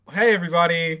Hey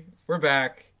everybody, we're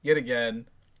back yet again.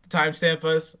 Timestamp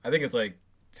us. I think it's like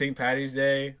St. Patty's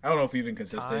Day. I don't know if we've been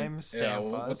consistent. Timestamp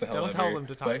What us. the hell Don't ever. tell them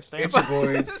to But timestamp it's your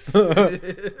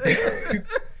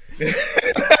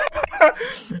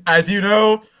boys. As you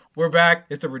know, we're back.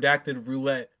 It's the Redacted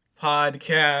Roulette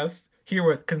podcast. Here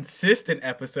with consistent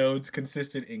episodes,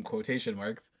 consistent in quotation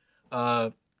marks.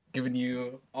 Giving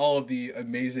you all of the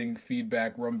amazing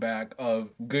feedback, run back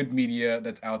of good media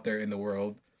that's out there in the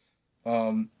world.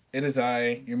 It is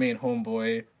I, your main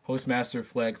homeboy, Hostmaster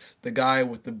Flex, the guy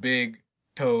with the big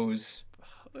toes,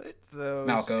 Put those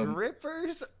Malcolm.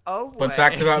 grippers away. Fun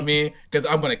fact about me, because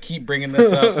I'm gonna keep bringing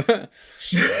this up.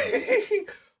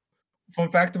 Fun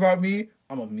fact about me,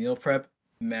 I'm a meal prep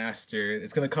master.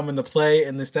 It's gonna come into play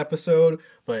in this episode,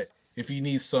 but if you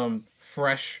need some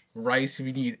fresh rice, if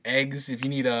you need eggs, if you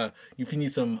need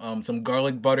some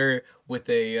garlic butter with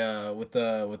a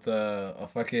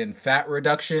fucking fat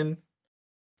reduction,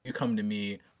 you come to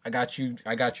me. I got you,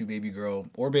 baby girl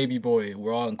or baby boy.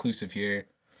 We're all inclusive here.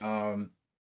 I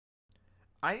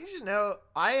need to know,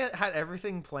 I had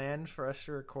everything planned for us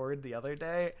to record the other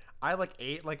day. I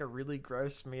ate a really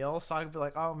gross meal, so I'd be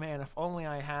like, oh man, if only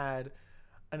I had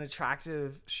an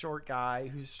attractive short guy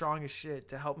who's strong as shit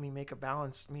to help me make a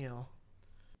balanced meal.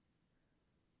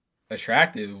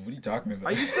 Attractive? What are you talking about?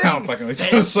 Are you saying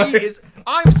Senshi is...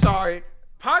 I'm sorry.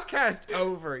 Podcast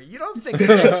over. You don't think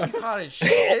Senshi's hot as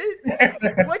shit?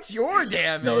 What's your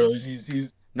damage? No,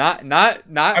 he's not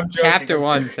chapter joking.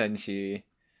 1 Senshi.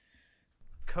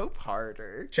 Cope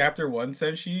harder. Chapter 1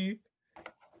 Senshi.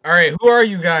 Alright, who are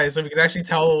you guys so we can actually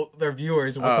tell their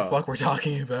viewers what the fuck we're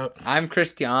talking about? I'm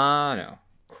Cristiano.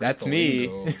 That's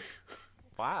me.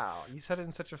 Wow, you said it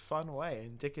in such a fun way,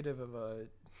 indicative of a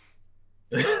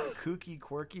kooky,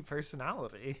 quirky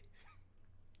personality.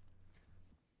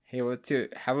 Hey,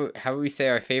 how would we say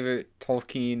our favorite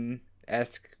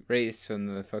Tolkien-esque race from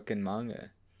the fucking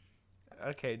manga?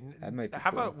 Okay, that might be how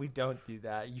cool. about we don't do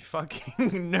that, you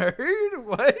fucking nerd?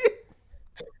 What?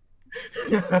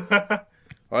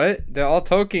 What? They're all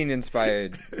Tolkien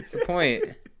inspired. What's the point?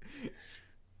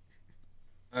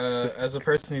 As a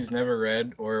person who's never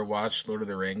read or watched Lord of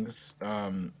the Rings,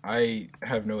 I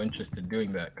have no interest in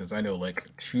doing that because I know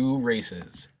 2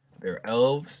 races. They're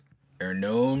elves, they're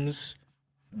gnomes,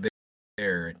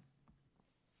 they're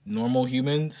normal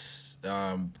humans,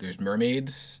 there's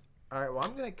mermaids. Alright, well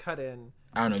I'm gonna cut in.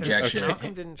 I don't know jack shit.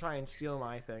 Malcolm didn't try and steal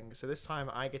my thing, so this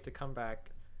time I get to come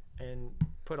back and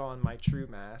put on my true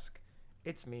mask.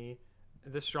 It's me,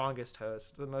 the strongest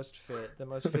host, the most fit, the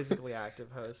most physically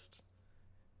active host,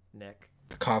 Nick.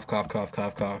 Cough, cough, cough,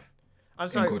 cough, cough. I'm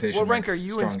sorry, what rank are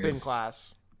you in spin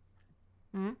class?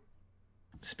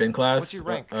 Spin class? What's your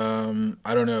rank?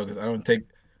 I don't know, because I don't take...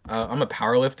 I'm a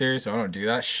powerlifter, so I don't do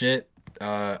that shit.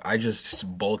 I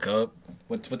just bulk up.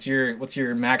 What's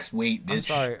your max weight, bitch? I'm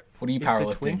sorry. What are you Is powerlifting?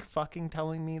 the twink fucking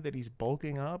telling me that he's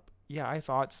bulking up? Yeah, I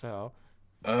thought so.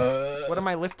 What am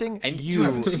I lifting? And you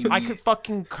haven't seen I me. could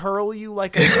fucking curl you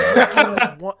like a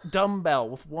fucking dumbbell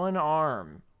with one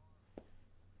arm.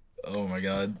 Oh my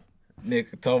god.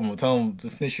 Nick, tell him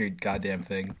to finish your goddamn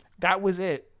thing. That was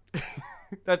it.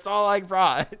 That's all I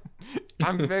brought.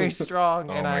 I'm very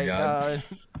strong and I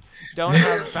don't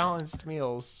have balanced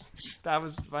meals. That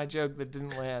was my joke that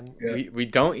didn't land. Yeah. We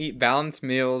don't eat balanced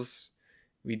meals.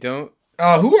 We don't.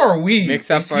 Who are we? Mix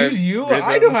up Excuse our you. rhythm.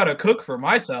 I know how to cook for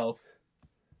myself.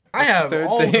 I have third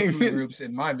all thing. the food groups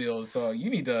in my meals, so you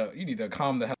need to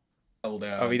calm the hell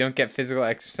down. Oh, we don't get physical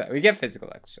exercise. We get physical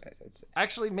exercise, I'd say.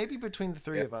 Actually, maybe between the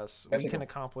three of us, that's we a can good-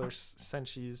 accomplish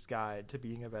Senshi's guide to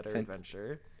being a better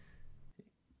adventurer.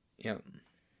 Yep.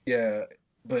 Yeah,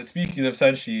 but speaking of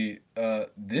Senshi,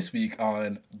 this week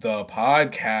on the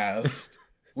podcast,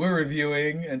 we're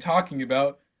reviewing and talking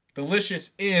about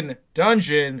Delicious in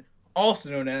Dungeon,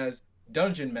 also known as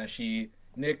Dungeon Meshi.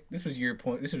 Nick, this was your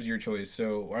point. This was your choice.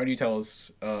 So why don't you tell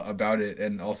us about it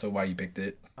and also why you picked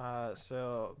it?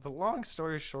 So the long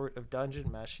story short of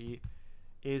Dungeon Meshi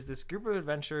is this group of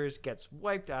adventurers gets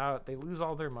wiped out. They lose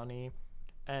all their money,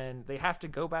 and they have to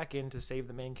go back in to save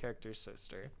the main character's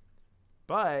sister.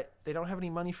 But they don't have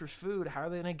any money for food. How are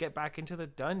they going to get back into the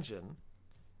dungeon?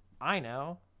 I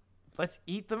know. Let's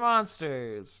eat the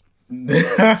monsters.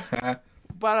 Ba-da-ba!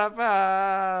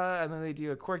 And then they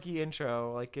do a quirky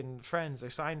intro like in Friends or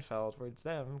Seinfeld where it's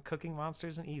them cooking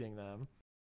monsters and eating them.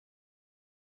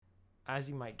 As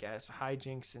you might guess,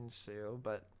 hijinks ensue,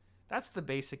 but that's the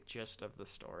basic gist of the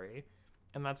story.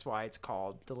 And that's why it's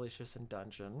called Delicious in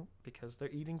Dungeon, because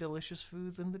they're eating delicious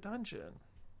foods in the dungeon.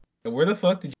 Where the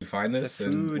fuck did you find It's this? a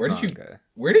And food where manga.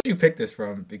 did you pick this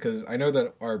from? Because I know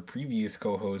that our previous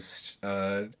co-host,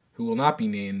 who will not be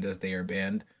named as they are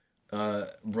banned,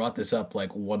 brought this up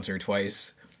like once or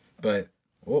twice, but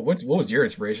what was your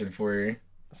inspiration for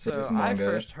this So I manga?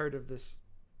 first heard of this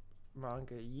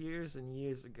manga years and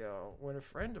years ago when a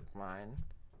friend of mine,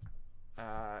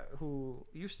 who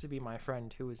used to be my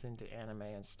friend who was into anime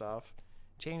and stuff,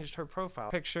 changed her profile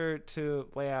picture to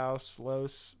Laos,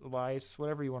 Los, Lice,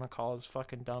 whatever you want to call his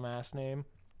fucking dumbass name.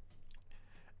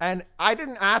 And I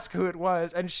didn't ask who it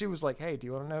was, and she was like, hey, do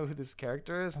you want to know who this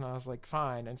character is? And I was like,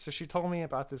 fine. And so she told me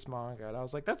about this manga, and I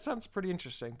was like, that sounds pretty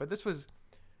interesting. But this was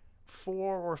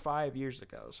 4 or 5 years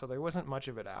ago, so there wasn't much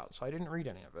of it out, so I didn't read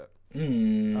any of it.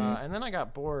 And then I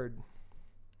got bored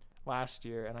last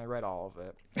year, and I read all of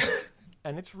it.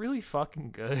 And it's really fucking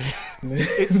good.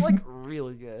 It's like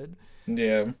really good.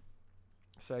 Yeah.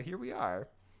 So here we are.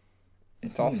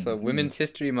 It's also Women's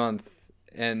History Month,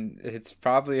 and it's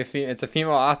probably it's a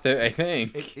female author, I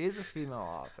think. It is a female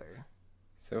author.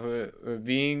 So we're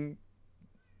being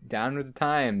down with the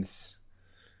times.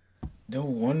 No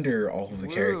wonder all of the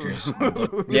characters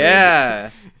look. Yeah.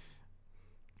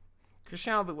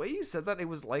 Christian, the way you said that, it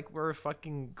was like we're a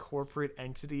fucking corporate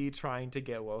entity trying to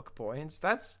get woke points.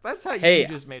 That's how you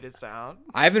just made it sound.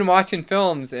 I've been watching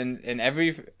films, and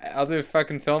every other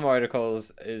fucking film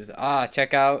articles is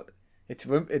check out it's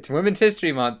Women's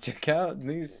History Month. Check out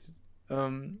these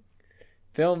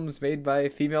films made by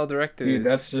female directors. Dude,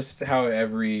 that's just how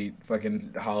every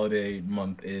fucking holiday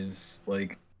month is.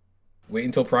 Like, wait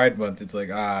until Pride Month. It's like,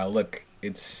 look,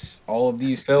 it's all of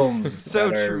these films So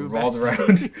that are true,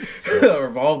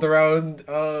 revolved around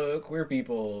queer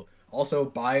people. Also,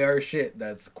 buy our shit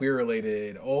that's queer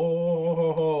related.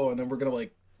 And then we're gonna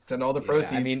like send all the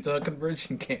proceeds to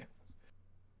conversion camps.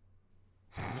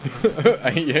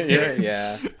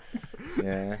 yeah.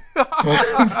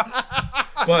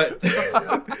 But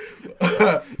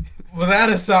with that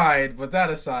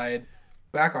aside,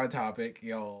 back on topic,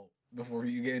 y'all. Before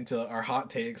you get into our hot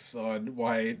takes on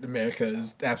why America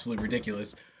is absolutely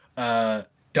ridiculous,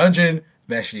 Dungeon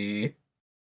Meshi.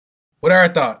 What are our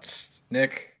thoughts,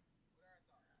 Nick?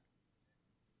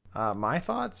 My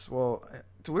thoughts? Well,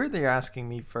 it's weird that you're asking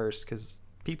me first because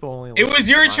people only. It was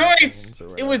your choice.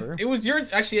 It was your.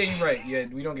 Actually, yeah, you're right. Yeah,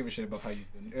 we don't give a shit about how you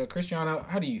feel. Cristiano,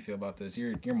 how do you feel about this?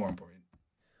 You're more important.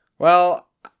 Well,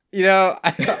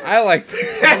 I like.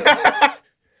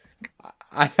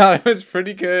 I thought it was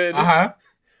pretty good. Yeah.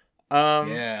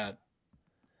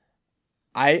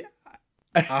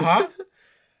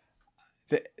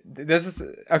 This is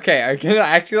okay.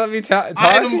 Actually let me talk.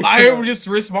 I am just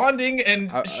responding and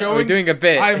showing. We're doing a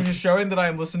bit. I'm just showing that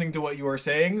I'm listening to what you are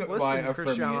saying. Listen,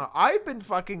 Cristiano, I've been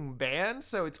fucking banned,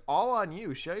 so it's all on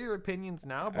you. Show your opinions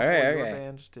now before you're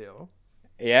banned too.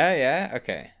 Yeah.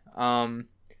 Okay.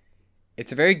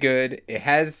 It's very good. It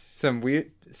has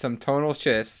some tonal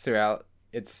shifts throughout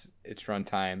its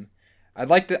runtime. I'd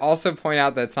like to also point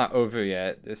out that it's not over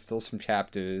yet. There's still some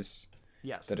chapters.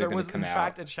 Yes, that there are was come in out.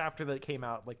 fact a chapter that came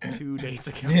out like 2 days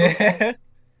ago. Yeah.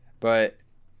 But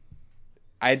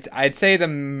I'd say the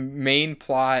main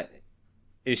plot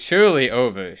is surely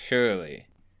over,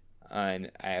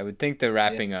 and I would think they're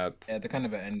wrapping up. Yeah, they're kind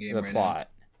of an endgame. The right plot,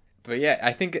 now. But yeah,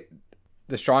 I think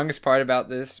the strongest part about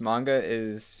this manga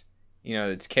is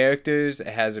its characters. It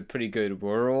has a pretty good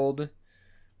world.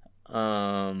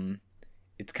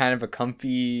 It's kind of a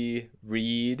comfy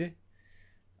read,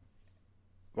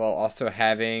 while also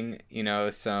having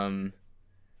some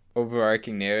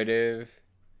overarching narrative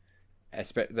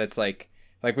aspect that's like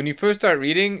when you first start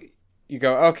reading, you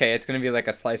go, okay, it's gonna be like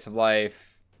a slice of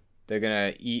life. They're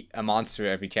gonna eat a monster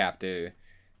every chapter,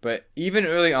 but even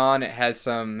early on, it has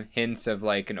some hints of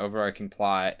like an overarching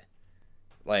plot,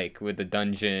 like with the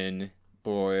dungeon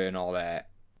lore and all that.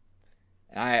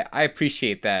 I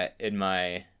appreciate that in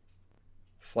my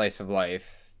slice of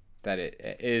life, that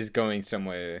it is going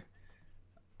somewhere,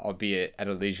 albeit at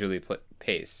a leisurely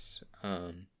pace.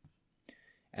 And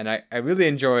I really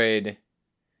enjoyed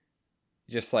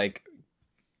just like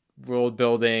world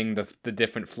building, the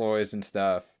different floors and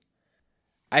stuff.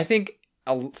 I think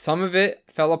some of it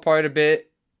fell apart a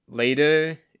bit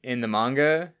later in the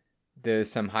manga. There's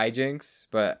some hijinks,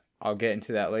 but I'll get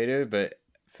into that later. But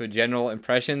for general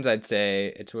impressions, I'd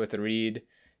say it's worth a read.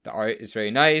 The art is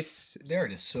very nice. The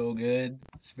art is so good.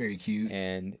 It's very cute.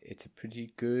 And it's a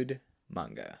pretty good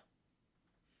manga.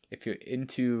 If you're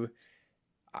into...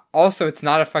 Also, it's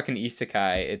not a fucking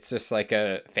isekai. It's just like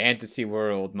a fantasy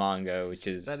world manga, which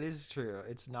is... That is true.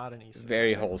 It's not an isekai.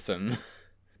 Very wholesome.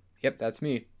 Yep, that's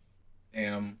me.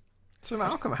 Damn. So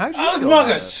Malcolm, how'd you this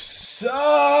manga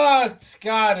sucked!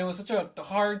 God, it was such a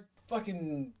hard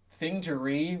fucking thing to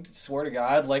read. Swear to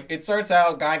God, like it starts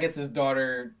out, guy gets his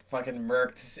daughter fucking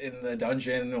murked in the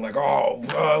dungeon. They're like,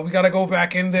 oh, we gotta go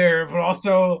back in there, but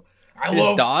also I His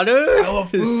love daughter?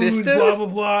 His food. sister? Blah blah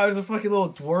blah. There's a fucking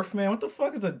little dwarf man. What the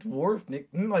fuck is a dwarf, Nick?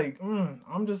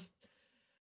 I'm just.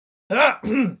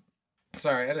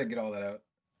 Sorry, I had to get all that out.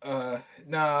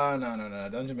 No.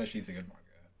 Dungeon Meshi is a good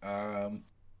manga.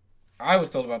 I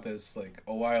was told about this like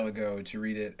a while ago to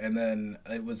read it, and then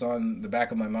it was on the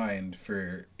back of my mind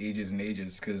for ages and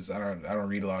ages because I don't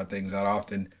read a lot of things that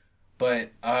often.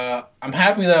 But I'm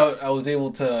happy that I was able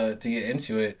to get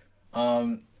into it.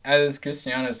 As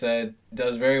Christiana said,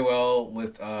 does very well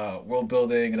with world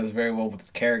building. It does very well with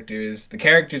its characters. The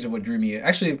characters are what drew me in.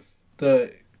 Actually,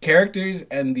 the characters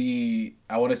and the,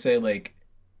 I want to say, like,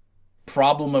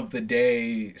 problem of the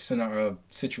day scenario,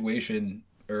 situation,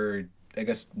 or I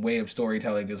guess way of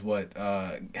storytelling is what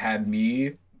had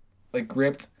me like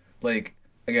gripped. Like,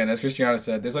 again, as Christiana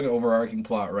said, there's like an overarching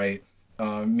plot, right?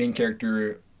 Main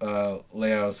character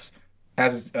Leos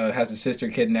has his sister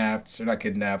kidnapped, or not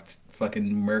kidnapped,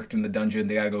 fucking murked in the dungeon.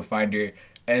 They gotta go find her.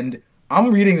 And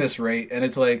I'm reading this, right? And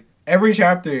it's like every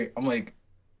chapter I'm like,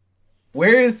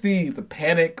 where is the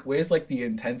panic? Where's like the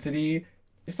intensity?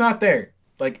 It's not there.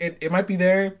 Like it might be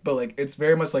there, but like it's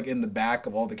very much like in the back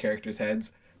of all the characters'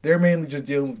 heads. They're mainly just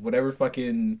dealing with whatever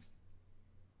fucking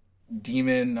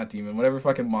whatever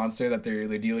fucking monster that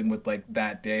they're dealing with like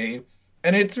that day.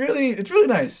 And it's really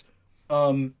nice.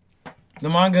 The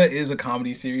manga is a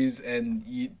comedy series, and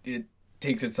it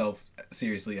takes itself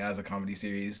seriously as a comedy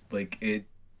series. Like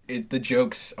the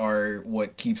jokes are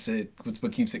what keeps it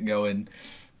going.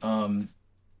 I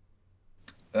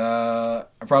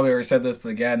probably already said this, but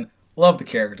again, love the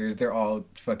characters. They're all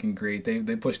fucking great.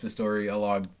 They push the story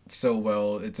along so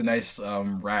well. It's a nice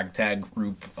ragtag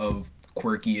group of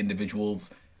quirky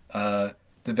individuals. The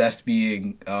best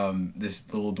being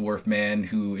this little dwarf man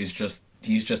who is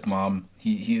he's just mom.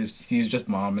 He is just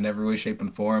mom in every way, shape,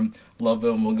 and form. Love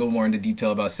him. We'll go more into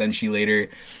detail about Senshi later.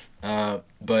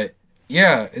 But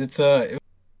yeah, it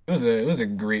was a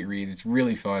great read. It's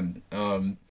really fun.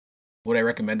 Would I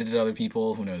recommend it to other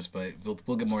people? Who knows? But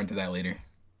we'll get more into that later.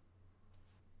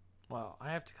 Well,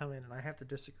 I have to come in and I have to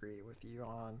disagree with you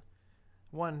on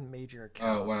one major Oh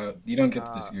account. wow, you don't get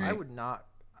to disagree. I would not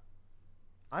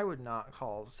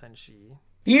call Senshi.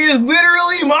 He is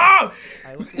literally mom.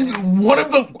 One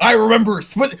of the I remember.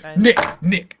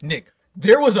 Nick.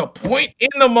 There was a point in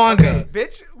the manga. Okay,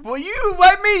 bitch, will you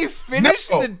let me finish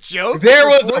the joke? There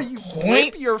was a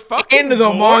point in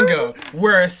the manga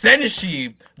where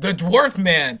Senshi, the dwarf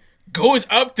man, goes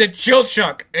up to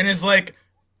Chilchuk and is like,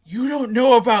 "You don't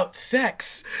know about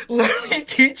sex. Let me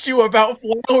teach you about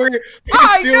flower pistils."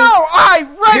 I know. I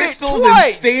read it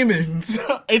twice. And stamens.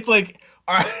 It's like,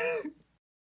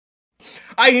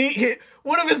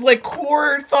 one of his like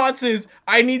core thoughts is,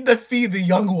 I need to feed the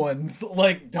young ones.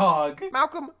 Like, dog.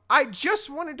 Malcolm, I just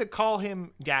wanted to call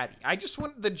him daddy.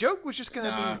 The joke was just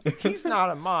gonna be, he's not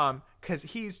a mom because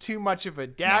he's too much of a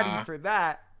daddy for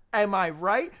that. Am I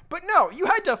right? But no, you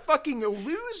had to fucking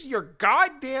lose your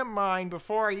goddamn mind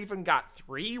before I even got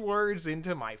 3 words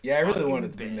into my I really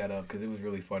wanted to bring that up because it was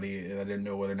really funny, and I didn't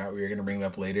know whether or not we were going to bring it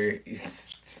up later.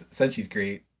 Senchi's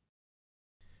great.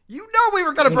 You know we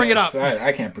were going to bring it up.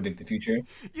 I can't predict the future.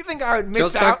 You think I would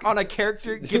miss out on a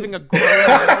character giving a grown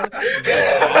man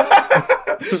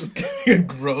a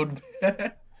grown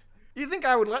man? You think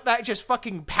I would let that just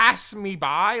fucking pass me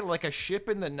by like a ship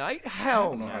in the night? Hell I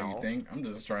don't know how you think. I'm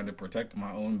just trying to protect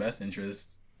my own best interests.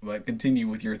 But continue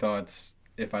with your thoughts,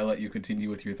 if I let you continue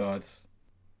with your thoughts.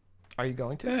 Are you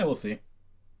going to? Yeah, we'll see.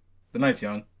 The night's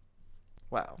young.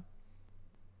 Wow.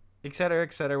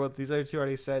 Etc. What these other two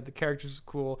already said. The characters are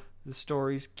cool. The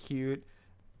story's cute.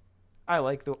 I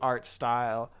like the art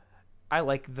style. I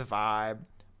like the vibe.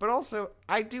 But also,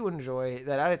 I do enjoy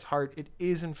that at its heart, it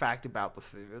is in fact about the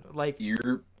food. Like,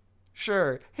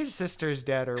 sure, his sister's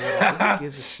dead or whatever. Who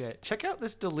gives a shit? Check out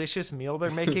this delicious meal they're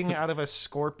making out of a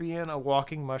scorpion, a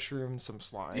walking mushroom, and some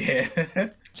slime. Yeah.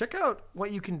 Check out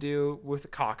what you can do with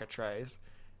cockatrice.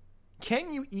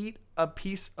 Can you eat a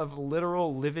piece of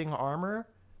literal living armor?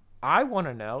 I want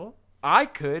to know. I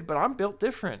could, but I'm built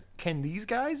different. Can these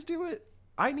guys do it?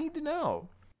 I need to know.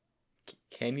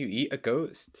 Can you eat a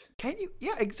ghost? Can you?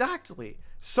 Yeah, exactly.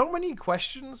 So many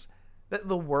questions that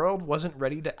the world wasn't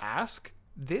ready to ask.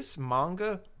 This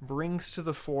manga brings to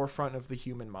the forefront of the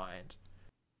human mind.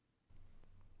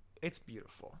 It's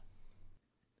beautiful.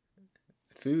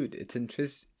 Food. It's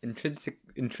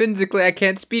intrinsically, I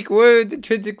can't speak words,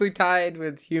 intrinsically tied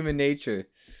with human nature.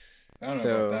 I don't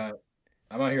know about that.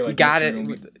 I'm out here like you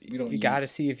gotta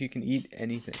see if you can eat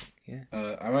anything. Yeah.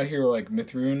 I'm out here like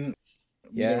Mithroon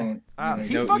We Yeah. don't.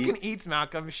 He No fucking eats,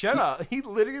 Malcolm. Shut up. He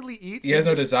literally eats. He has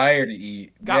no just desire to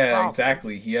eat. got Yeah, problems.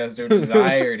 exactly. He has no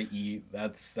desire to eat.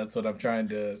 That's what I'm trying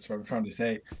to. That's what I'm trying to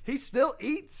say. He still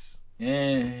eats.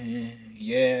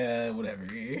 Yeah, whatever.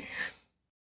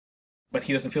 But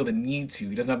he doesn't feel the need to.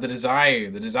 He doesn't have the desire.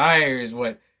 The desire is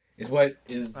what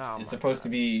is supposed to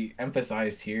be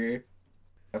emphasized here.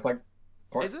 That's like.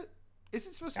 Is it? Is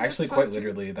it supposed to be Actually, quite emphasized here?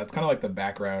 literally. That's kind of like the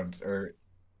background, or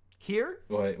Here?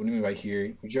 what do you mean by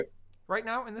here? Right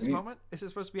now, in this We- moment? Is it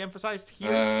supposed to be emphasized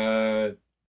here?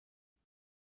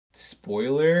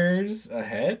 Spoilers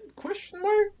ahead? Question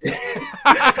mark.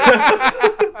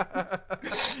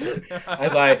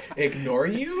 As I ignore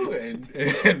you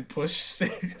and push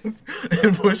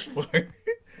and push forward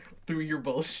through your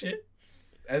bullshit,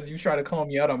 as you try to call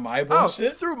me out on my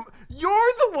bullshit.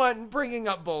 You're the one bringing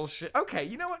up bullshit. Okay,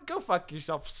 you know what? Go fuck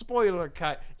yourself. Spoiler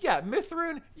cut. Yeah,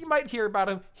 Mithrin, you might hear about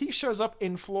him. He shows up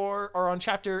in on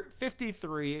chapter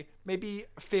 53, maybe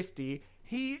 50.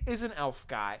 He is an elf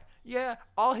guy. Yeah,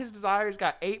 all his desires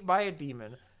got ate by a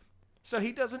demon. So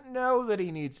he doesn't know that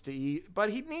he needs to eat,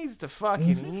 but he needs to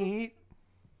fucking eat.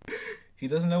 He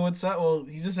doesn't know what's up. Well,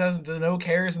 he just has no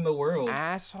cares in the world.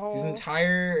 Asshole. His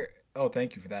entire. Oh,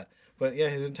 thank you for that. But yeah,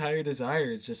 his entire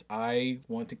desire is just, I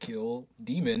want to kill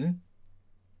demon,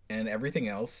 and everything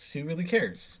else, who really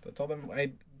cares? That's all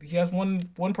he has one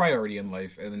priority in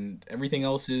life, and everything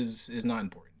else is not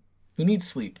important. Who needs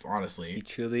sleep, honestly? He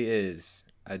truly is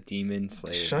a demon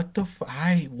slave. Shut the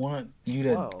I want you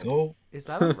to go Is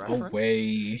that a reference?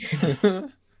 away.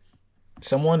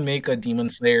 Someone make a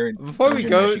Demon Slayer Before we Dungeon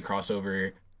go- Meshi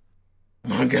crossover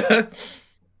manga.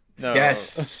 No.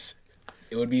 Yes.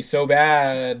 It would be so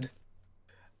bad.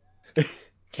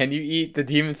 Can you eat the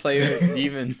demon slayer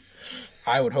demons?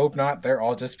 I would hope not. They're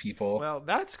all just people. Well,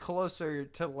 that's closer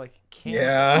to like canon.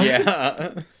 Yeah.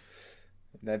 Yeah.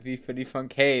 That'd be pretty fun.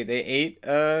 Hey, they ate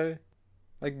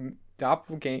like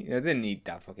doppelganger. They didn't eat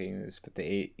doppelgangers, but they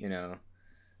ate,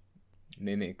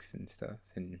 mimics and stuff,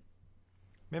 and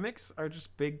Mimics are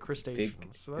just big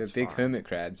crustaceans, so they're that's big fine. hermit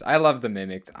crabs. I love the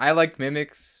mimics. I like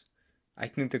mimics. I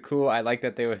think they're cool. I like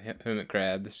that they were hermit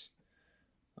crabs.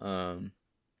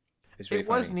 It's really It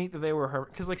was funny. neat that they were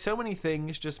because like so many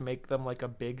things just make them like a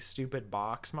big stupid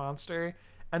box monster,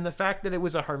 and the fact that it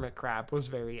was a hermit crab was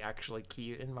very actually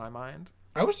cute in my mind.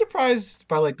 I was surprised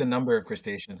by like the number of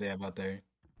crustaceans they have out there.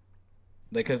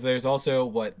 Like, because there's also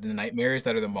the nightmares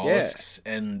that are the mollusks,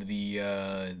 and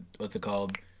the what's it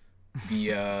called?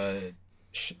 The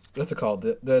what's it called?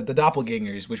 The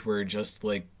doppelgangers, which were just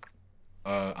like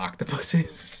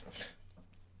octopuses.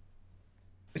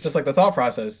 It's just like the thought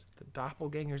process. The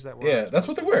doppelgangers that were Yeah, that's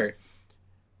what they were.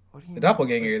 What do you The mean?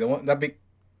 doppelganger, the one that big.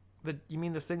 You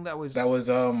mean the thing that was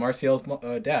Marciel's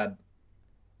dad.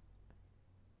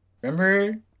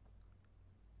 Remember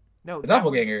no the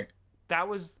doppelganger? That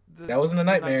was That wasn't a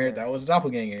nightmare. That was a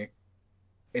doppelganger.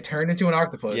 It turned into an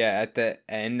octopus. Yeah, at the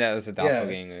end, that was a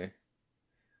doppelganger.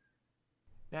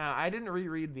 Now I didn't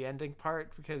reread the ending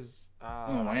part because Oh,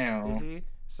 I wow. was busy,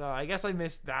 so I guess I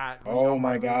missed that. Oh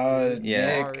my God,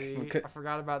 Yeah. Sorry, sick. I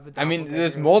forgot about the. I mean, doppelganger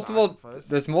there's that's an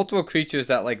multiple octopus. creatures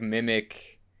that like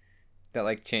mimic,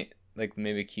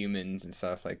 mimic humans and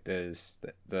stuff. Like there's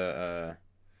the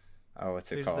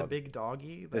what's it There's called? the big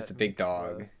doggy. There's the that big makes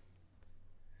dog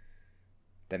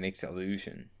that makes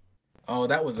illusion. Oh,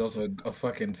 that was also a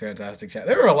fucking fantastic chapter.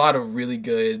 There were a lot of really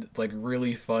good, like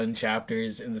really fun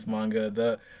chapters in this manga.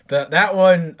 That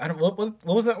one, I don't what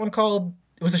was that one called?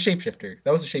 It was a shapeshifter.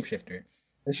 That was a shapeshifter.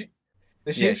 The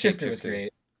Yeah, shapeshifter was shapeshifter.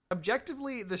 great.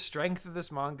 Objectively, the strength of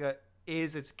this manga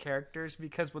is its characters,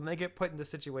 because when they get put into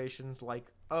situations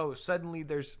like, oh, suddenly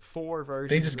there's 4 versions.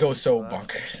 They just of go each so of us.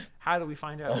 bonkers. How do we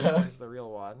find out which one is the real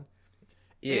one?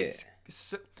 Yeah. It's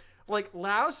so, like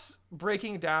Laos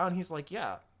breaking it down. He's like,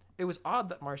 yeah, it was odd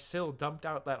that Marcille dumped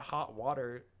out that hot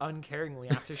water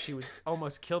uncaringly after she was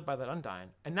almost killed by that Undyne,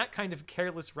 and that kind of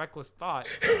careless, reckless thought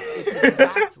is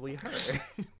exactly her.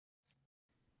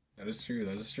 That is true.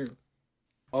 That is true.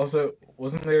 Also,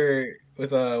 wasn't there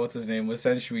with what's his name with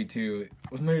Senshui too?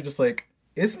 Wasn't there just like,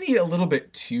 isn't he a little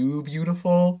bit too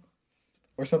beautiful,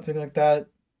 or something like that?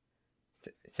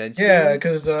 Senshi? Yeah,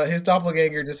 because his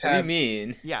doppelganger just What do you had.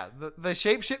 mean? Yeah, the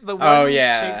shapeshift, the one Oh,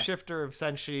 yeah. shapeshifter of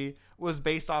Senshi was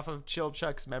based off of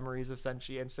Chilchuk's memories of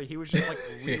Senshi, and so he was just like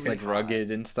really It's like hot.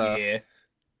 rugged and stuff. Yeah.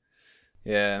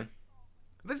 Yeah.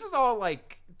 This is all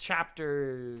like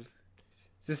chapter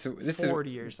This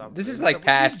 40 or something. This is So like we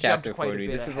past jumped chapter quite a 40.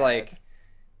 bit This is ahead. like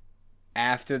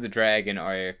after the dragon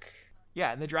arc.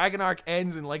 Yeah, and the Dragon arc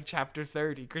ends in like chapter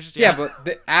 30. Christian. Yeah,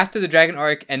 but after the dragon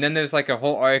arc, and then there's like a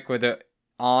whole arc where they're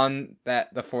on the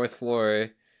 4th floor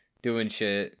doing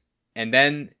shit, And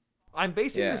then I'm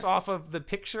basing this off of the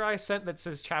picture I sent that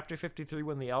says Chapter 53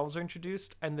 when the elves are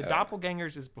introduced, and the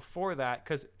doppelgangers is before that,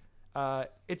 because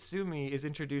Itsumi is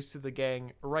introduced to the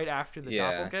gang right after the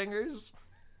doppelgangers.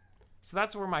 So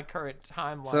that's where my current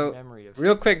timeline memory of.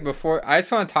 Real quick, before I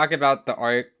just want to talk about the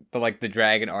arc, the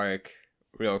dragon arc,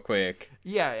 real quick.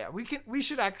 Yeah. We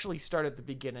should actually start at the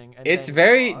beginning. And it's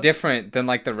very different than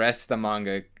like the rest of the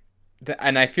manga,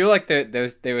 and I feel like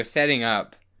they were setting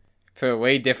up for a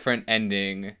way different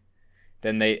ending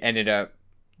than they ended up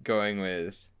going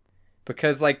with,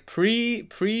 because like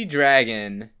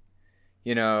pre-dragon,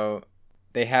 you know,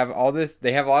 they have a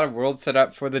lot of worlds set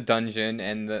up for the dungeon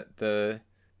and the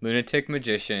lunatic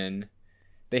magician.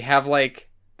 They have like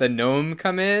the gnome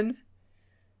come in,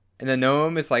 and the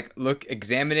gnome is like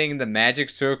examining the magic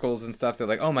circles and stuff. They're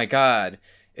like, oh my god,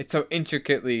 it's so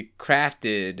intricately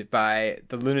crafted by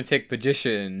the lunatic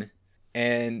magician.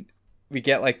 And we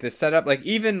get like the setup, like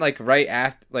even like right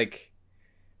after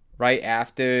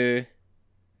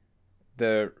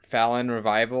the Fallon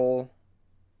revival,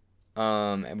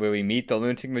 and where we meet the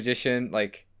lunatic magician,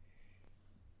 like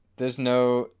there's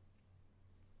no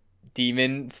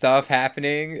demon stuff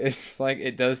happening. It's like,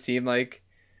 it does seem like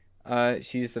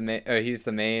he's the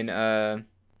main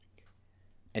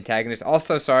antagonist.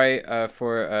 Also, sorry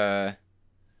for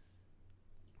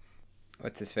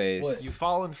what's his face? What? You've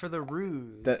fallen for the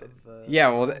ruse. The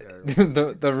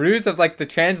ruse of like the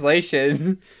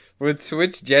translation would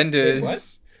switch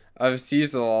genders of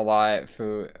Cecil a lot,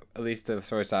 for at least the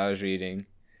source I was reading.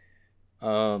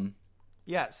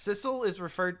 Yeah, Sissel is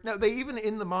referred. No, they even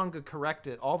in the manga correct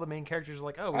it. All the main characters are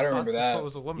like, "Oh, we thought Sissel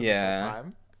was a woman this whole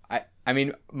time." I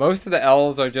mean, most of the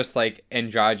elves are just like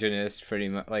androgynous, pretty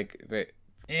much, like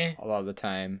a lot of the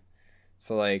time.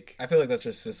 So like, I feel like that's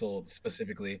just Sissel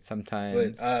specifically.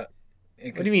 Sometimes. But,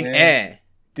 what do you mean?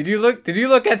 Did you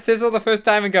look at Sissel the first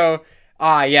time and go,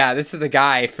 "Ah, yeah, this is a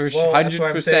guy for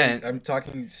 100%"? I'm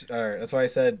talking. That's why I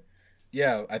said,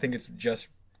 yeah. I think it's just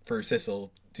for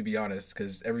Sissel, to be honest,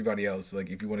 because everybody else, like,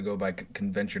 if you want to go by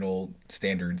conventional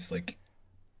standards, like,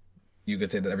 you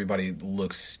could say that everybody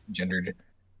looks gendered.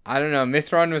 I don't know.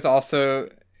 Mithron was also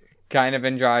kind of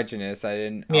androgynous.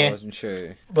 I wasn't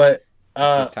sure. But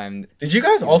did you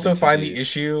guys also find the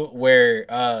issue where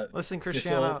listen,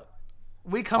 Cristiano,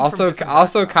 we come also from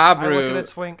also Kabru. I look at a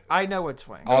twink. I know a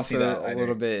twink. Also a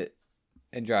little bit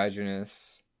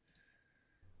androgynous.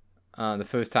 The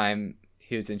first time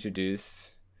he was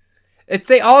introduced.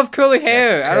 They all have curly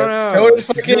hair. Yes, I don't know. So it's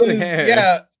fucking hair.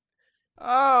 Yeah.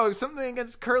 Oh, something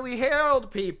against curly-haired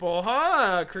people,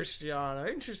 huh, Cristiano?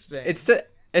 Interesting. It's the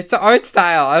art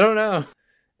style. I don't know.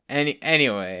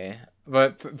 Anyway,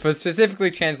 but for specifically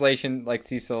translation, like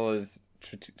Cecil is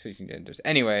switching genders.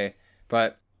 Anyway,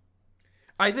 but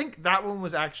I think that one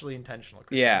was actually intentional.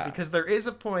 Yeah, because there is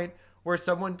a point where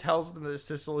someone tells them that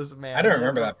Cecil is a man. I don't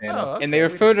remember that panel. Oh, okay, and they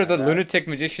refer to the lunatic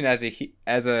magician as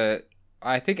a.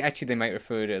 I think actually they might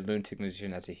refer to a lunatic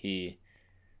magician as a he.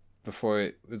 Before,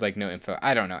 with like no info.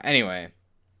 I don't know. Anyway,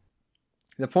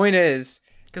 the point is,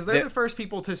 because they're the first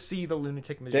people to see the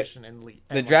lunatic magician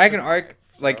the dragon arc,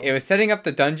 so. Like, it was setting up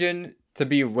the dungeon to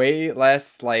be way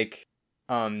less like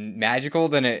magical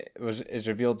than it is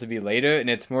revealed to be later,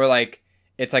 and it's more like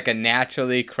it's like a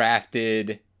naturally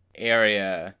crafted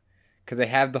area, because they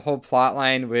have the whole plot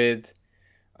line with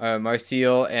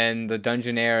Marcel and the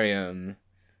Dungeonarium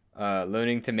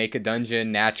learning to make a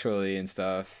dungeon naturally and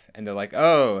stuff. And they're like,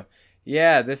 oh,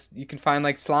 yeah, this you can find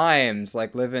like slimes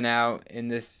like living out in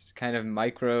this kind of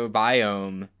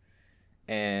microbiome.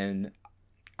 And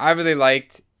I really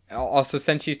liked also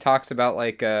Senshi talks about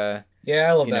like I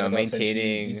love that about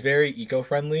maintaining. Senshi. He's very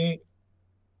eco-friendly.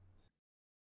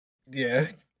 Yeah.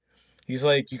 He's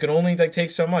like, you can only like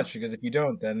take so much, because if you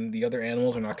don't, then the other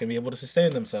animals are not going to be able to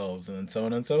sustain themselves, and so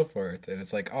on and so forth. And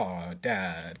it's like, oh,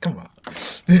 Dad, come on.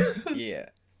 Yeah.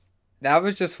 That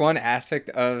was just one aspect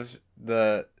of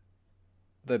the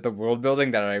world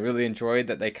building that I really enjoyed,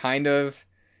 that they kind of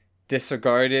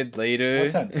disregarded later.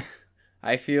 What sense?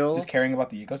 I feel just caring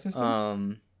about the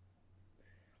ecosystem.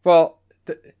 Well,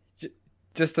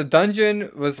 just the dungeon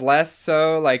was less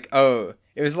so like, oh,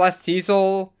 it was less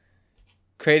Cecil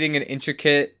creating an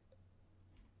intricate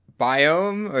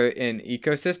biome or an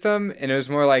ecosystem, and it was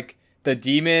more like the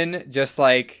demon just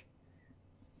like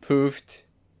poofed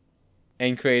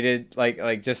and created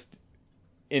like just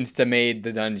insta made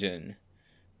the dungeon.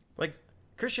 Like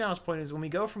Cristiano's point is, when we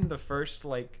go from the first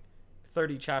like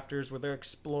 30 chapters where they're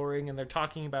exploring and they're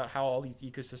talking about how all these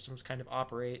ecosystems kind of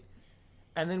operate,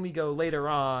 and then we go later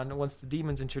on once the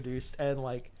demon's introduced and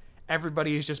like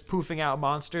everybody is just poofing out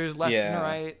monsters left and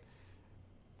right,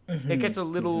 it gets a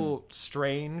little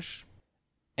strange.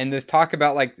 and there's talk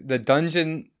about like the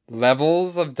dungeon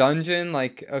levels of dungeon,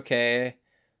 like okay,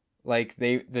 like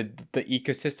the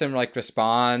ecosystem like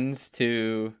responds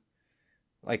to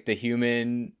like the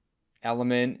human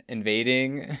element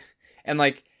invading, and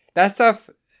like that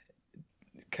stuff,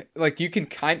 like you can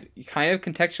kind of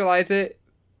contextualize it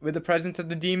with the presence of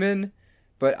the demon,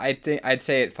 but I'd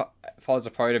say it falls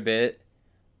apart a bit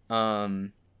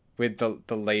with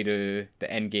the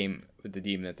end game with the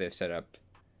demon that they've set up.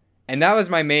 And that was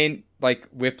my main like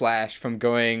whiplash from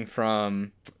going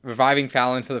from reviving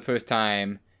Fallon for the first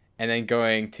time and then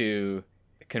going to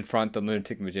confront the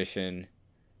lunatic magician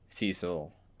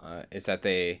Cecil, is that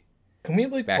they Can we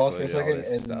like pause for a second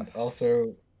and stuff.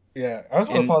 Also, yeah, I just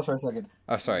want to pause for a second.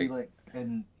 Oh, sorry.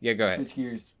 Yeah, go ahead. Switch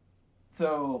gears.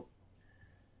 So,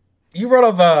 you brought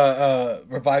up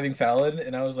reviving Fallon,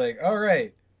 and I was like, all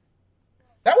right,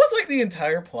 that was like the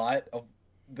entire plot of.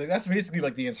 That's basically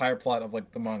like the entire plot of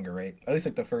like the manga, right? At least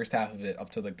like the first half of it,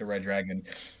 up to like the Red Dragon.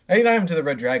 I mean, not even to the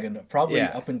Red Dragon, probably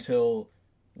up until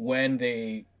when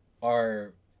they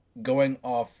are going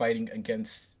off fighting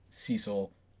against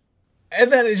Cecil, and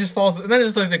then it just falls. And then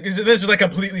it's just like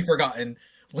completely forgotten.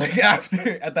 Like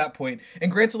after at that point,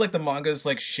 and granted, like the mangas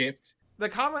like shift. The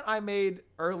comment I made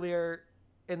earlier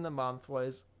in the month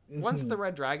was once the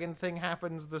Red Dragon thing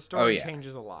happens, the story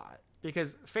changes a lot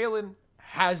because Phelan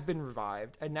has been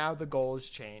revived, and now the goal has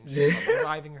changed from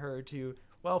reviving her to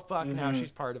now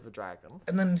she's part of a dragon.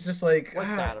 And then it's just like,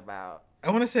 what's that about? I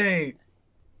want to say,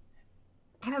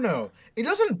 I don't know. It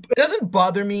doesn't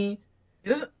bother me.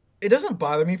 It doesn't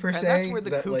bother me per se. That's where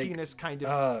the kookiness kind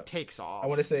of takes off. I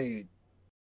want to say,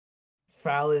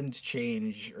 Fallon's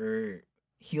change or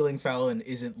healing Fallon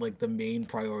isn't like the main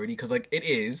priority because like it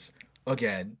is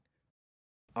again,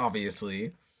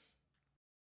 obviously.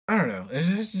 I don't know.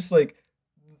 It's just like.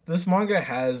 This manga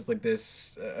has like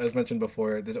this, as mentioned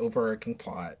before, this overarching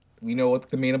plot. We know what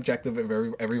the main objective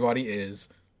of everybody is,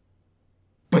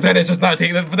 but then it's just not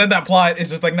taken. But then that plot is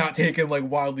just like not taken like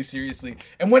wildly seriously.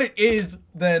 And when it is,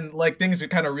 then like things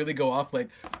kind of really go off. Like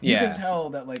you can tell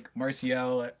that like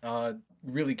Martial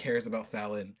really cares about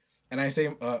Fallon, and I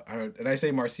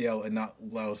say Martial and not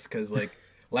Laos because like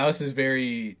Laos is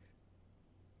very.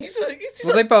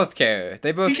 They both care.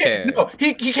 They both care. No,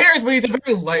 he cares, but he's a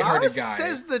very lighthearted guy. Laos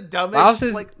says the dumbest. Laos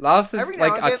is like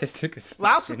autistic.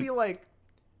 Laos would be like,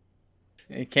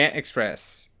 he can't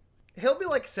express. He'll be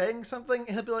like saying something. And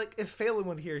he'll be like, if Phelan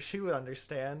would hear, she would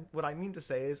understand. What I mean to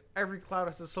say is, every cloud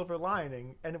has a silver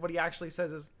lining. And what he actually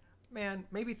says is, man,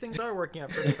 maybe things are working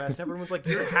out for the best. And everyone's like,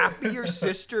 you're happy your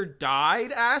sister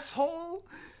died, asshole.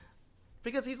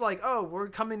 Because he's like, oh, we're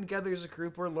coming together as a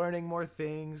group, we're learning more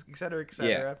things, etc.,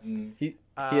 etc. Yeah. He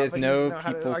has no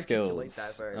people skills.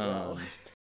 That very well.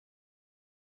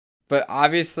 But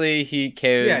obviously he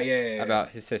cares about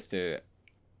his sister.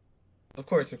 Of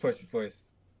course.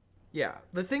 Yeah,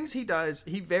 the things he does,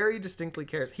 he very distinctly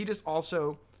cares. He just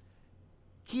also,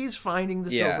 he's finding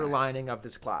the silver lining of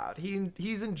this cloud.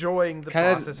 He's enjoying the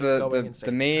process of going and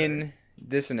saving the main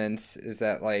dissonance is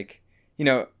that, like, you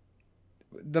know,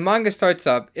 the manga starts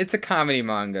up, it's a comedy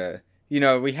manga. You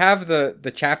know, we have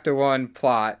the chapter 1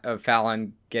 plot of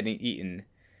Fallon getting eaten.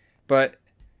 But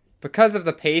because of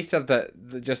the pace of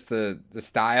the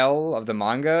style of the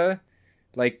manga,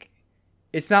 like,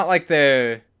 it's not like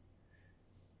they're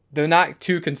not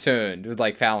too concerned with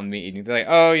like Fallon being eaten. They're like,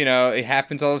 oh, you know, it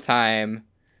happens all the time.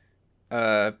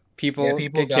 People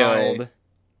get killed.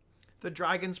 The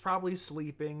dragon's probably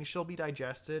sleeping. She'll be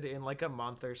digested in like a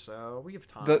month or so. We have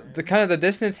time. The kind of the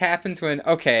dissonance happens when,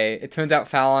 okay, it turns out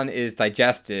Fallon is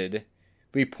digested.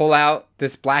 We pull out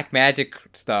this black magic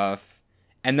stuff,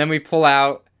 and then we pull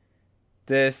out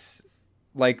this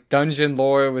like dungeon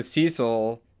lore with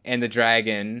Cecil and the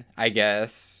dragon, I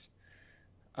guess.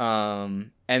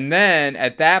 And then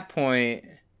at that point,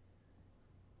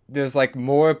 there's like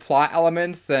more plot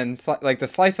elements than like the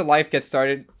slice of life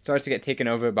starts to get taken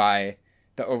over by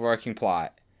the overarching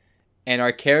plot, and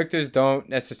our characters don't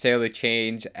necessarily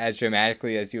change as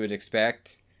dramatically as you would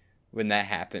expect when that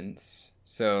happens.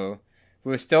 So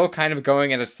we're still kind of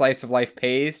going at a slice of life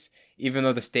pace, even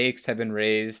though the stakes have been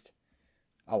raised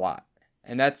a lot,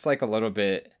 and that's like a little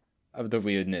bit of the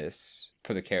weirdness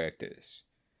for the characters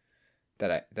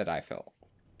that I felt.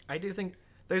 I do think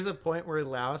there's a point where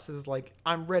Laos is like,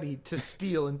 I'm ready to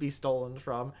steal and be stolen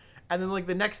from. And then like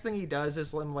the next thing he does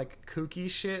is some like kooky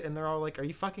shit. And they're all like, are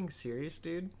you fucking serious,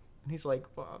 dude? And he's like,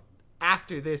 well,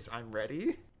 after this, I'm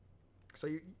ready. So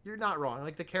you're not wrong.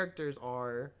 Like the characters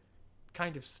are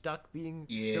kind of stuck being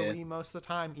silly most of the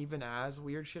time, even as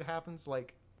weird shit happens.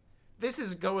 Like this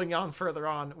is going on further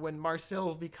on when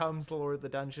Marcel becomes the Lord of the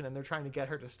Dungeon and they're trying to get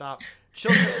her to stop.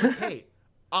 She'll just like, hey,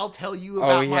 I'll tell you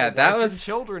about my wife and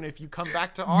children if you come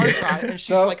back to our side. And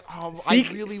she's like, oh, I really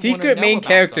want to know secret main about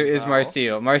character them, is though.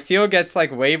 Marcille. Marcille gets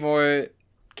like way more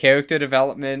character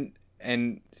development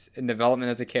and development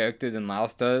as a character than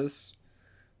Laos does.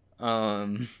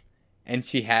 And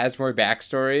she has more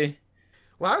backstory.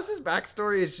 Laos's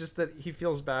backstory is just that he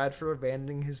feels bad for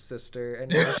abandoning his sister,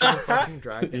 and now she's a fucking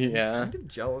dragon. Yeah. He's kind of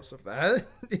jealous of that.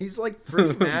 He's like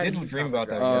pretty mad. Didn't dream about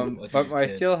that. But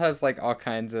Marcille has like all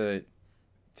kinds of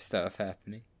stuff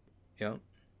happening. Yep.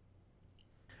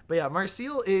 But yeah,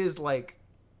 Marcille is like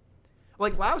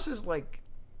Laos is like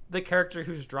the character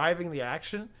who's driving the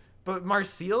action, but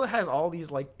Marcille has all these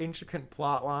like intricate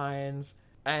plot lines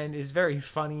and is very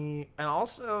funny, and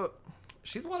also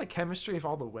she's a lot of chemistry with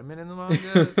all the women in the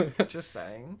manga. Just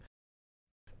saying.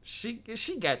 She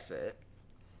gets it.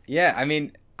 Yeah, I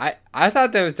mean, I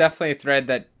thought there was definitely a thread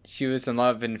that she was in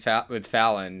love with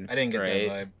Fallon. I didn't get right?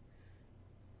 that vibe.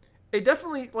 It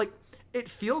definitely, like, it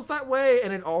feels that way,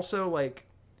 and it also, like,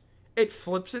 it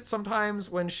flips it sometimes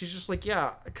when she's just like,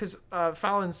 yeah, because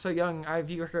Fallon's so young, I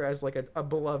view her as, like, a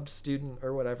beloved student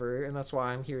or whatever, and that's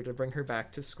why I'm here to bring her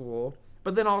back to school.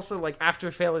 But then also, like,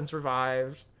 after Fallon's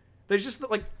revived, there's just,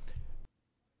 like,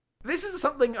 this is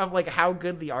something of, like, how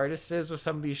good the artist is with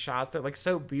some of these shots. They're, like,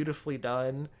 so beautifully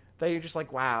done that you're just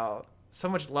like, wow, so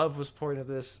much love was poured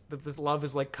into this, that this love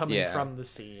is, like, coming from the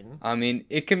scene. I mean,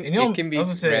 it can be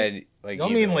read, like, y'all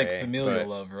mean, like, way, familial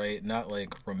love, right? Not,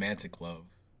 like, romantic love.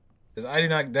 Because I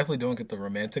definitely don't get the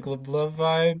romantic love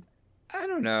vibe. I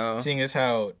don't know. Seeing as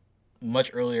how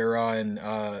much earlier on,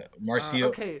 Marcille...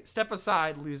 okay, step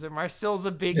aside, loser. Marcille's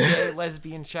a big gay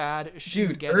lesbian Chad.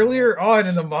 She's Dude, earlier on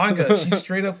in the manga, she's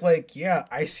straight up like, yeah,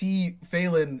 I see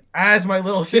Phelan as my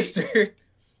little sister.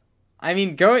 I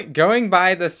mean, going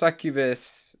by the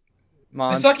succubus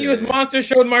monster... The succubus monster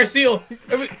showed Marcille.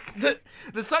 I mean,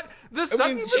 the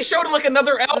succubus... she showed like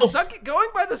another elf. Going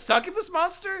by the succubus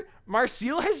monster,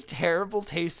 Marcille has terrible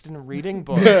taste in reading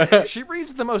books. She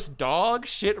reads the most dog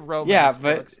shit romance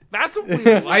books. That's what we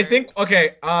learned. I think,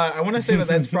 okay, I want to say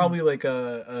that's probably like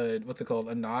a what's it called?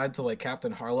 A nod to like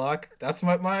Captain Harlock. That's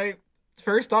my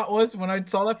first thought was when I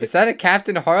saw that. Is that a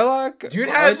Captain Harlock? Dude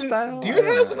has an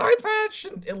eye patch.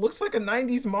 It looks like a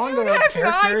 90s manga Dude has character.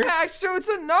 an eye patch, so it's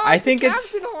a nod I think to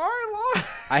it's Captain Harlock.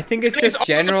 I think it's just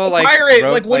general like pirate.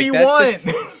 Like what do you want?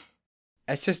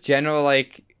 That's just general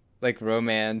like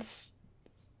romance,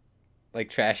 like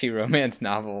trashy romance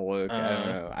novel look. I don't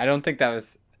know. I don't think that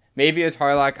was. Maybe it was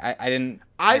Harlock. I didn't.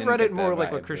 I read it more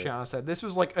like what Cristiano said. This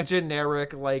was like a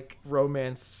generic like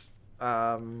romance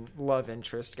love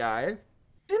interest guy.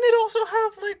 Didn't it also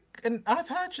have like an eye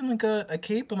patch and like a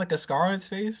cape and like a scar on its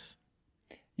face?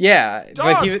 Yeah,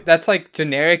 Dog. but that's like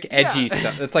generic edgy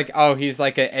stuff. It's like, oh, he's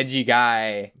like an edgy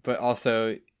guy, but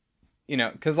also, you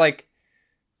know, because like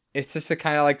it's just a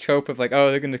kind of like trope of like,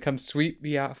 oh, they're gonna come sweep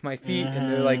me off my feet,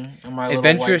 and they're like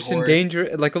adventurous and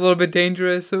dangerous, like a little bit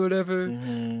dangerous or whatever.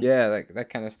 Yeah, like that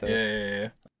kind of stuff. Yeah.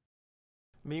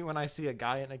 Me when I see a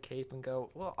guy in a cape and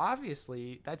go, well,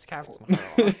 obviously that's Captain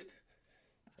Harlock.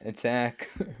 It's Zach.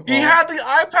 He had the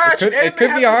eye patch. It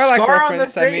could be a Harlock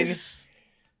reference. I mean,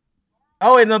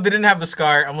 oh wait, no, they didn't have the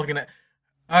scar. I'm looking at.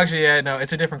 Actually, yeah, no,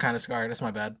 it's a different kind of scar. That's my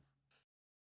bad.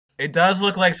 It does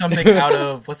look like something out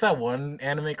of what's that one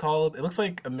anime called? It looks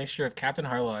like a mixture of Captain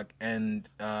Harlock and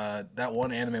that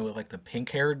one anime with like the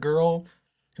pink-haired girl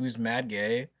who's mad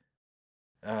gay.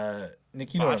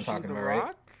 Nick, you know what I'm talking about,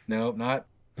 right? No, not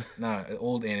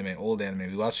old anime.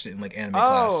 We watched it in like anime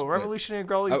class. Oh, Revolutionary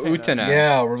Girl Utena. Utena.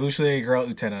 Yeah, Revolutionary Girl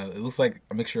Utena. It looks like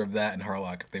a mixture of that and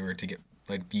Harlock if they were to get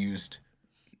like fused.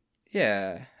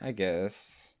 Yeah, I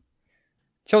guess.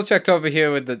 Chilchek's over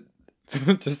here with the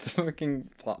just fucking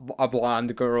a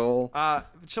blonde girl.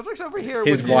 Chilchek's over here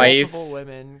His with wife. multiple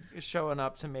women showing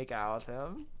up to make out with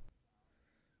him.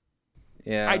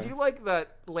 Yeah. I do like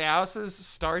that Laos's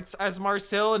starts as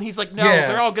Marcille, and he's like, no, Yeah.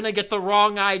 they're all gonna get the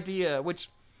wrong idea, which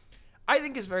I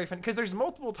think is very funny, because there's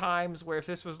multiple times where if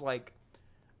this was like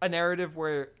a narrative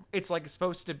where it's like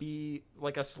supposed to be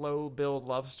like a slow build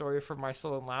love story for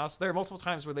Marcille and Laos, there are multiple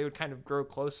times where they would kind of grow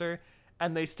closer,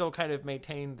 and they still kind of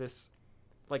maintain this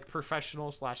like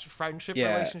professional / friendship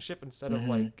relationship instead of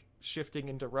like shifting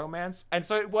into romance. And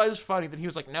so it was funny that he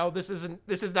was like, no, this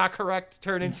is not correct,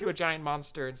 turn into a giant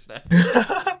monster instead.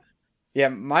 Yeah,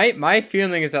 my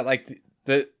feeling is that like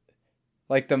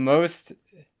the most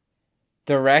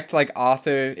direct like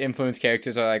author influence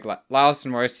characters are like Laos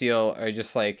and Marcille are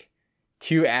just like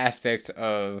two aspects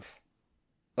of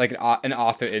like an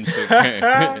author insert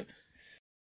character.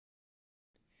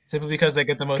 Simply because they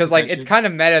get the most Because like attention. it's kind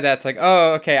of meta that's like,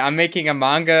 oh, okay, I'm making a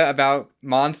manga about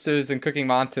monsters and cooking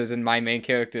monsters, and my main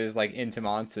character is like into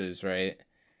monsters, right?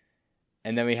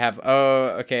 And then we have,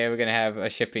 we're gonna have a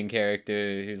shipping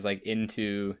character who's like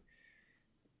into,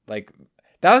 like,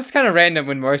 that was kind of random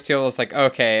when Marcel was like,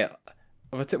 okay,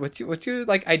 what's your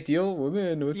like ideal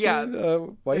woman? What's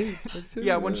your wife?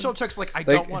 Yeah, when Shulchuk's like, I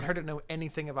don't want her to know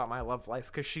anything about my love life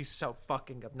because she's so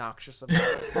fucking obnoxious about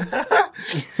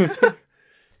it.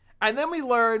 And then we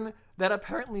learn that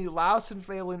apparently Laos and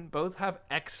Phelan both have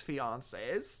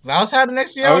ex-fiancés. Laos had an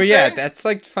ex-fiancé? Oh yeah, that's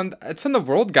like it's from the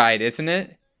World Guide, isn't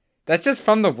it? That's just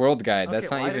from the World Guide. Okay,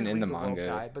 That's not even in the manga.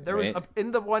 Guide, but there was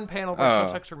in the one panel where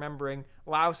Shulchuk's remembering,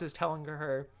 Laos is telling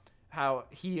her how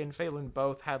he and Phelan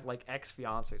both had like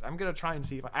ex-fiancés. I'm gonna try and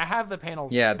see if I have the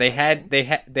panels. Yeah, they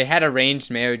had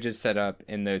arranged marriages set up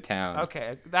in their town.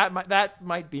 Okay, that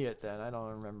might be it then. I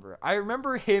don't remember. I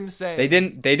remember him saying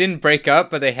they didn't break up,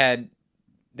 but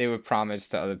they were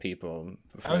promised to other people.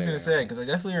 I was gonna say, because I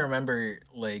definitely remember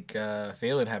like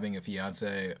Phelan having a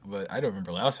fiance, but I don't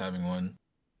remember Laos having one.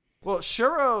 Well,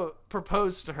 Shuro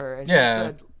proposed to her, and she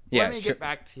said, "Let me get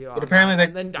back to you." But apparently,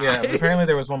 and then died. But apparently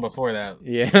there was one before that.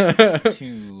 Yeah.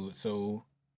 Too. So,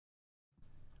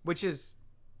 which is,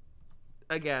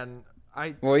 again,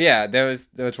 Well, yeah, there was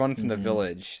one from the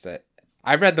village that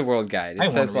I read the World Guide.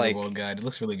 It says like the World Guide. It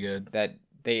looks really good. That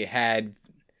they had.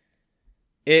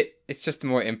 It's just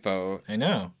more info. I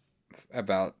know.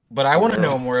 But I want to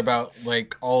know more about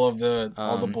like all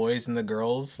the boys and the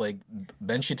girls, like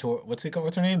Ben Shitor. What's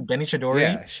her name? Benny Chidori.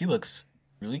 Yeah. She looks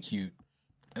really cute,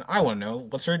 and I want to know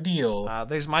what's her deal.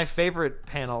 There's my favorite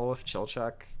panel with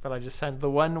Chilchuk that I just sent. The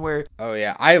one where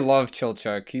I love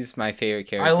Chilchuk. He's my favorite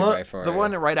character by far. The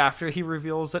one right after he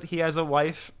reveals that he has a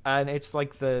wife, and it's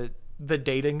like the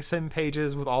dating sim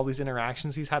pages with all these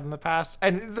interactions he's had in the past.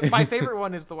 And my favorite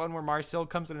one is the one where Marcel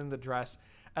comes in the dress.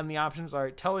 And the options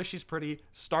are, tell her she's pretty,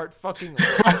 start fucking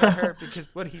laughing at her,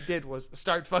 because what he did was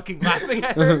start fucking laughing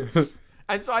at her.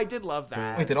 And so I did love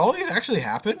that. Wait, did all these actually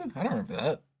happen? I don't remember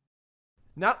that.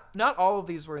 Not all of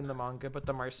these were in the manga, but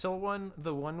the Marcel one,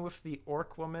 the one with the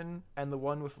orc woman, and the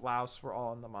one with Laos were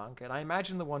all in the manga. And I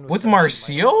imagine the one with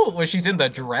Marcel, where she's in the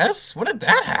dress? When did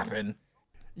that happen?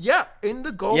 Yeah, in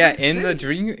the Golden City. In the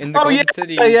Golden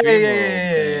City.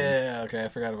 Yeah. Okay, I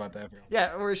forgot about that.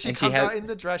 Yeah, where she comes out in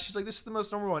the dress. She's like, "This is the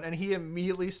most normal one," and he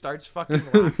immediately starts fucking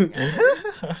laughing at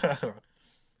her.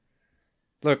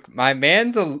 Look, my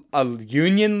man's a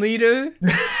union leader.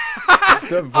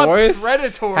 Divorced, a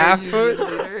predatory union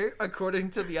leader,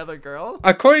 according to the other girl.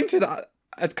 According to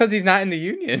it's because he's not in the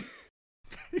union.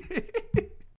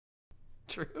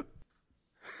 True.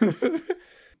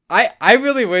 I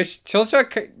really wish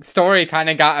Chilchuk's story kind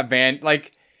of got abandoned.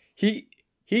 Like he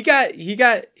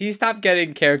stopped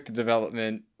getting character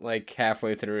development like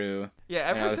halfway through.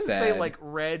 Yeah, ever since they like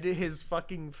read his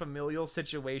fucking familial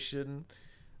situation,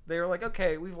 they were like,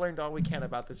 okay, we've learned all we can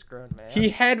about this grown man. He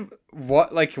had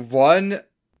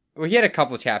he had a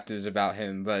couple chapters about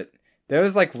him, but there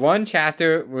was like one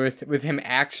chapter with him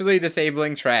actually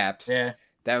disabling traps. Yeah.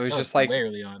 That was just like way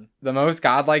early on. The most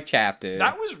godlike chapter.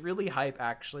 That was really hype,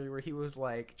 actually, where he was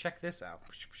like, "Check this out."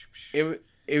 It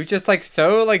was just like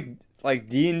so like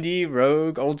D&D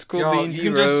rogue, old school D&D rogue. You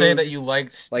can just say that you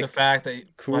liked the fact that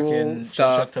fucking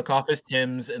stuff took off his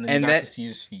Timbs and then you got to see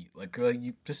his feet. Like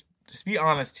you just be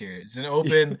honest here. It's an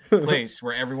open place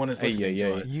where everyone is listening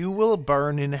to us. You will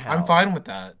burn in hell. I'm fine with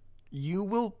that. You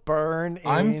will burn in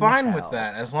I'm fine hell. with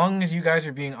that, as long as you guys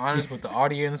are being honest with the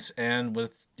audience and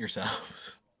with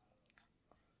yourselves.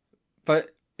 But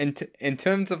in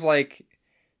terms of like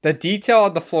the detail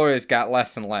on the floors got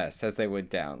less and less as they went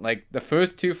down. Like the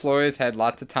first two floors had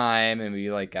lots of time and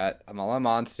we like got all our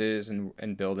monsters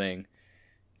and building.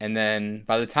 And then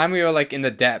by the time we were like in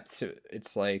the depths,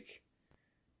 it's like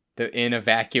they're in a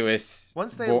vacuous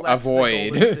Once they left the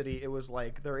Golden City, it was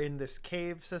like they're in this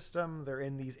cave system. They're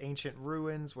in these ancient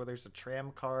ruins where there's a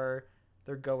tram car.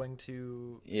 They're going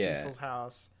to Cecil's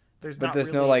house. There's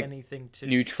really no like anything to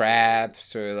new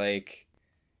traps or like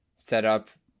set up.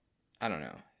 I don't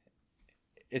know.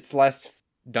 It's less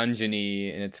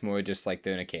dungeony and it's more just like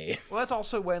they're in a cave. Well, that's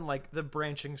also when like the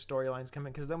branching storylines come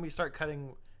in, because then we start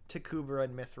cutting to Kubra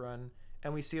and Mithran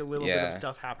and we see a little bit of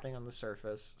stuff happening on the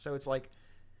surface. So it's like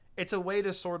it's a way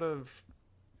to sort of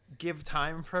give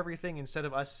time for everything instead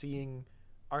of us seeing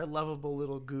our lovable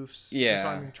little goofs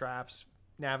disarming traps,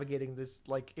 navigating this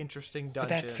like interesting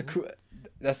dungeon. But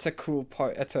that's a cool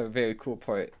part. That's a very cool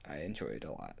part. I enjoyed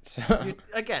a lot. So.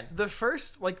 Again, the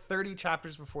first like 30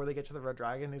 chapters before they get to the Red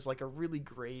Dragon is like a really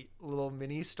great little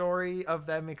mini story of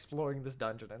them exploring this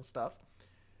dungeon and stuff.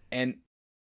 And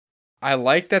I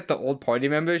like that the old party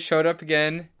members showed up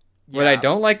again. What I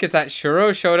don't like is that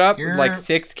Shuro showed up with like You're-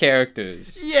 6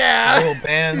 characters. Yeah. Little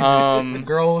band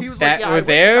girls. He was that like, were I went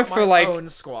there and got for, my like, own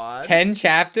squad. 10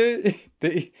 chapters.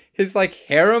 His like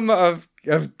harem of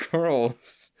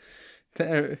girls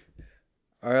that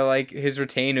are like his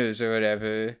retainers or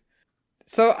whatever.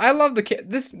 So I love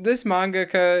this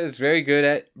mangaka is very good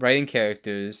at writing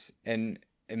characters and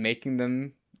making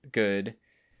them good,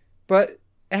 but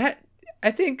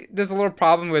I think there's a little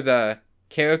problem with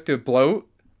character bloat.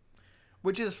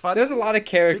 Which is funny. There's a lot of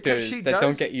because characters she that does,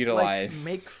 don't get utilized.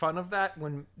 Like, make fun of that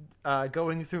when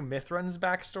going through Mithrun's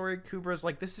backstory. Kubra's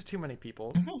like, this is too many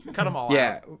people. Cut them all out.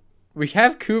 Yeah, we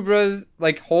have Kubra's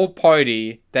like whole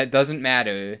party that doesn't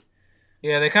matter.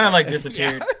 Yeah, they kind of like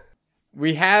disappeared. Yeah.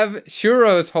 We have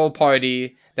Shuro's whole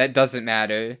party that doesn't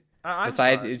matter.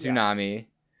 Besides sorry, Izunami.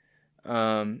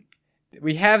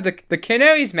 We have the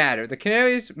Canaries matter. The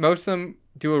Canaries, most of them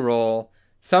do a role.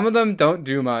 Some of them don't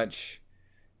do much.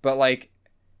 But like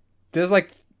there's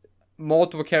like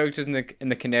multiple characters in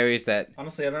the Canaries that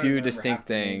Honestly, I don't do remember distinct half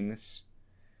the names. things.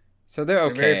 So they're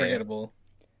okay. They're very forgettable.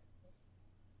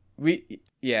 We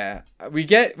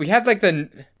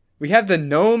have the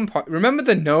gnome part. Remember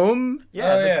the gnome?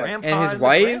 Yeah, Oh, the yeah. grandpa And his the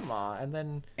wife? grandma, and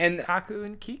then And Kaku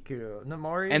and Kiku,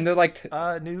 Namori's And they're like-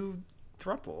 new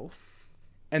throuple.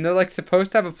 and they're like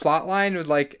supposed to have a plot line with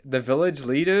like the village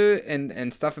leader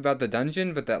and stuff about the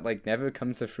dungeon, but that like never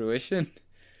comes to fruition.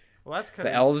 Well, that's because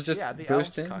The elves just the elves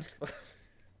burst in? cucked.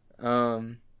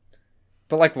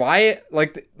 But like why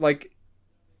like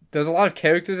there's a lot of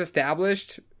characters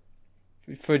established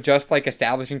for just like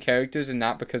establishing characters and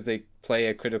not because they play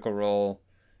a critical role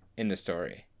in the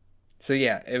story. So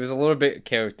yeah, it was a little bit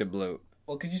character bloat.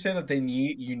 Well, could you say that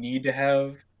you need to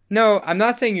have? No, I'm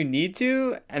not saying you need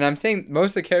to, and I'm saying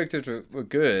most of the characters were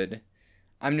good.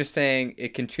 I'm just saying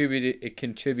it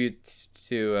contributes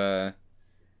to a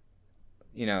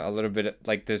little bit of,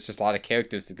 like there's just a lot of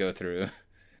characters to go through.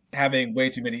 Having way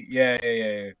too many.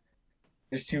 Yeah.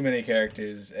 There's too many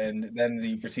characters, and then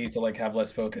you proceed to like have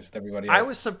less focus with everybody else. I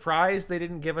was surprised they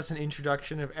didn't give us an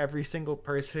introduction of every single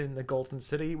person in the Golden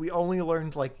City. We only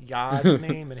learned like Yad's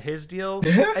name and his deal,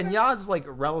 and Yad's like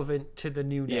relevant to the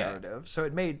new narrative. So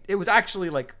it was actually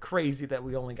like crazy that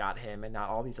we only got him and not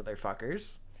all these other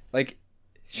fuckers. Like,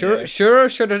 sure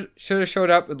should have showed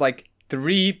up with like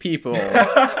 3 people.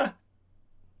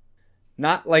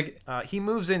 Not like He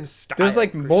moves in style. there's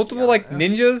like multiple like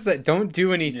Christiana. ninjas that don't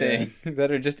do anything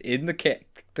that are just in the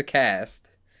cast.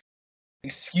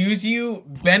 Excuse you,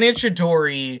 Ben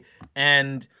Chidori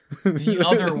and the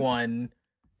other one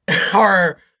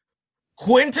are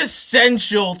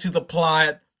quintessential to the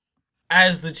plot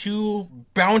as the 2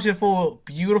 bountiful,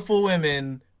 beautiful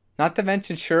women Not to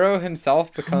mention Shuro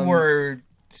himself who becomes. were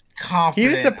confident. He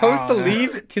was supposed to I don't know.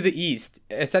 leave to the east,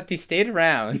 except he stayed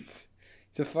around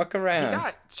to fuck He around.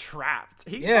 got trapped.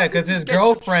 Yeah, because his just gets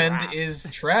girlfriend trapped. is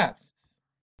trapped.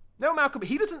 No, Malcolm,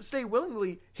 he doesn't stay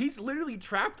willingly. He's literally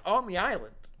trapped on the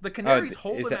island. The Canaries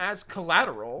hold is him that- as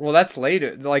collateral. Well, that's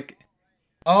later. Like,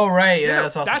 Oh, right. Yeah, No,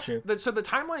 that's also true. So the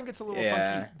timeline gets a little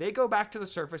Yeah. funky. They go back to the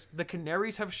surface. The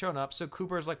Canaries have shown up, so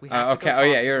Kubra's like, we have to okay. go Oh talk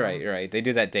yeah, to you're them. right. You're right. They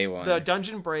do that day one. The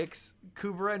dungeon breaks.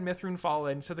 Kubra and Mithrun fall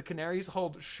in, so the Canaries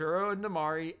hold Shuro and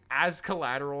Namari as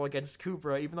collateral against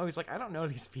Kubra, even though he's like, I don't know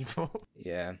these people.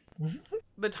 Yeah.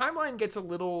 The timeline gets a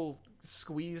little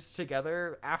squeezed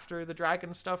together after the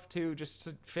dragon stuff too, just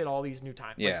to fit all these new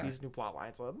these new plot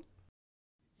lines in.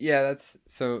 Yeah, that's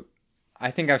so. I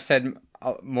think I've said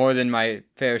more than my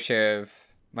fair share of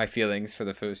my feelings for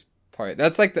the first part.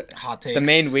 That's like Hot takes. the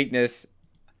main weakness.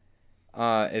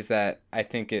 Is that I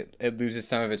think it loses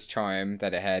some of its charm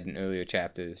that it had in earlier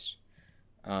chapters.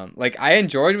 Like I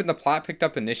enjoyed when the plot picked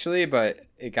up initially, but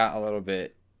it got a little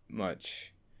bit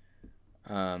much.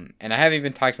 And I haven't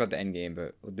even talked about the end game,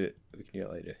 but we can do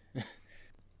it later.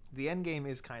 The end game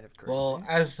is kind of crazy. Well,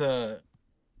 as the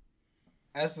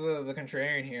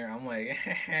contrarian here, I'm like,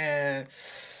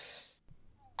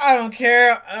 I don't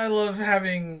care. I love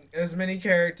having as many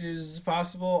characters as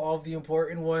possible. All of the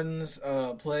important ones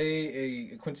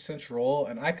play a quintessential role,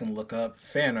 and I can look up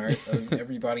fan art of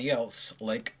everybody else,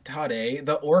 like Tade,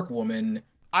 the orc woman.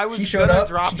 I was She showed gonna up.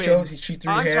 drop She in. showed. She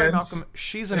threw I'm hands. sorry, Malcolm.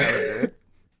 She's an ogre.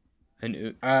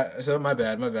 So my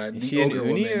bad. Is The she an ogre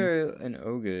uni woman. or an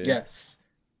ogre? Yes.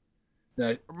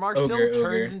 The Marcel ogre.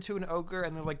 turns into an ogre,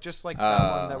 and they're like just like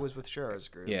that one that was with Shuro's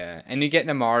group. Yeah, and you get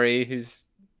Namari who's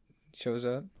shows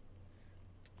up.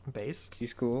 Based.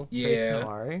 She's cool. Based Yeah.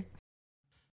 Namari.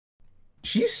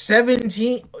 She's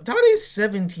 17. Tade's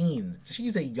 17.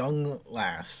 She's a young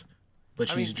lass,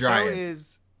 but I she's mean, dry. so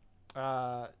is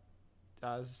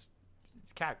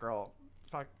it's cat girl.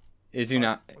 Fuck.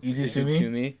 Izuna Izusumi?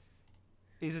 Izusumi.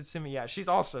 Izitsumi, yeah, she's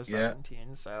also Yeah.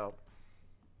 17, so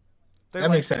they're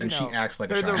That makes like, sense. you know, She acts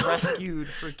like a they're the child. rescued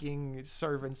freaking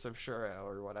servants of Shuro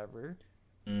or whatever.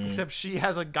 Mm. Except she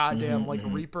has a goddamn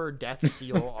Mhm. Reaper death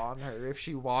seal on her if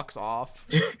she walks off.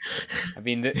 I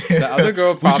mean, the other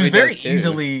girl probably Which is very does too.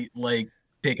 easily like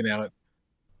taken out.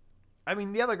 I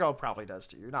mean, the other girl probably does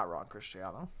too. You're not wrong,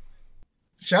 Cristiano.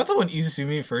 Shout out to when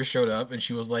Izusumi first showed up and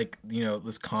she was like, you know,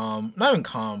 this calm, not even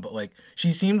calm, but like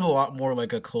she seemed a lot more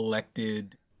like a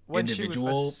collected When she was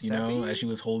individual, you know, Sebi? as she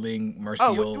was holding Oh,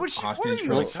 Marcel what are hostage. you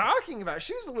For, like, talking about?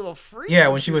 She was a little free. Yeah,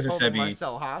 when she was a holding Sebi.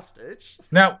 Marcel hostage.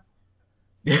 now,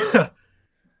 yeah.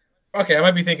 Okay, I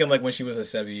might be thinking like when she was a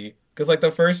Sebi, because like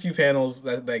the first few panels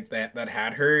that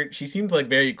had her, she seemed like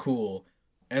very cool,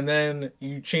 and then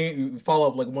you follow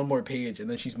up like one more page, and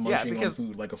then she's munching on because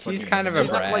food like a she's fucking kind of a She's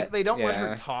animal. not, brat. like, they don't let her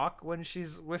Yeah. talk when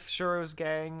she's with Shuro's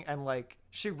gang, and like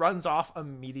she runs off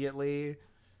immediately.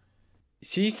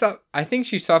 I think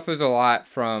she suffers a lot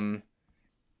from,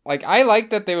 like, I like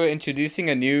that they were introducing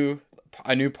a new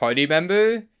party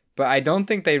member, but I don't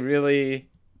think they really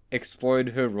explored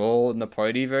her role in the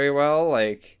party very well.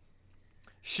 Like,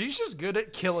 She's just good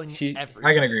at killing everything.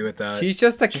 I can agree with that. she's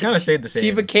just she kind of stayed the same.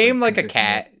 She became like a consistently.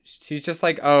 cat. She's just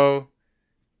like, oh,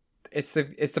 it's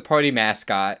the party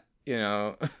mascot. You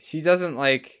know, she doesn't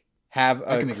like have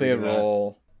I a can agree clear with that.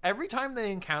 role. Every time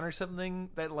they encounter something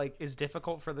that like is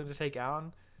difficult for them to take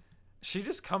on, she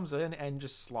just comes in and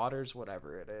just slaughters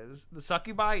whatever it is. The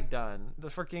succubi, done.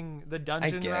 The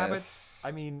dungeon rabbits.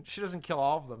 I mean, she doesn't kill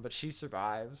all of them, but she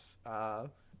survives. I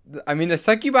mean, the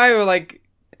succubi were like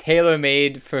tailor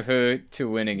made for her to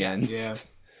win against. Yeah.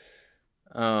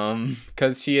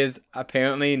 Because she is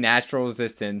apparently natural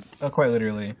resistance. Oh, quite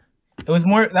literally. That was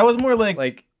more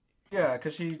like yeah,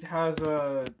 because she has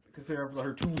because they're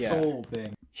her two Yeah. soul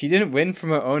thing. She didn't win from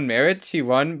her own merits. She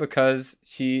won because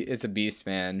she is a beast,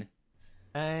 man.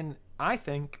 And I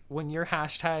think when you're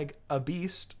hashtag a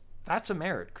beast, that's a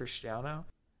merit, Cristiano.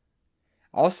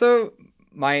 Also,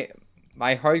 my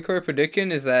hardcore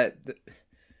prediction is that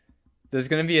there's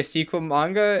gonna be a sequel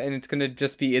manga, and it's gonna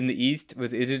just be in the East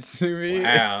with Izitsumi.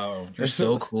 Wow, you're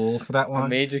so cool for that A one.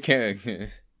 major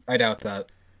character. I doubt that.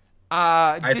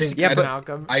 Disagree, yeah, but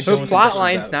Malcolm. I Her don't plot think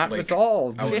line's that, not like,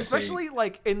 resolved. I would Especially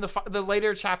like in the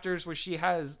later chapters where she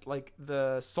has like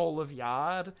the soul of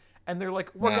Yad, and they're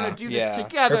like, we're gonna do this Yeah.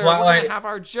 together. Her We're plotline- gonna have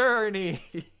our journey.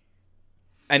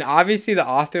 And obviously, the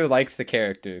author likes the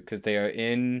character because they are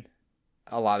in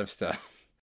a lot of stuff.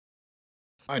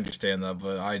 I understand that,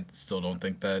 but I still don't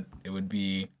think that it would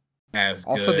be as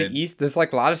Also, good. the East, there's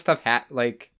like a lot of stuff.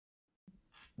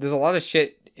 There's a lot of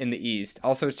shit in the East.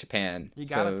 Also, it's Japan. You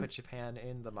gotta so put Japan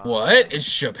in the manga. What?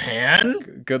 It's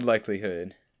Japan? good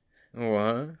likelihood.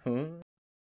 What? Huh?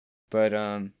 But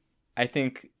I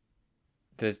think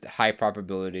there's high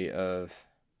probability of,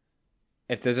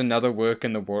 if there's another work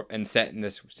in the world and set in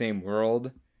this same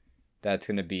world, that's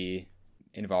gonna be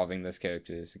involving those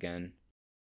characters again.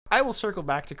 I will circle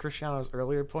back to Cristiano's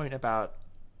earlier point about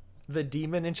the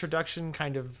demon introduction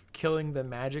kind of killing the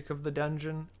magic of the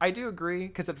dungeon. I do agree,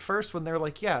 because at first when they're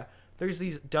like, yeah, there's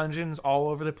these dungeons all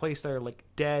over the place that are like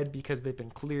dead because they've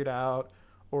been cleared out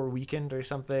or weakened or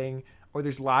something, or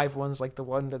there's live ones like the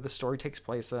one that the story takes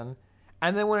place in.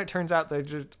 And then when it turns out they're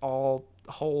just all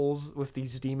holes with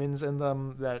these demons in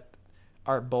them that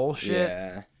are bullshit.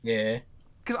 Yeah. Yeah.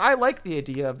 Because I like the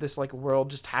idea of this like world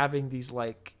just having these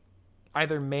like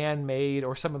either man-made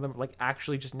or some of them like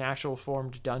actually just natural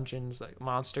formed dungeons that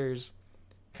monsters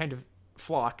kind of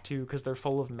flock to because they're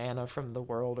full of mana from the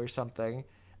world or something,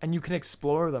 and you can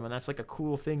explore them, and that's like a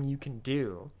cool thing you can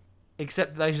do.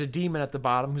 Except there's a demon at the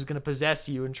bottom who's going to possess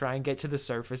you and try and get to the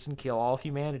surface and kill all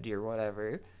humanity or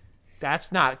whatever.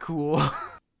 That's not cool.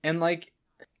 And like,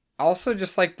 also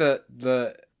just like the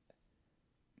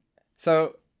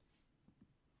so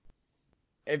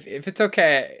if it's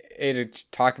okay to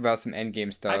talk about some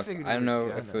endgame stuff, I don't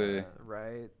know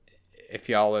if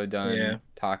y'all are done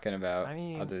talking about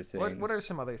other things. What are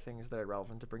some other things that are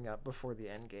relevant to bring up before the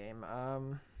end game?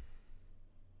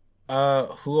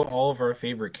 Who all of our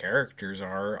favorite characters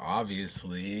are,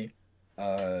 obviously.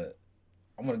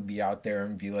 I'm gonna be out there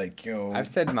and be like, yo. I've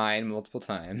said mine multiple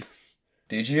times.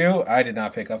 Did you? I did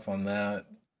not pick up on that.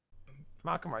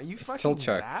 Malcolm, are you It's fucking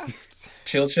Chilchuck. daft?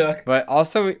 Chilchuck. But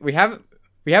also, we haven't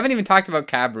even talked about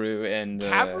Cabru and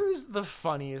Cabru's the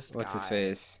funniest what's guy. his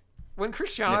face? When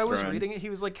Cristiano was Mithrun. reading it, he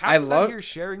was like, Cabru's out here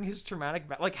sharing his traumatic...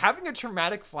 like, having a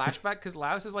traumatic flashback because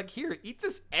Laos is like, here, eat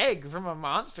this egg from a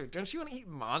monster. Don't you want to eat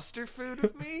monster food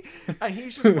with me? And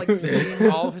he's just, like, seeing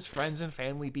all of his friends and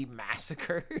family be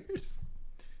massacred.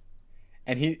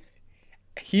 And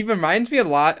he reminds me a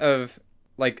lot of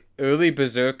like early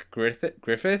Berserk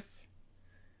Griffith,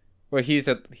 where he's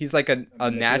like a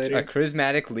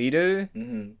charismatic leader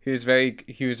he was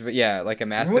like a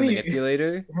master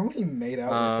manipulator. Remember when he made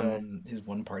out with his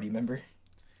one party member?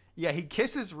 Yeah, he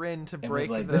kisses Rin to break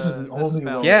like, the this was the only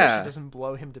spell way. so she doesn't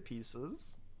blow him to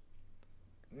pieces.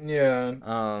 Yeah.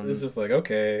 It was just like,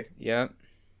 okay. Yep.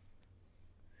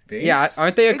 Base? Yeah,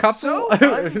 aren't they a couple? So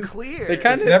unclear.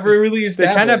 It's never really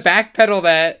established. They kind of backpedal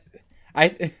that.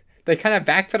 They kind of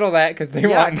backpedal that because they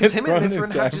want because him and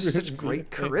Mithrin have just such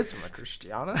great charisma,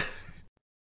 Christiana.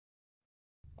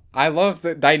 I love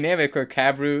the dynamic where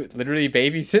Kabru literally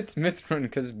babysits Mithrin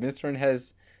because Mithrin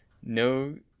has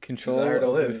no control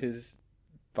over his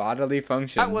bodily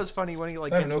functions. That was funny when he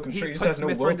puts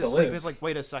Mithrin to sleep. He's like,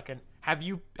 wait a second, have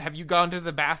you gone to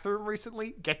the bathroom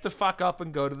recently? Get the fuck up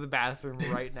and go to the bathroom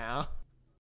right now.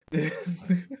 He's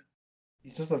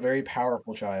just a very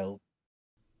powerful child.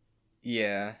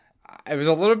 Yeah. It was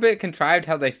a little bit contrived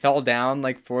how they fell down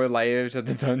like 4 layers of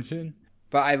the dungeon.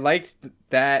 But I liked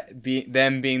that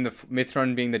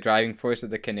Mithrin being the driving force of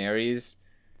the Canaries.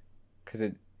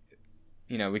 Because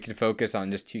we can focus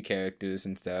on just 2 characters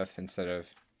and stuff instead of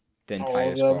the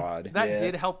entire squad. That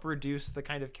did help reduce the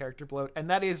kind of character bloat. And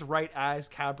that is right as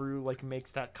Kabru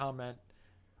makes that comment.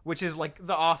 Which is like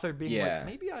the author being like,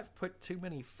 maybe I've put too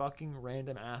many fucking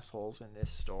random assholes in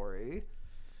this story.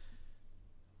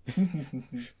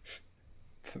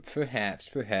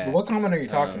 Perhaps. What comment are you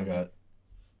talking about?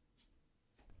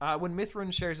 When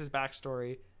Mithrin shares his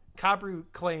backstory, Kabru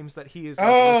claims that he is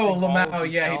Lamau,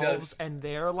 he does, and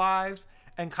their lives,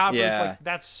 and Kabru's like,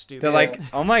 that's stupid. They're like,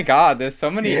 oh my god, there's so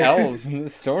many elves in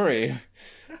this story.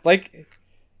 Like,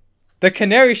 the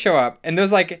Canaries show up, and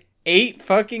there's like 8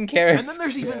 fucking characters. And then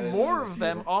there's even more of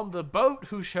them on the boat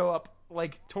who show up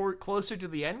closer to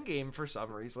the end game for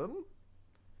some reason.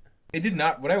 It did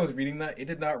not. When I was reading that, it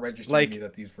did not register to me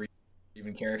that these were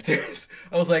even characters.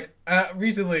 I was like,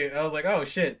 recently, I was like, oh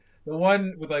shit, the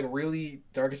one with really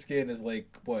dark skin is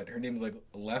what? Her name is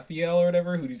Lefiel or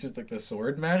whatever, who uses the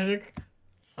sword magic.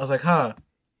 I was like, huh.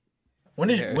 When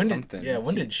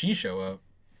did she show up?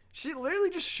 She literally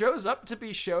just shows up to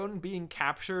be shown being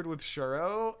captured with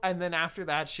Shuro, and then after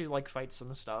that, she fights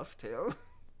some stuff too.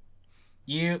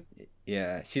 Yeah,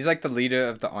 she's the leader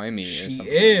of the army. She or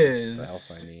is. The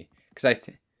elf army. Because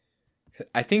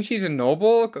I think she's a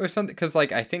noble or something. Because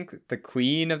I think the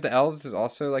queen of the elves is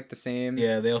also the same.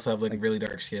 Yeah, they also have really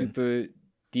dark skin, super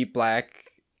deep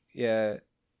black. Yeah,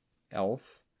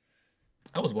 elf.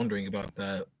 I was wondering about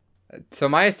that. So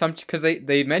my assumption, because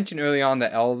they mentioned early on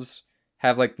that elves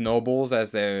have nobles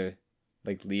as their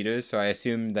leaders, so I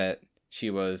assumed that she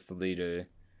was the leader.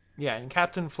 Yeah, and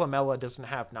Captain Flamella doesn't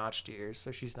have notched ears,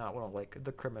 so she's not one of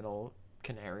the criminal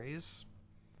Canaries.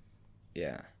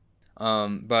 Yeah.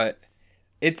 But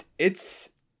it's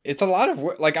a lot of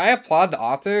work. I applaud the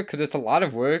author because it's a lot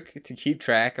of work to keep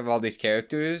track of all these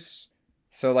characters.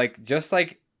 So just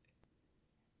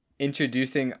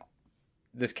introducing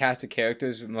this cast of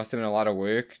characters must have been a lot of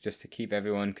work just to keep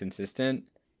everyone consistent.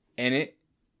 And it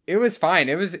was fine.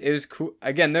 It was cool.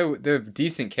 Again, they're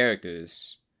decent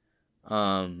characters.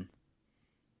 It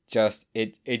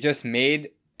just made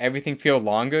everything feel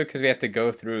longer because we have to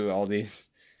go through all these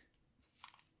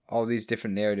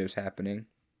different narratives happening.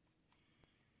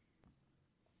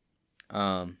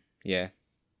 Yeah.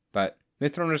 But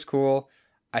Mithrin was cool.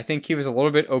 I think he was a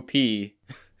little bit OP. He's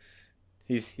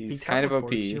kind of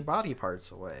OP. He your body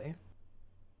parts away.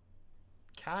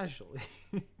 Casually.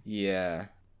 Yeah.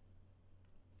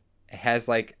 It has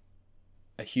a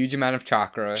huge amount of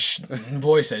chakra.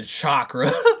 Boy said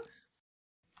chakra.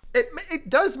 It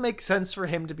does make sense for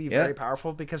him to be very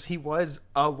powerful because he was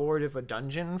a lord of a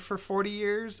dungeon for 40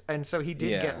 years, and so he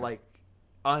did get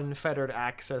unfettered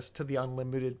access to the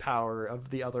unlimited power of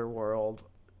the other world.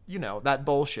 That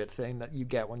bullshit thing that you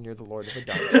get when you're the lord of a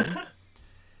dungeon.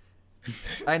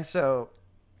 And so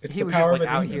he was just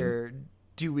out here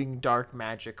doing dark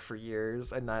magic for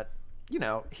years, and that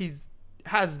he's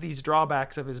has these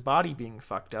drawbacks of his body being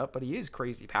fucked up, but he is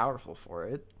crazy powerful for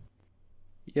it.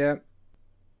 Yeah.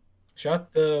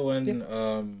 Shot the when I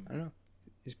don't know.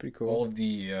 He's pretty cool. All of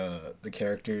the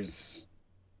characters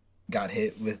got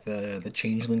hit with the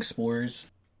changeling spores,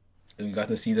 and we got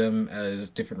to see them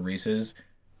as different races.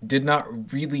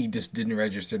 Didn't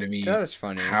register to me. That was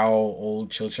funny. How old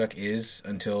Chilchuck is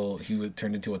until he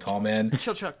turned into a tall man.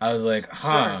 Chilchuck. I was like,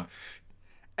 huh. Sir.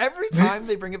 Every time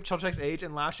they bring up Chilchuck's age,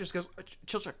 and Lash just goes,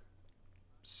 Chilchuck,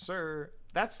 sir.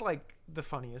 That's the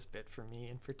funniest bit for me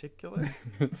in particular.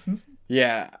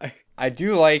 Yeah, I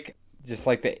do like just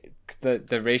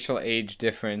the racial age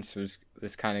difference was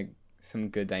kind of some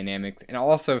good dynamics, and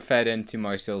also fed into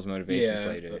Marcel's motivations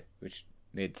later, which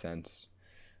made sense.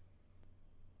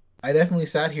 I definitely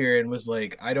sat here and was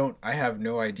like, I have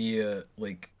no idea,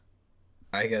 like,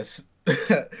 I guess,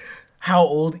 how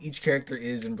old each character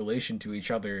is in relation to each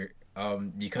other,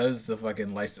 because the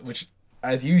fucking life, which,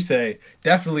 as you say,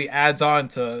 definitely adds on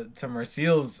to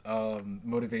Marcial's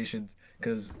motivations.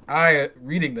 Because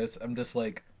reading this, I'm just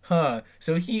like, huh.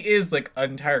 So he is like an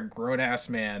entire grown ass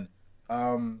man.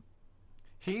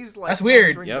 He's like that's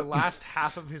weird. During the last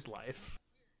half of his life.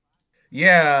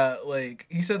 Yeah, like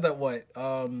he said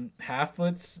that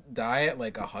half-foots die at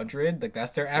like 100, like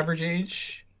that's their average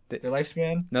age, their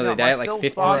lifespan. No, they die at like 50.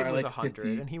 Thought it was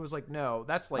 100, and he was like, no,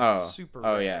 that's like super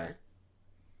rare. Yeah.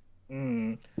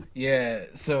 Yeah,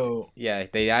 so yeah,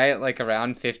 they die at like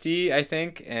around 50, I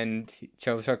think, and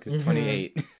Chilchuk is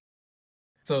 28.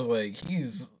 So it's like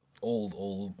he's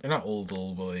old. They're not old,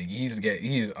 but like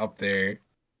he's up there.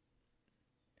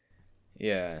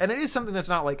 Yeah. And it is something that's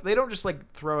not like, they don't just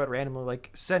like throw it randomly.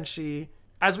 Like Senshi,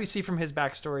 as we see from his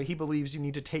backstory, he believes you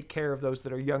need to take care of those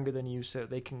that are younger than you so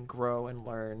they can grow and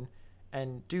learn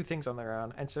and do things on their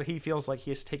own. And so he feels like he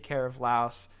has to take care of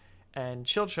Laos and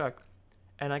Chilchuk,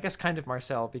 and I guess kind of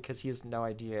Marcel, because he has no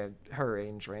idea her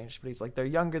age range. But he's like, they're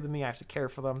younger than me, I have to care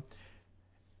for them.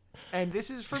 And this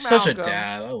is for Such Malcolm. a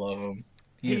dad, I love him.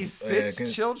 He sits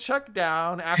Chilchuk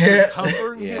down after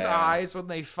covering his eyes when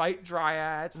they fight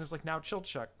dryads, and is like, now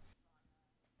Chilchuk,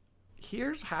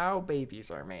 here's how babies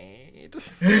are made.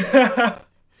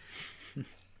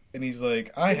 And he's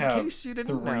like, I have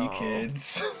 3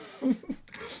 kids.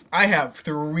 I have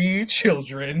 3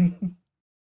 children.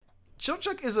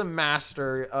 Chilchuk is a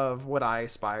master of what I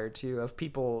aspire to, of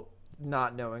people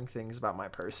not knowing things about my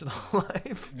personal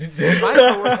life. My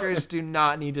coworkers do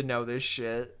not need to know this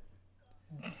shit.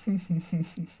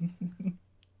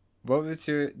 What was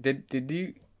your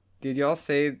did y'all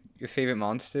say your favorite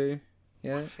monster?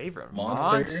 Yeah. My favorite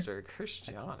monster,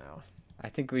 Cristiano. I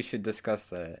think we should discuss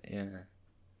that. Yeah.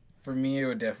 For me, it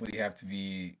would definitely have to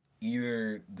be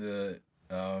either the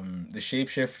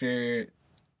shapeshifter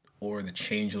or the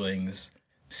changelings,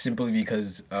 simply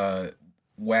because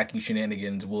wacky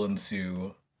shenanigans will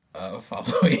ensue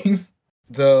following.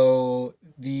 Though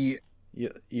you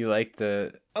like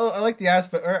the I like the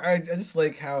aspect, or I just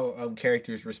like how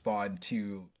characters respond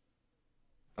to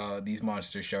these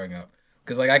monsters showing up.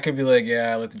 Because like I could be like,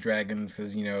 yeah, I like the dragons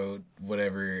because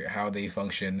whatever how they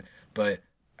function, but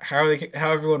how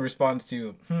everyone responds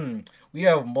to we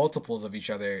have multiples of each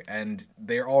other and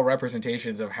they're all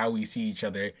representations of how we see each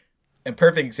other. And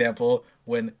perfect example,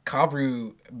 when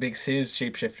Kabru makes his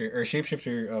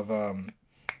shapeshifter of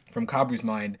from Kabru's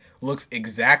mind looks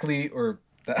exactly, or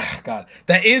God,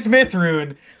 that is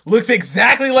Mithruun, looks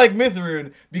exactly like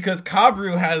Mithruun, because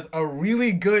Kabru has a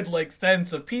really good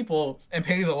sense of people and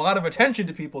pays a lot of attention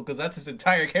to people because that's his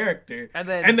entire character. And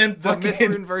then the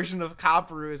Mithruun version of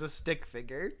Kabru is a stick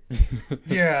figure.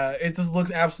 Yeah, it just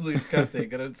looks absolutely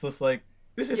disgusting, and it's just like,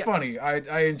 this is funny.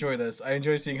 I enjoy this. I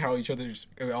enjoy seeing how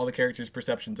all the characters'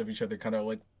 perceptions of each other kind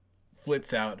of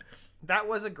flits out. That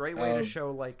was a great way to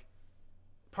show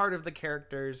part of the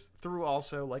characters through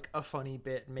also a funny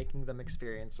bit, making them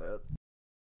experience it.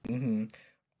 Mm-hmm.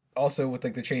 Also with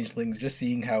the changelings, just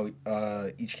seeing how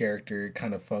each character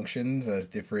kind of functions as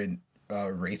different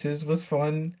races was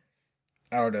fun.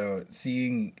 I don't know,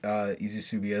 seeing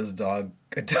Izusumi as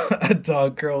a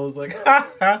dog girl was like,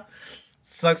 ha ha,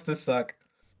 sucks to suck.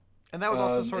 And that was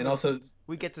also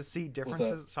we get to see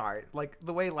differences. Sorry,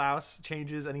 the way Laos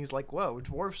changes, and he's like, "Whoa,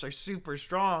 dwarfs are super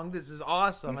strong. This is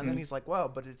awesome." Mm-hmm. And then he's like,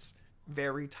 "Whoa, but it's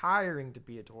very tiring to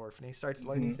be a dwarf." And he starts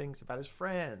learning things about his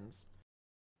friends.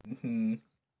 Mm-hmm.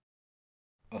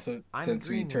 Also, since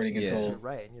we turning into you're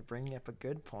right, and you're bringing up a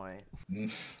good point.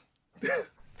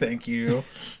 Thank you.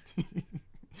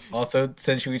 Also,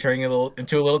 since we turning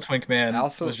into a little twink man,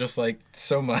 was just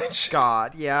so much.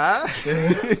 God, yeah.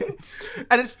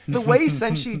 And it's the way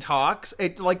Senshi talks.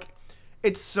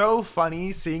 It's so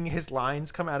funny seeing his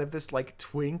lines come out of this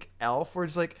twink elf, where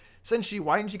it's like, Senshi,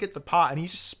 why didn't you get the pot? And he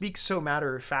just speaks so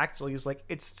matter of factly. He's like,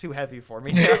 it's too heavy for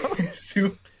me now.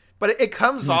 But it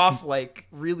comes off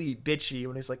really bitchy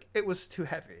when he's like, it was too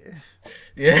heavy.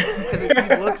 Yeah. Because he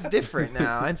looks different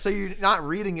now. And so you're not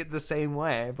reading it the same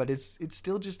way, but it's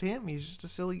still just him. He's just a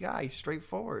silly guy. He's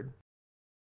straightforward.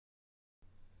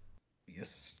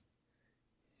 Yes.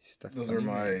 Those are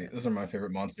my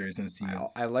favorite monsters and scenes.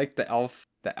 I like the elf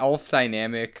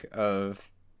dynamic of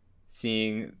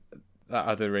seeing the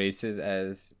other races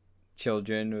as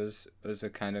children was a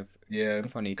kind of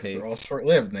funny take. They're all short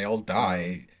lived and they all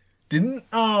die. Didn't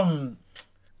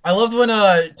I loved when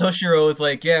Toshiro was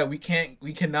like, "Yeah, we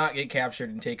cannot get captured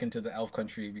and taken to the elf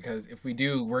country because if we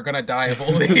do, we're gonna die of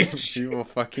old age." We will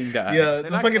fucking die. Yeah, They're the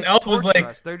not fucking gonna elf was torture like,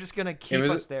 us. They're just gonna keep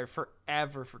us there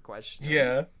forever for questioning.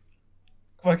 yeah.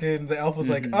 Fucking the elf was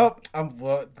like, Mhm. "Oh,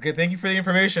 well, okay, thank you for the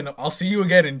information. I'll see you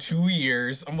again in 2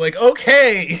 years." I'm like,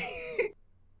 "Okay."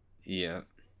 Yeah.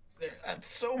 That's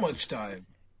so much time.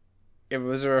 It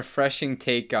was a refreshing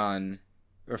take on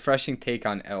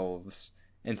elves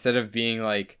instead of being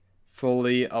like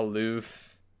fully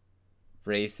aloof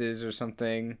races or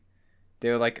something. They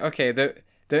were like, okay, they're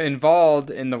involved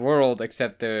in the world,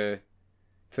 except their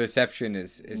perception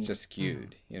is just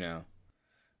skewed, you know.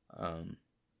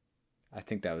 I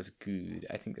think that was good.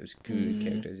 I think that was good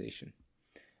characterization.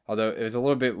 Although it was a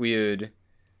little bit weird,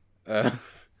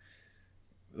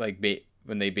 like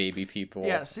when they baby people.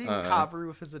 Yeah, seeing Kabru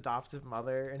with his adoptive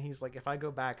mother, and he's like, if I go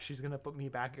back, she's gonna put me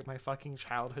back in my fucking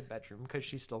childhood bedroom because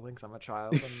she still thinks I'm a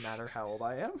child, no matter how old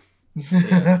I am.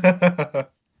 Yeah.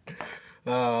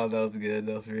 Oh, that was good.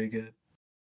 That was very good.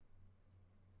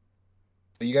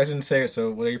 But you guys didn't say it,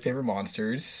 so what are your favorite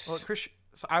monsters? Well,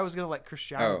 so I was gonna let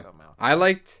Cristiano go now. I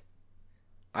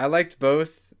liked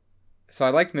both. So I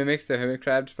liked Mimics the Hermit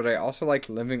Crabs, but I also liked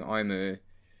Living Armor,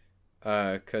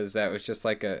 because that was just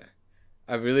like a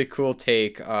really cool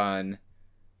take on,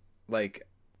 like,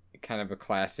 kind of a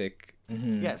classic.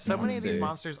 Yeah, so many of these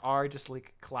monsters are just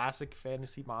like classic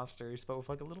fantasy monsters, but with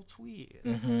like a little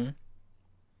twist.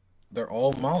 They're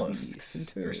all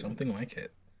mollusks or something like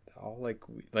it. All like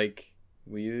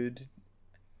weird,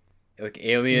 like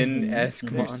alien-esque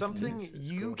There's monsters. something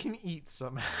you can eat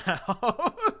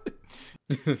somehow.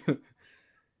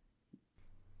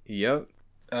 Yep.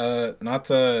 Not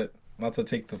to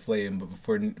take the flame, but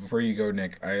before you go,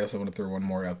 Nick, I also want to throw one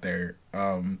more out there.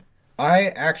 I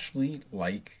actually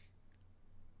like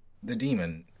the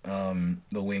demon,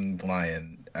 the winged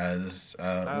lion, as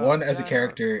one as a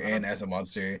character and as a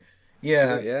monster.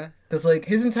 Yeah. Because like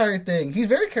his entire thing, he's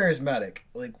very charismatic.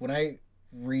 Like when I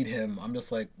read him, I'm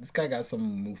just like, this guy got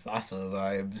some Mufasa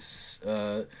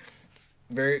vibes.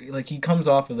 Very like he comes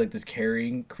off as like this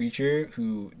caring creature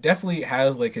who definitely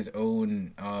has like his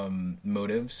own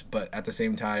motives, but at the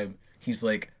same time, he's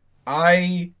like,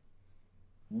 I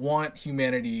want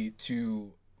humanity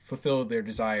to fulfill their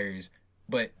desires,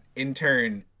 but in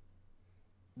turn,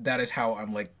 that is how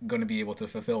I'm like going to be able to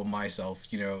fulfill myself.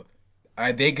 You know,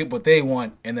 they get what they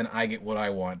want, and then I get what I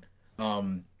want.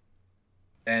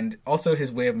 And also his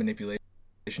way of manipulation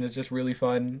is just really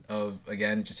fun. Of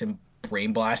again, just him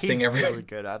brain blasting He's everyone. really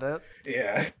good at it.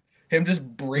 Yeah, him just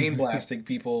brain blasting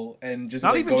people and just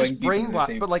not like, even going just brain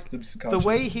blast, but like the subconscious.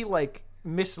 way he like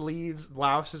misleads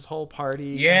Laos's whole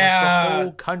party, yeah, and, like, the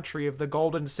whole country of the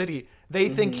Golden City. They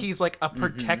think he's like a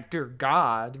protector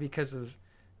god because of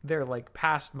their like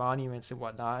past monuments and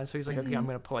whatnot. And so he's like, okay, I'm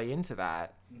gonna play into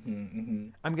that.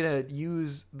 I'm gonna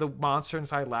use the monster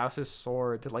inside Laos's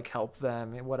sword to like help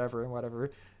them and whatever.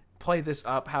 Play this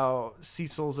up how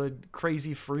Cecil's a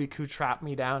crazy freak who trapped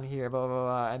me down here, blah blah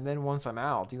blah. And then once I'm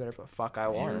out, I'll do whatever the fuck I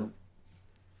want.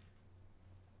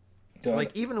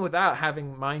 Like even without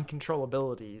having mind control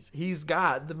abilities, he's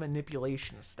got the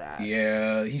manipulation stat.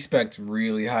 Yeah, he specced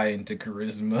really high into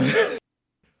charisma.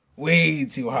 Way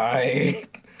too high.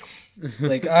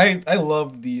 Like I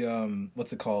love the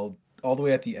what's it called? All the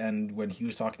way at the end when he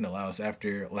was talking to Laos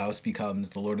after Laos becomes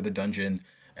the Lord of the Dungeon,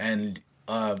 and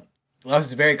Laos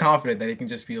is very confident that he can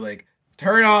just be like,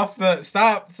 turn off the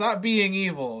stop being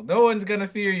evil. No one's gonna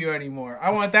fear you anymore.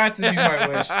 I want that to be my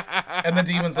wish. And the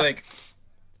demon's like,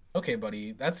 okay,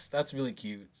 buddy, that's really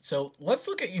cute. So let's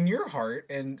look in your heart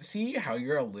and see how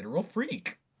you're a literal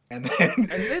freak. And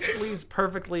this leads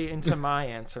perfectly into my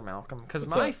answer, Malcolm, because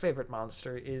my favorite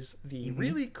monster is the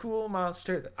really cool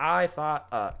monster that I thought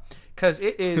up. Because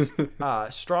it is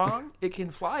strong, it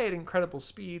can fly at incredible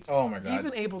speeds, oh my God,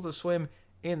 even able to swim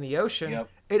in the ocean. Yep.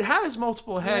 It has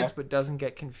multiple heads, but doesn't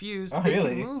get confused. It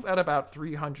can move at about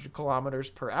 300 kilometers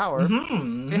per hour.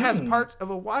 It has parts of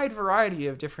a wide variety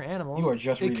of different animals. You are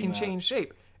just it can change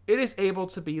shape. It is able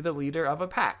to be the leader of a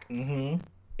pack.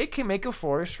 It can make a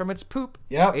forest from its poop.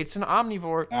 Yep. It's an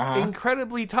omnivore.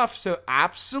 Incredibly tough, so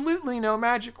absolutely no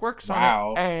magic works on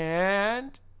it.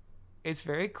 And it's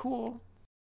very cool.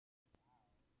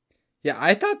 Yeah,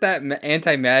 I thought that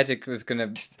anti-magic was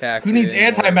gonna factor. Who needs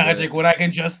anti-magic when I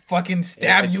can just fucking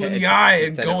stab you in the eye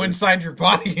and go inside your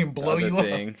body and blow you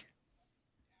up?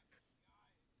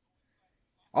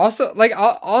 Also,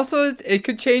 it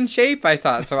could change shape. I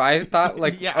thought so. I thought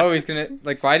oh, he's gonna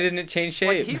like. Why didn't it change shape?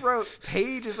 Like, he wrote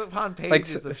pages upon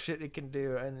pages of shit it can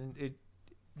do, and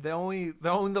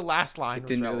the last line. It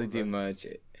didn't really do much.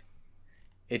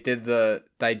 it did the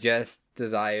digest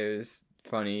desires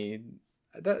funny.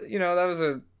 That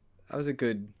that was a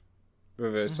good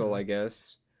reversal, I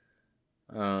guess.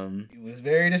 It was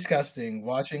very disgusting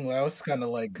watching Laos kind of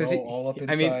like go all up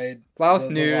inside. Laos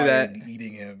the knew lion that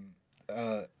eating him.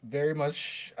 Very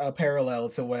much a parallel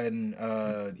to when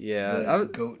the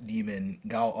goat demon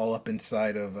got all up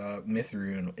inside of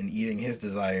Mithru and eating his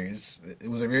desires. It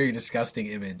was a very disgusting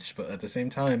image, but at the same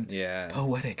time,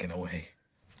 poetic in a way.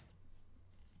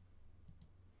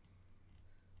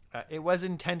 It was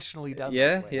intentionally done.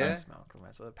 Yeah, that way, yes, Malcolm,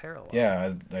 as a parallel.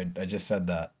 Yeah, I just said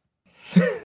that.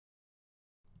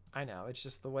 I know. It's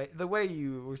just the way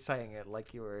you were saying it,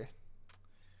 like you were,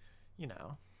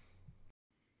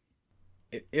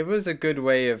 It was a good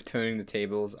way of turning the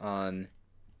tables on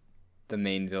the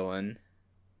main villain,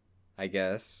 I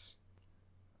guess.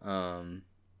 I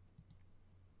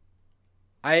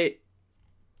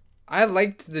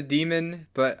liked the demon,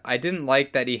 but I didn't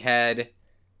like that he had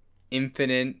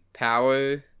infinite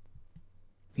power.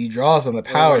 He draws on the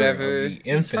power of whatever. the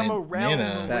infinite He's from a realm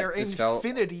mana. where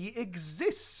infinity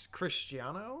exists,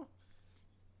 Cristiano.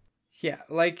 Yeah,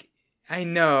 like, I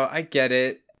know, I get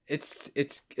it.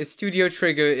 It's Studio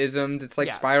Trigger-isms. It's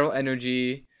like Spiral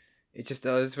Energy. It just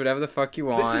does whatever the fuck you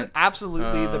want. This is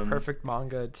absolutely the perfect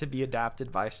manga to be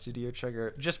adapted by Studio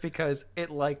Trigger, just because it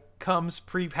like comes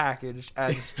pre-packaged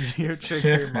as a Studio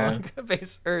Trigger manga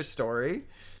based story.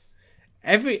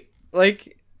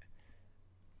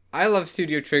 I love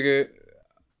Studio Trigger,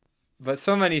 but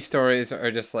so many stories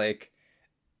are just like,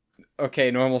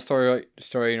 okay, normal story,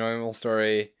 normal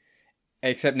story.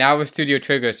 Except now with Studio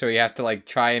Trigger, so you have to like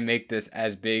try and make this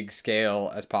as big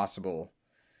scale as possible.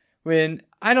 When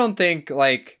I don't think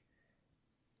like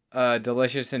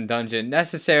Delicious in Dungeon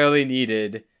necessarily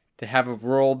needed to have a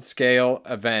world scale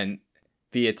event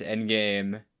be its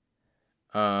endgame.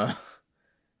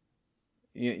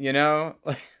 You know?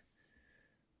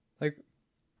 Like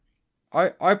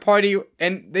our party,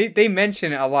 and they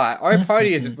mention a lot. Our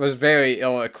party was very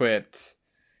ill equipped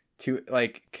to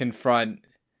like confront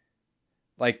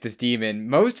like this demon.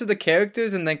 Most of the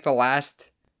characters in like the last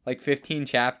like 15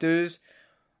 chapters,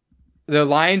 the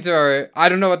lines are, I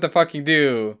don't know what to fucking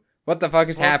do. What the fuck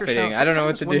is happening? I don't know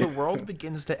what to do. When the world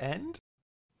begins to end,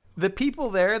 the people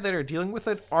there that are dealing with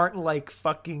it aren't like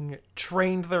fucking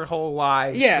trained their whole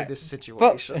lives for this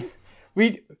situation.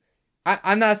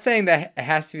 I'm not saying that it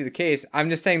has to be the case.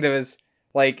 I'm just saying there was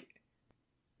like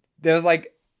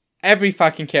every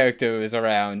fucking character was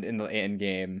around in the end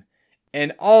game.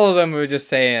 And all of them were just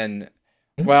saying,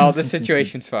 well, the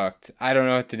situation's fucked. I don't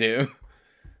know what to do.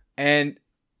 And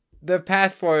the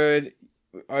path forward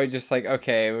are just like,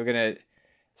 okay, we're gonna...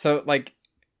 So, like,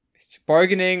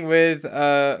 bargaining with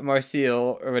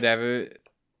Marcel or whatever,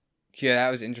 yeah,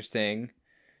 that was interesting.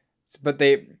 But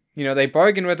they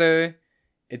bargain with her,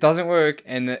 it doesn't work,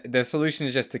 and the solution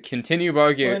is just to continue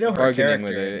bargaining with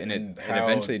her, and it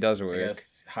eventually does work. I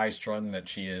guess high-strung that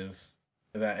she is,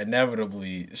 that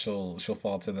inevitably she'll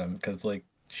fall to them, because like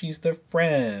she's their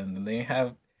friend and they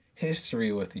have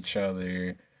history with each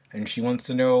other, and she wants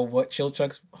to know what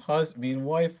Chilchuk's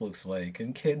wife looks like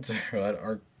and kids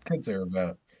are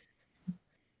about.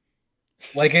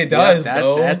 Like it does,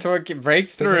 though. That's what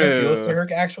breaks through. It appeals to her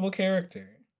actual character.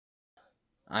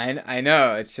 I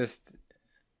know. It's just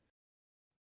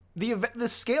the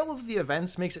scale of the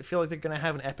events makes it feel like they're going to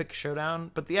have an epic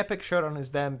showdown, but the epic showdown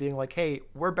is them being like, hey,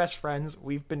 we're best friends.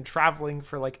 We've been traveling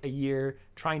for like a year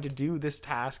trying to do this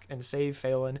task and save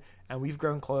Phelan, and we've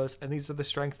grown close, and these are the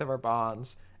strength of our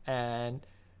bonds, and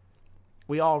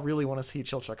we all really want to see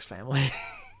Chilchuk's family.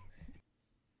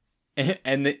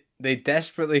 And they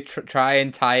desperately try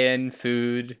and tie in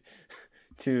food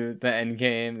to the end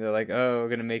game. They're like, oh, we're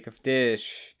going to make a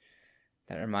dish.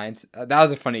 That reminds... that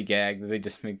was a funny gag. They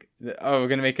just make... oh, we're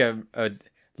going to make a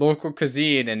local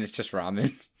cuisine, and it's just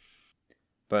ramen.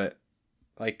 But,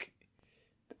 like,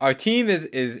 our team is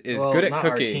good at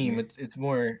cooking. Our team. It's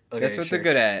more... Okay, that's what they're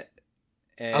good at.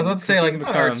 And I was about to say, like, it's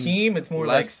not our team. It's more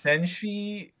like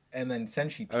Senshi, and then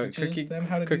Senshi teaches them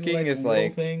how to do, like, little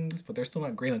things, but they're still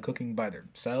not great at cooking by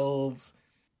themselves.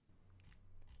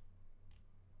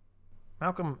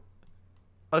 Malcolm,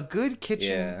 a good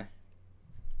kitchen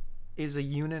is a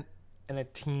unit and a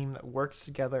team that works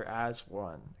together as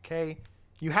one, okay?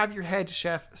 You have your head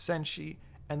chef, Senshi,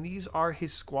 and these are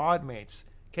his squad mates.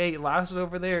 Okay, Laos is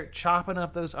over there chopping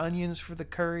up those onions for the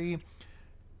curry.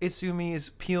 Itsumi is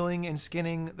peeling and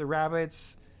skinning the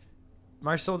rabbits.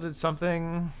 Marcel did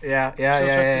something. Yeah.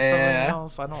 Did something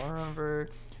else. I don't remember.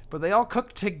 But they all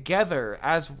cook together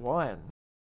as one.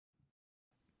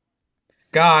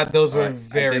 God, those were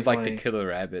very I did funny. like the killer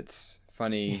rabbits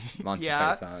funny Monty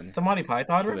Yeah. Python. It's a Monty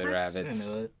Python Killer reference? I rabbits.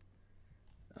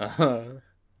 didn't know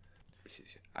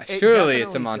that. Surely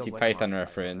it's a definitely Monty feels like Python Monty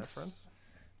reference.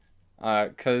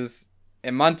 Because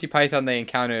in Monty Python they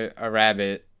encounter a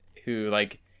rabbit who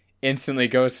like instantly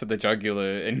goes for the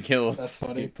jugular and kills That's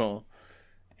funny. people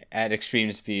at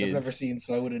extreme speeds. I've never seen,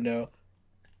 so I wouldn't know.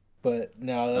 But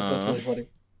no, that's really funny.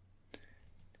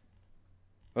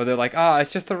 Well, they're like, oh,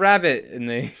 it's just a rabbit, and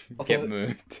they Also, get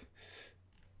moved.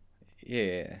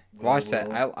 Yeah, watch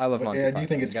that. I love Monty Yeah, I Python. do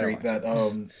think it's You gotta great watch that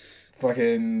it.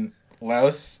 fucking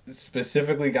Laos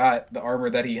specifically got the armor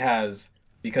that he has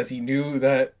because he knew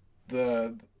that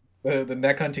the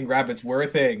neck hunting rabbits were a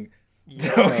thing.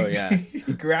 So Oh, yeah.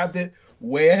 he grabbed it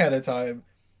way ahead of time.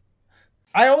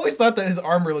 I always thought that his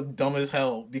armor looked dumb as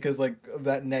hell because like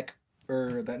that neck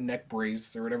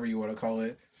brace or whatever you want to call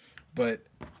it. But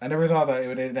I never thought that it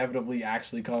would inevitably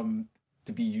actually come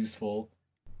to be useful.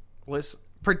 Listen,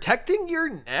 protecting your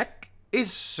neck is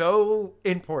so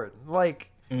important.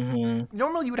 Like,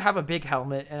 normally you would have a big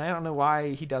helmet, and I don't know why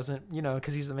he doesn't,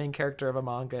 because he's the main character of a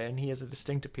manga, and he has a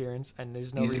distinct appearance, and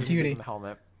there's no reason to give him a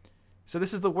helmet. So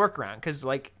this is the workaround, because,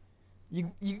 like,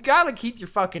 you gotta keep your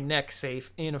fucking neck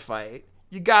safe in a fight.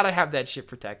 You gotta have that shit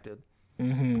protected.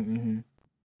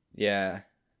 Yeah.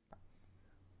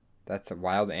 That's a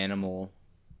wild animal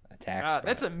attack spot.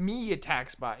 That's a me attack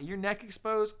spot. Your neck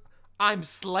exposed, I'm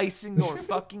slicing your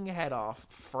fucking head off,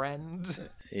 friend.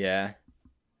 Yeah.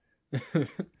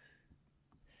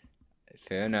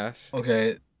 Fair enough.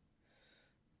 Okay.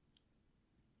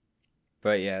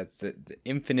 But yeah, it's the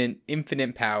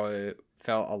infinite power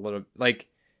felt a little like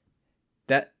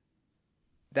that.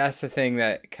 That's the thing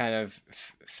that kind of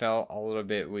felt a little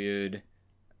bit weird,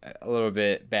 a little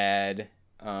bit bad.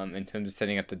 In terms of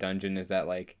setting up the dungeon, is that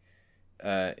like,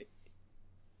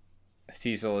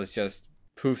 Cecil is just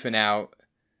poofing out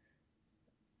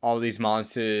all these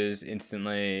monsters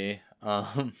instantly.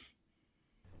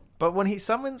 But when he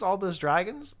summons all those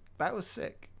dragons, that was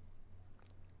sick.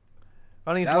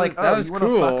 And he's like, "Oh, you want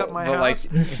to fuck up my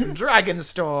house? Like... Dragon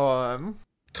Storm."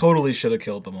 Totally should have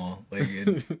killed them all. Like,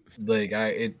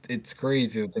 it's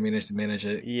crazy that they managed to manage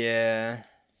it. Yeah.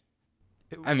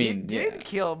 I mean, it did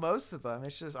kill most of them.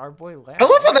 It's just our boy Lamb. I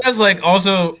love how that's like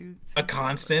also a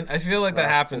constant. I feel like that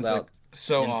happens like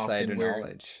so often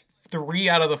where 3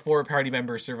 out of the 4 party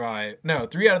members survive. No,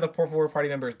 3 out of the 4 party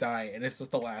members die, and it's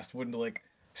just the last one to like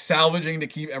salvaging to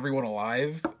keep everyone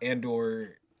alive and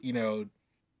or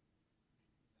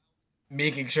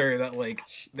making sure that like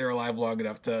they're alive long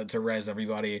enough to res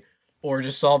everybody, or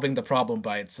just solving the problem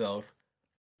by itself.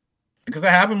 Because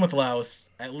that happened with Laos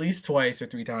at least twice or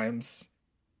 3 times.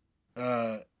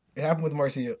 It happened with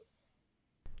Marcia.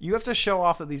 You have to show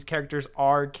off that these characters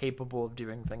are capable of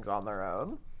doing things on their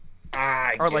own.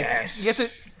 I guess. You have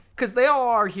to, because they all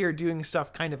are here doing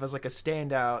stuff kind of as like a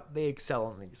standout. They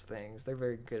excel in these things. They're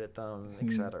very good at them,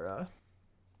 etc.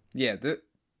 Yeah,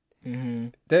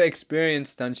 they're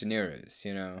experienced dungeoneers,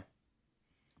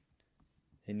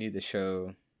 They need to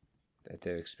show that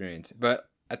they're experienced. But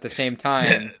at the same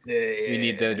time, we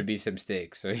need there to be some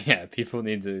stakes. So yeah, people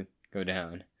need to go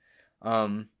down.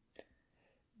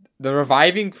 The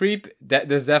reviving creep,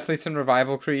 there's definitely some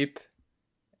revival creep.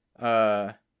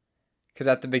 Because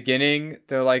at the beginning,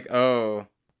 they're like, oh,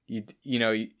 you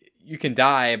can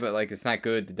die, but like it's not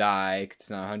good to die 'cause it's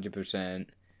not 100%.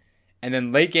 And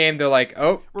then late game, they're like,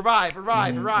 oh, revive.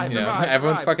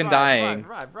 Everyone's fucking dying.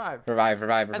 Revive.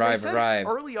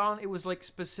 Early on, it was like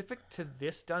specific to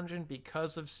this dungeon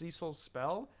because of Cecil's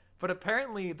spell, but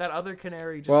apparently that other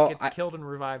canary just gets killed and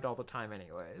revived all the time,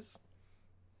 anyways.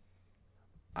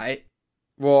 I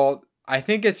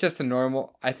think it's just a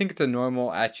normal. I think it's a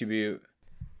normal attribute.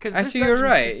 Because this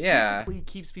dungeon specifically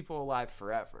keeps people alive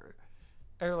forever,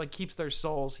 or like keeps their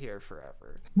souls here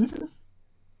forever.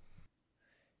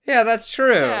 Yeah, that's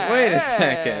true. Yeah, wait a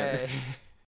second.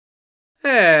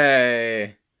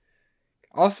 Hey.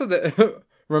 Also,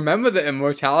 remember the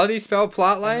immortality spell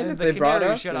plotline that they brought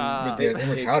up? The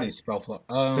immortality spell plot.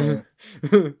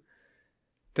 They're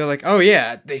like, oh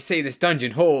yeah, they say this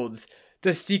dungeon holds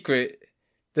the secret.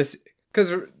 Because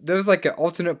there was like an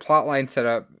alternate plotline set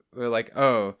up where like,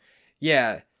 oh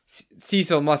yeah,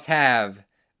 Cecil must have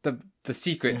the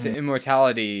secret to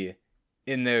immortality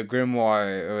in the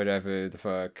grimoire or whatever the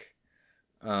fuck,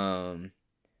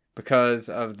 because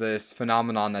of this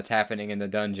phenomenon that's happening in the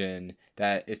dungeon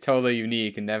that is totally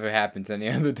unique and never happens in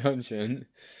any other dungeon.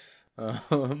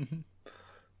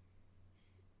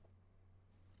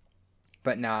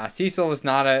 But nah, Cecil was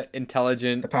not an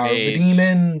intelligent. The power mage. of the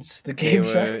demons, the game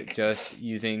shark. They were just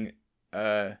using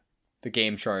the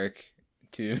game shark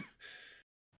to.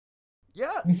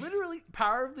 Yeah, literally,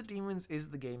 Power of the Demons is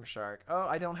the Game Shark. Oh,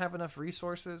 I don't have enough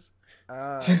resources.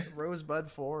 Rosebud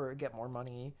 4, get more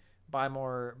money, buy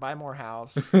more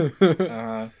house,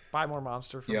 buy more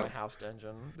monster for my house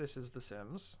dungeon. This is The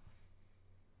Sims.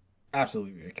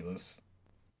 Absolutely ridiculous.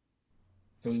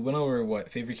 So we went over what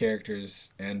favorite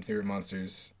characters and favorite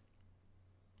monsters.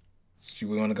 Do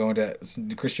we want to go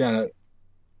into Christiana?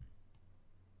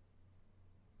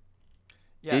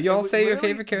 Yeah, Did you all say your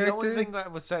favorite The character? only thing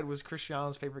that was said was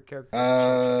Christiana's favorite character.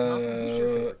 Who's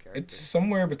your favorite character? It's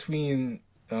somewhere between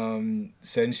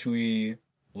Senshui,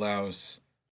 Laos,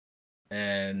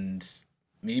 and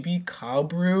maybe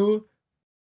Kabru.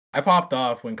 I popped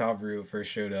off when Kabru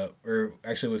first showed up, or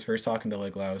actually was first talking to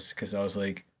like Laos, because I was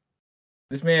like,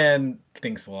 this man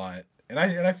thinks a lot, and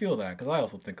I feel that because I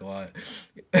also think a lot.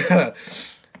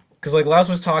 Because like Laos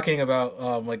was talking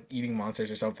about like eating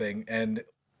monsters or something, and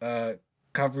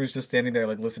Kabru's just standing there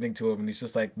like listening to him, and he's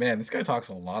just like, man, this guy talks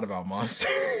a lot about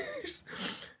monsters.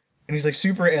 And he's like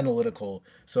super analytical,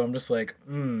 so I'm just like,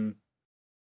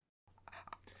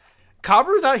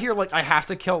 Kabru's out here like, I have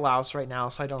to kill Laos right now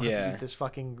so I don't have to eat this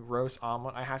fucking gross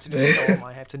omelet. I have to just kill him.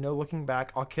 I have to know looking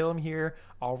back. I'll kill him here.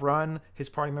 I'll run. His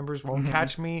party members won't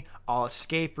catch me. I'll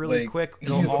escape really quick.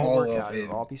 It'll all work out.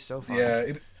 It'll all be so fun. Yeah.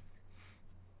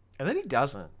 And then he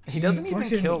doesn't. He doesn't even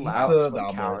kill Laos,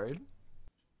 the coward.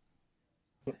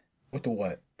 With the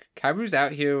what? Kabru's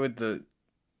out here with the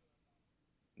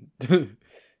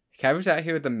Kabru's out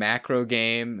here with the macro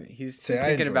game. He's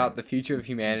thinking about the future of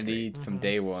humanity from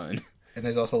day one. And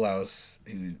there's also Laos,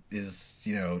 who is,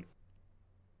 you know,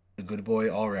 a good boy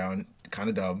all around, kind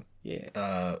of dumb.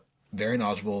 Yeah. Very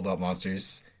knowledgeable about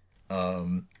monsters.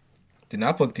 Did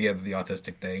not put together the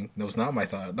autistic thing. That was not my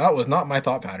thought. That was not my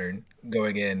thought pattern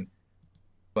going in.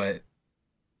 But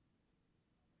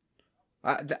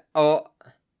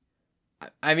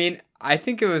I mean, I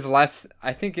think it was less.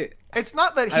 I think it's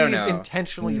not that he's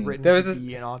intentionally written to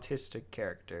be an autistic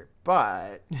character,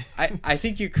 but I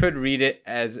think you could read it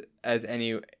as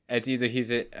either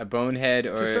he's a bonehead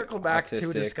or to circle back autistic, to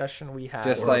a discussion we had,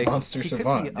 just like a monster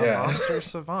savant. Could be a monster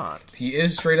savant. He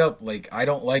is straight up like, I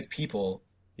don't like people.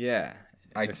 Yeah,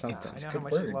 I know how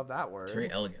much you love that word. It's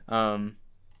very elegant.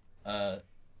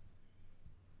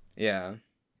 Yeah.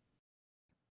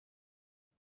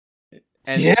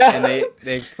 And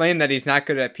they explain that he's not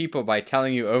good at people by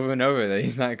telling you over and over that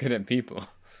he's not good at people.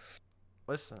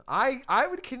 Listen, I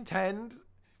would contend,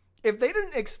 if they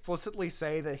didn't explicitly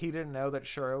say that he didn't know that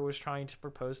Shuro was trying to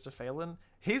propose to Phelan,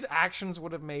 his actions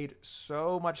would have made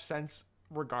so much sense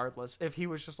regardless. If he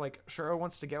was just like, Shuro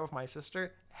wants to get with my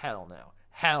sister, hell no.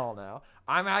 Hell no.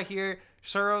 I'm out here,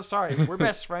 Shuro, sorry, we're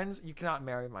best friends. You cannot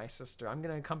marry my sister. I'm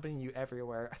going to accompany you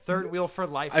everywhere. Third wheel for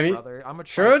life, brother. I'm a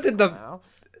tricycle now.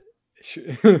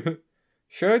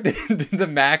 Sure did the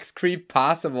max creep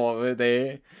possible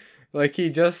where he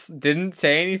just didn't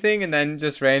say anything and then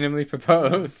just randomly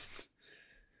proposed.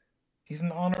 He's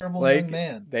an honorable young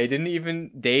man. They didn't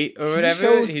even date or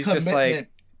whatever. He's just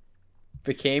like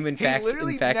became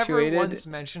infatuated. Never once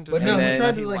mentioned to he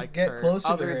tried to like get closer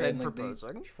other to her than and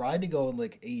proposing. Tried to go on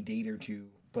like a date or two,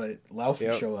 but Laos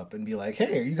would show up and be like,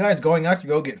 "Hey, are you guys going out to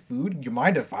go get food? You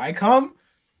mind if I come?"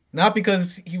 Not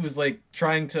because he was like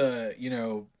trying to, you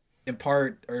know,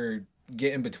 impart or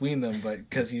get in between them, but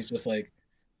because he's just like,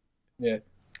 yeah.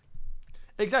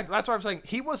 Exactly. That's what I'm saying.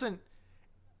 He wasn't.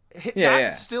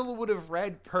 Still would have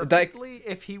read perfectly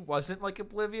if he wasn't like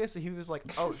oblivious. He was like,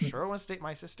 "Oh, Shuro wants to date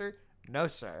my sister? No,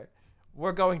 sir.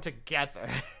 We're going together."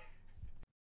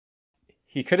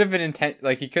 He could have been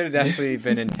he could have definitely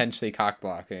been intentionally cock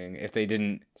blocking if they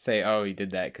didn't say, "Oh, he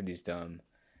did that because he's dumb."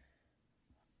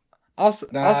 Also,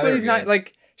 he's not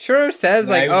like Shuro says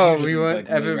we weren't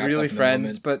ever really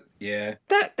friends, but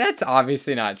that's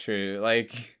obviously not true.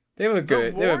 Like they were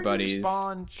good, they were buddies.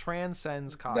 Bond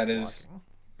transcends cock blocking. That is,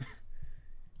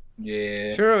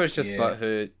 yeah. Shuro was just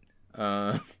butthurt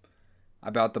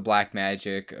about the black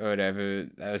magic or whatever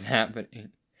that was happening.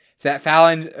 That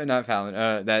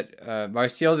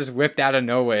Marcial just whipped out of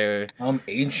nowhere.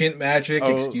 Ancient magic.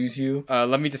 Excuse you.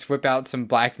 Let me just whip out some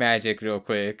black magic real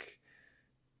quick.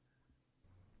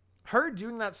 Her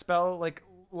doing that spell like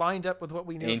lined up with what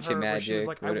we knew Ancient of her, magic, where she was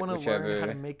like, I want to learn how to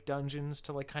whichever. make dungeons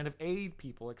to like kind of aid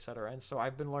people, etc. And so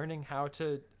I've been learning how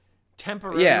to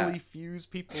temporarily fuse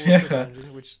people into dungeons,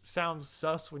 which sounds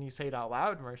sus when you say it out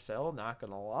loud, Marcel, not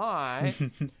gonna lie.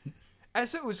 And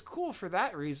so it was cool for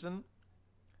that reason.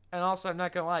 And also, I'm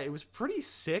not gonna lie, it was pretty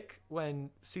sick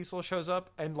when Cecil shows up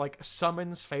and like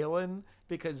summons Phelan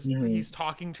because he's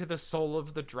talking to the soul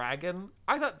of the dragon.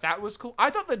 I thought that was cool. I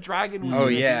thought the dragon was gonna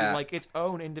be like its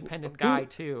own independent guy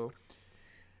too.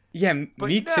 But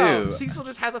me no, too. Cecil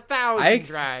just has 1,000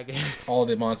 dragons. All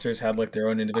the monsters had like their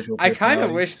own individual I personalities. kind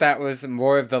of wish that was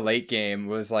more of the late game.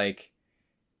 Was like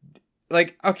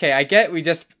okay, I get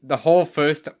the whole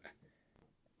first,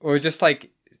 or just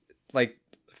like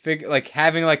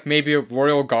having like maybe a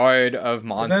royal guard of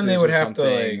monsters. Then they would or have to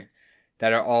something like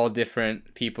that are all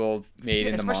different people made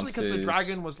into especially monsters. because the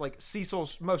dragon was like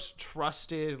Cecil's most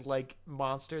trusted like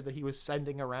monster that he was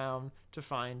sending around to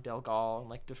find Delgal and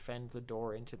like defend the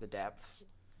door into the depths.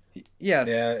 Yes.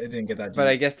 Yeah, it didn't get that deep. But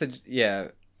I guess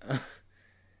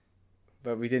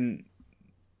but we didn't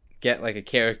get like a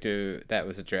character that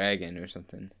was a dragon or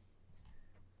something.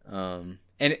 And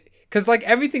because like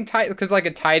everything tied, because like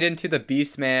it tied into the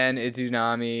Beastman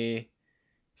Izunami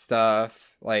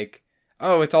stuff. Like,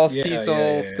 oh, it's all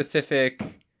Cecil specific,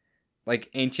 like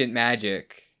ancient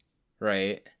magic,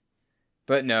 right?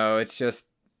 But no, it's just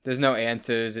there's no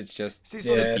answers. It's just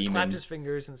Cecil just clapped his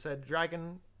fingers and said,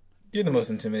 "Dragon, you're the most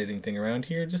intimidating thing around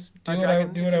here. Just do what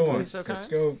I want. So just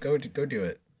go do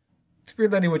it." It's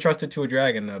weird that he would trust it to a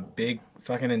dragon, a big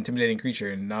fucking intimidating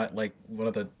creature, and not like one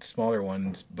of the smaller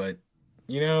ones. But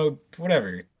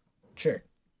whatever. Sure.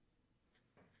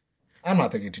 I'm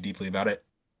not thinking too deeply about it.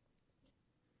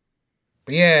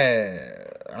 But yeah,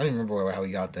 I don't even remember how we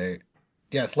got there.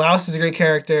 Yes, Laos is a great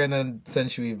character, and then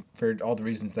Senshui for all the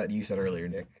reasons that you said earlier,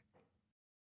 Nick.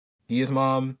 He is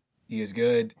mom. He is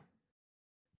good.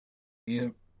 He's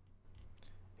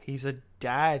a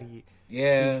daddy.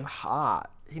 Yeah. He's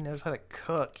hot. He knows how to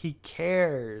cook. He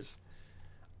cares.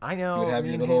 I know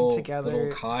me and him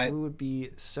together, we would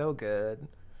be so good.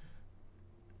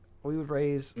 We would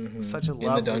raise such a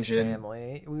lovely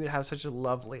family. We would have such a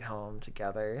lovely home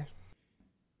together.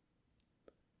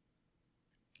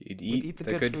 You'd eat the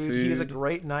good food. He has a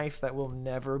great knife that will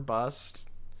never bust.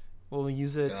 We'll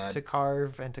use it to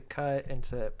carve and to cut and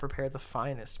to prepare the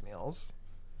finest meals.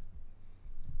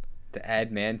 The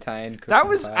adamantine cooking That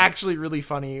was class. actually really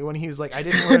funny when he was like, I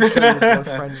didn't want to show your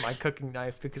girlfriend my cooking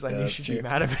knife because I knew she'd be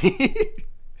mad at me.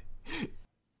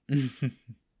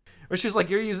 Or she's like,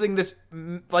 you're using this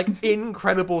like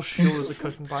incredible shield as a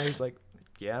cooking pot. He's like,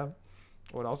 yeah.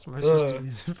 What else am I supposed to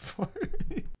use it for?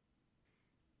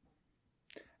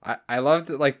 I loved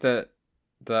like the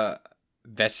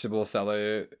vegetable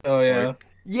seller. Oh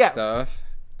yeah. Stuff.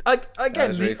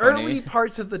 Again, really the early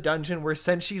parts of the dungeon where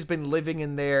Senshi's been living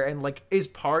in there and like is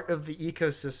part of the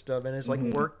ecosystem and has like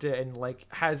worked it and like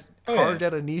has carved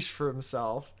out a niche for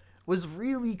himself was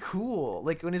really cool.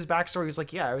 Like when his backstory was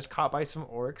like, yeah, I was caught by some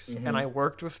orcs and I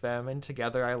worked with them and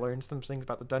together I learned some things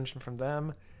about the dungeon from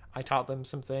them. I taught them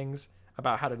some things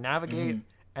about how to navigate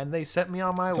and they sent me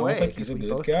on my way. Like he's a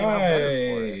good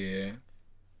guy.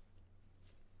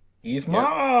 He's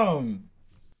mom.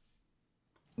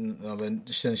 No, but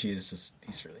Senshi is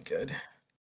he's really good.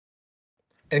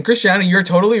 And Christiana, you're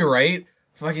totally right.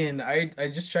 Fucking, I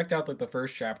just checked out like the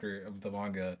first chapter of the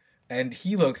manga, and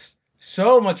he looks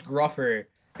so much gruffer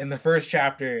in the first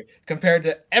chapter compared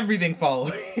to everything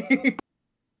following.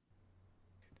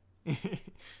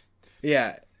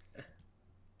 Yeah.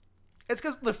 It's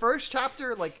because the first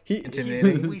chapter, like,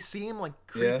 we see him like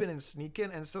creeping and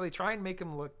sneaking, and so they try and make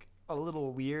him look a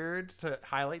little weird to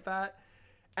highlight that.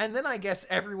 And then I guess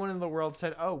everyone in the world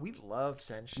said, "Oh, we love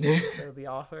Senshi." So the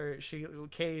author, she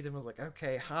caved and was like,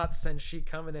 "Okay, hot Senshi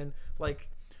coming in. Like,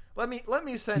 let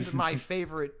me send my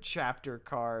favorite chapter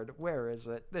card. Where is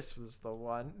it? This was the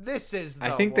one. This is the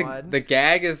one." I think the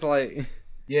gag is like,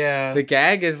 the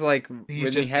gag is like when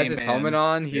he has his helmet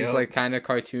on, he's like kind of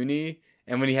cartoony,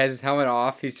 and when he has his helmet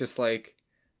off, he's just like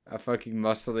a fucking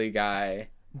muscly guy.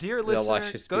 Dear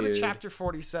listener, go to chapter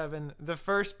 47, the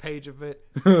first page of it.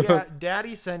 Yeah,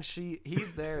 Daddy Senshi,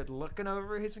 he's there looking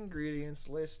over his ingredients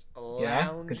list,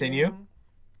 lounging. Continue.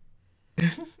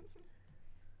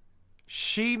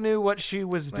 She knew what she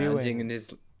was doing. In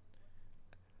his...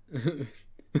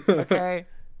 Okay.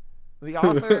 The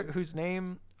author, whose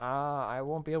name I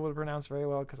won't be able to pronounce very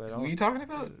well because I don't... Who are you talking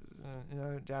about?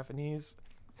 Japanese.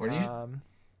 What are you?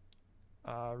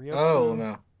 Ryoku. Oh,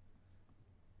 no.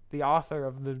 The author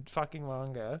of the fucking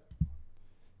manga.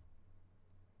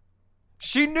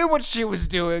 She knew what she was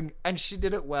doing, and she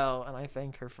did it well, and I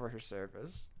thank her for her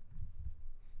service.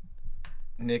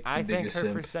 Nick, I thank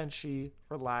her for Senshi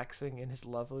relaxing in his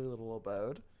lovely little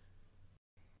abode.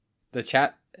 The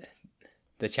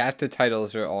chapter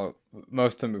titles are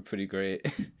most of them are pretty great.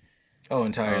 Oh,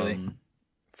 entirely.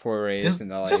 Forays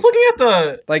and the like. Just looking at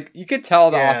the like, you could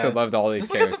tell the author loved all these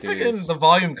characters. Look at the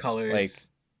volume colors. Like,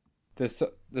 there's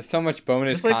so much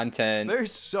bonus content.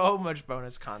 There's so much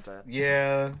bonus content.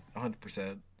 Yeah,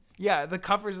 100%. Yeah, the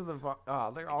covers of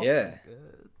they're all so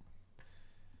good.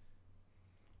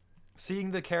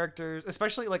 seeing the characters,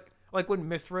 especially like when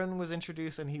Mithrin was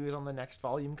introduced and he was on the next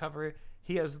volume cover,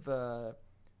 he has the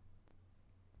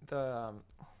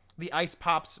ice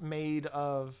pops made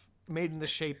in the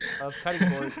shape of cutting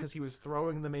boards because he was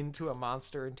throwing them into a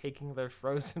monster and taking their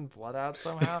frozen blood out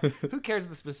somehow. Who cares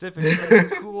the specifics? But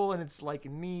it's cool and it's like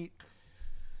neat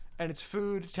and it's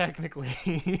food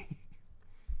technically.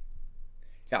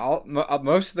 Yeah,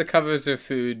 most of the covers are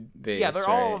food based. Yeah, they're right?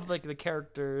 all of like the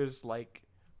characters like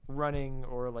running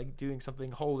or like doing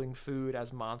something, holding food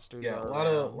as monsters. Yeah, are a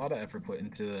around. lot of effort put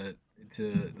into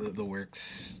the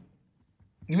works.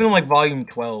 Even in like volume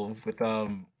 12 with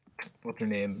what's her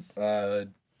name?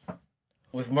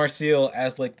 With Marcille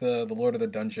as like the Lord of the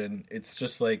Dungeon, it's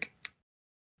just like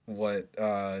what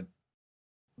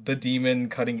the demon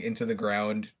cutting into the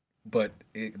ground, but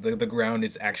the ground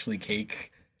is actually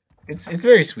cake. It's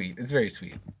very sweet. It's very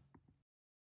sweet.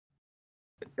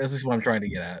 This is what I'm trying to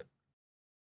get at.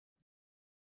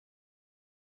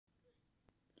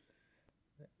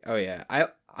 Oh yeah,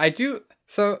 I do.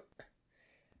 So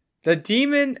the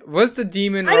demon was the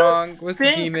demon I don't wrong? Was the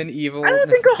think- demon evil I don't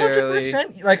think necessarily?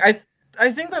 100%. Like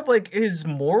I think that like his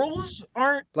morals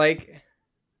aren't Like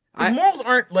his morals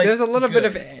aren't like there's a little bit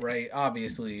of good, right,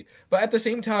 obviously, but at the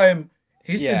same time,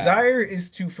 his Yeah. desire is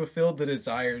to fulfill the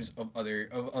desires of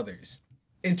others.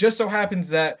 It just so happens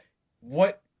that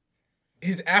what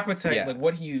his appetite, Yeah. like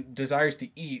what he desires to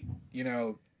eat,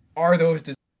 are those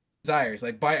desires.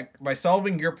 Like by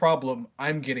solving your problem,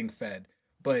 I'm getting fed.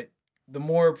 But the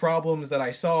more problems that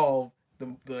I solve,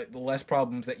 the less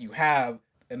problems that you have,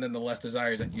 and then the less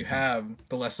desires that you have,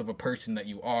 the less of a person that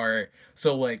you are.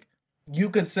 So like you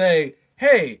could say,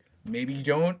 hey, maybe you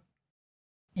don't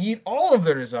eat all of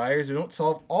their desires or don't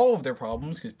solve all of their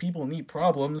problems, because people need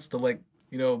problems to like,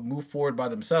 move forward by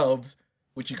themselves,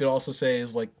 which you could also say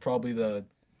is like probably the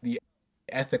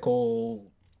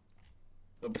ethical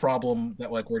problem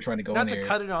that like we're trying to go Not in to here.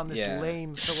 cut it on this Yeah.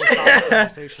 lame philosophical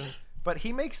conversation, but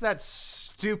he makes that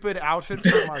stupid outfit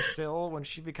for Marcille when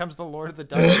she becomes the Lord of the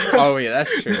Dungeon. Oh yeah,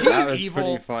 that's true. That He's was evil.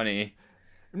 pretty funny.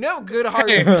 No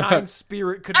good-hearted, kind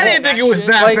spirit could. I didn't pull think it was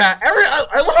shit. that Like- bad.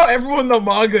 I love how everyone in the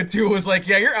manga too was like,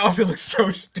 "Yeah, your outfit looks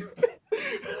so stupid,"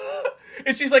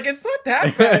 and she's like, "It's not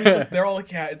that bad." And like, they're all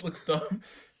like, "Yeah, it looks dumb,"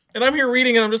 and I'm here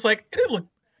reading, and I'm just like, "It didn't look,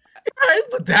 it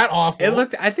didn't look that awful."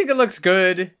 I think it looks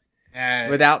good Eh,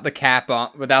 without the cap on,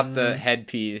 without the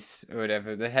headpiece or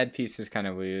whatever. The headpiece was kind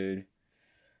of weird.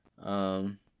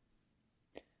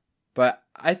 But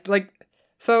I like,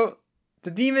 so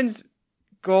the demon's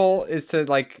goal is to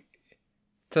like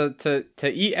to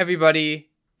eat everybody,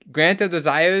 grant their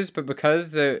desires, but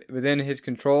because they're within his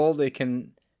control, they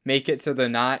can make it so they're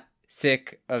not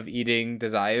sick of eating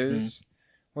desires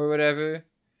or whatever.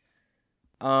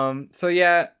 So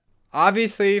yeah,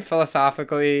 obviously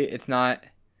philosophically it's not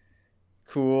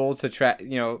cool to trap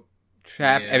Yeah.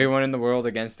 everyone in the world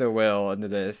against their will into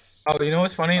this. Oh, you know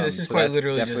what's funny? This is So quite that's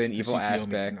literally definitely just an the evil Tsukiyomi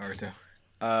aspect. from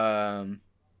Naruto.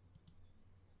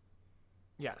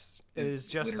 Yes, it is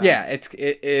just Literally. that. Yeah,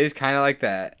 it is kind of like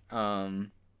that.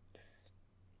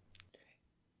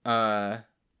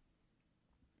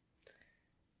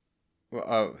 Well,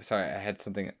 oh, sorry, I had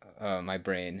something. My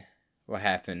brain. What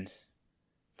happened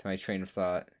to my train of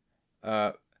thought?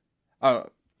 Oh,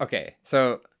 okay.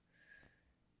 So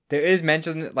there is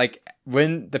mention like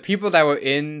when the people that were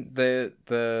in the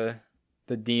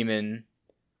demon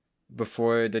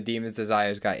before the demon's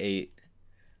desires got ate,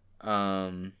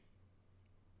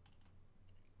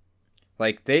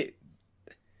 like they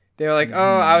were like,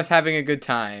 oh, I was having a good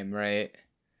time, right?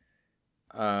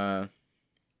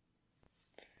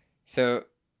 So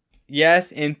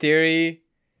yes, in theory,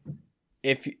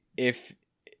 if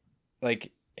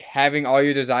like having all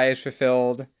your desires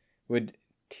fulfilled would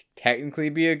technically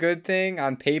be a good thing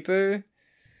on paper,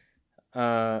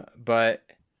 but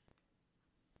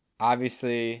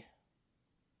obviously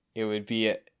it would be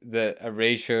a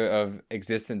erasure of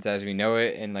existence as we know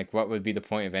it, and like what would be the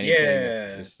point of anything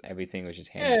if just everything was just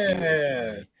handed to you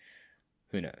instantly?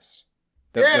 Who knows?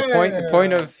 The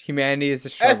point of humanity is the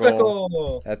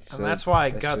struggle. Ethical. That's why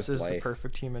Guts just is the life.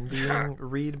 perfect human being.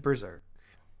 Read Berserk.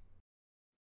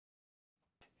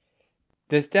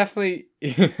 There's definitely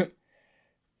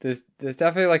there's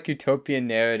definitely like utopian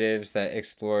narratives that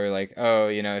explore like, oh,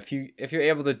 if you're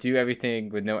able to do everything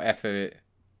with no effort,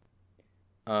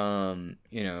 it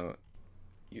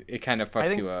kind of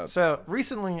fucks you up. So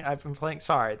recently I've been playing.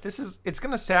 Sorry, it's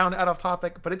gonna sound out of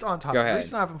topic, but it's on topic. Go ahead.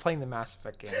 Recently I've been playing the Mass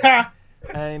Effect game.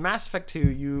 And in Mass Effect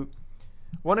 2,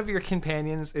 one of your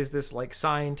companions is this like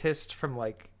scientist from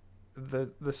like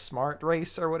the smart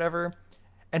race or whatever,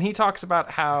 and he talks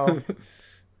about how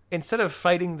instead of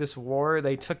fighting this war,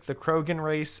 they took the Krogan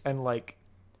race and like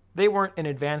they weren't an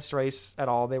advanced race at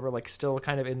all. They were like still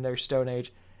kind of in their Stone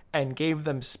Age, and gave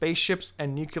them spaceships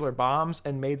and nuclear bombs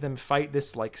and made them fight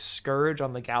this like scourge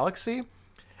on the galaxy.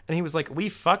 And he was like, we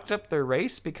fucked up their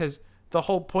race because the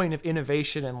whole point of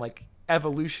innovation and like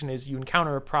evolution is you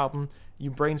encounter a problem, you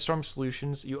brainstorm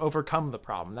solutions, you overcome the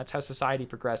problem. That's how society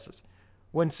progresses.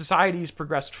 When society's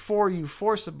progressed for you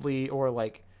forcibly, or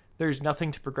like there's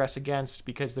nothing to progress against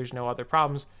because there's no other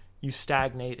problems, you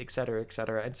stagnate, etc.,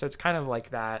 etc. And so it's kind of like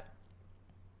that,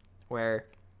 where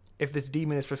if this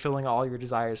demon is fulfilling all your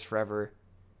desires forever,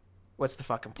 what's the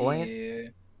fucking point?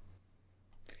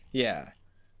 Yeah.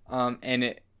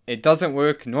 And it doesn't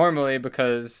work normally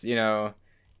because, you know,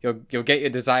 you'll get your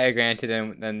desire granted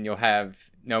and then you'll have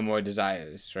no more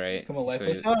desires, right? Become a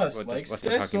lifeless husk, like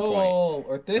Thistle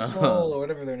or Thistle or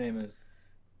whatever their name is.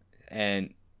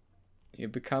 And you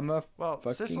become a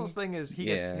fucking... Sissel's thing is he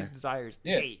gets his desires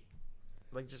ate.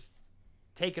 Like, just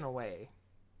taken away.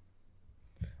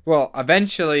 Well,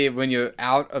 eventually, when you're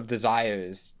out of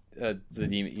desires, the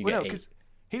demon, you get ate.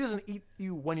 He doesn't eat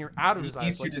you when you're out of desires. He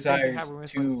eats your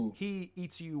desires too. He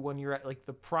eats you when you're at like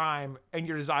the prime, and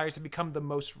your desires have become the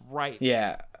most ripe.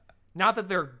 Yeah. Not that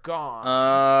they're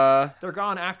gone. They're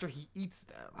gone after he eats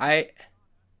them.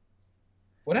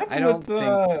 What happened with the...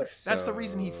 think so. That's the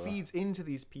reason he feeds into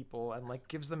these people and like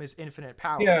gives them his infinite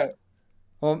power. Yeah.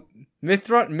 Well,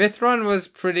 Mithron was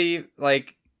pretty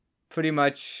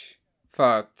much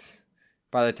fucked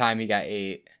by the time he got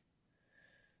ate.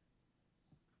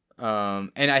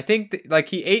 And I think like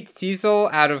he ate Cecil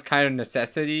out of kind of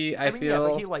necessity. I feel. Yeah,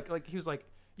 but he was like,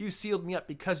 you sealed me up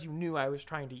because you knew I was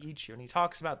trying to eat you, and he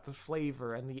talks about the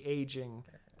flavor and the aging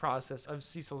process of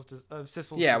Cecil's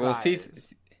yeah, desires.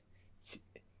 Well,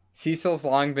 Cecil's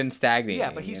long been stagnating.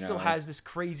 Yeah, but he still has this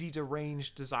crazy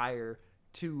deranged desire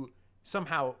to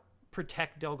somehow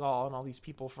protect Delgal and all these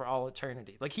people for all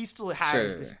eternity. Like, he still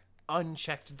has this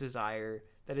unchecked desire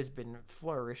that has been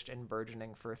flourished and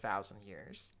burgeoning for 1,000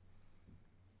 years.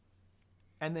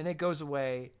 And then it goes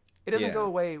away. It doesn't go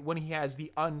away when he has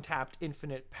the untapped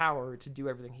infinite power to do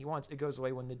everything he wants. It goes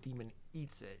away when the demon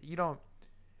eats it.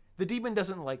 The demon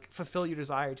doesn't like fulfill your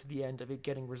desire to the end of it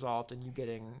getting resolved and you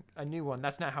getting a new one.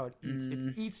 That's not how it eats.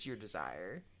 It eats your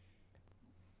desire.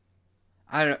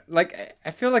 I don't know. Like,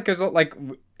 I feel like there's like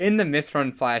in the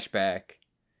Mithron flashback,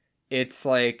 it's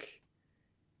like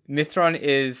Mithron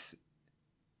is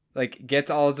like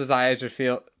gets all his desires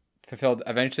fulfilled,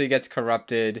 eventually gets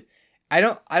corrupted. I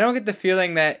don't get the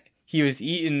feeling that he was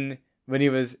eaten when he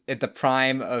was at the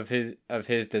prime of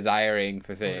his desiring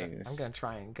for things. I'm gonna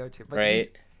try and go to, but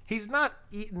right? He's not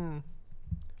eaten.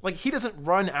 Like, he doesn't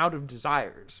run out of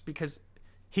desires because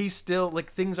he's still like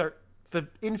things are. The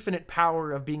infinite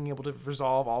power of being able to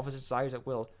resolve all of his desires at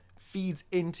will feeds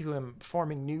into him,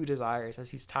 forming new desires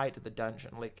as he's tied to the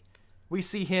dungeon. Like, we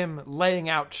see him laying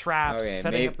out traps,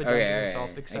 setting up the dungeon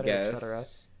himself, etc., etc.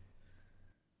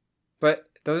 But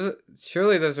those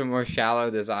are more shallow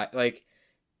desires. Like,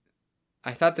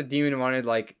 I thought the demon wanted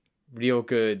like real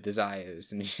good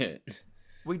desires and shit.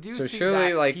 We do so see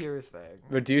surely, that like, tier thing.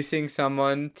 Reducing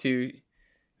someone to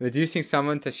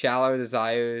shallow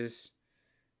desires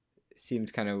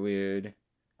seems kind of weird.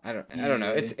 I don't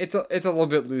know. It's a little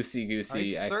bit loosey goosey.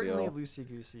 It's certainly loosey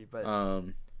goosey, but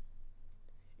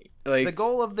like the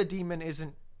goal of the demon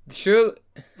isn't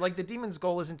like the demon's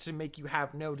goal isn't to make you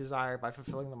have no desire by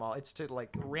fulfilling them all. It's to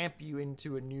like ramp you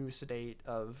into a new state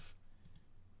of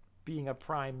being a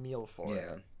prime meal for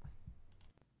it.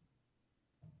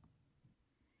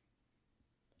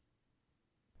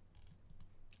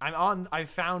 I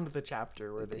found the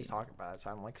chapter where they talk about it,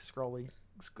 so I'm like slowly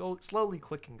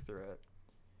clicking through it.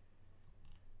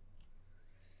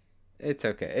 It's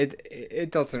okay.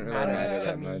 It doesn't really matter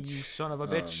that much. You son of a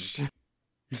bitch.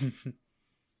 The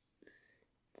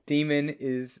demon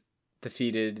is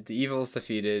defeated. The evil is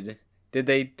defeated. Did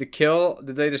they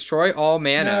destroy all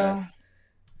mana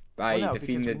by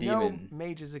defeating the demon? No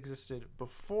mages existed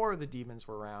before the demons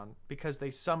were around because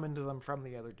they summoned them from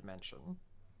the other dimension,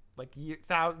 like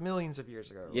millions of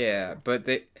years ago. Yeah, but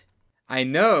I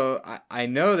know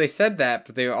they said that,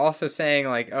 but they were also saying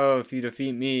like, oh, if you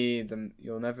defeat me, then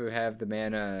you'll never have the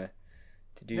mana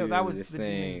to do this thing. No, that was the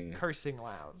demon cursing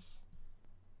Laos.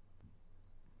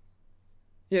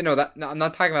 Yeah, no, I'm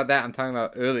not talking about that. I'm talking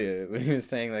about earlier when he was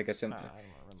saying like a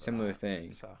similar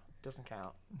thing. So it doesn't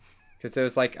count. Because there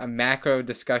was like a macro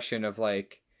discussion of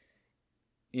like,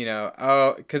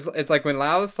 because it's like when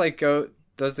Laos like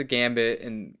does the gambit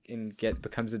and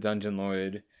becomes a dungeon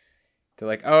lord. They're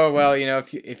like, oh well,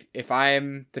 if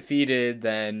I'm defeated,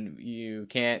 then you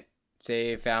can't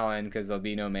save Fallon because there'll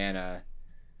be no mana.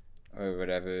 or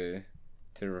whatever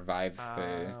to revive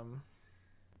her.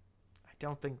 I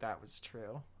don't think that was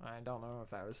true. I don't know if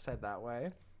that was said that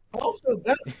way. Also,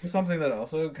 that was something that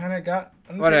also kind of got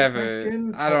under Whatever. my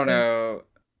skin. I don't know.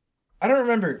 I don't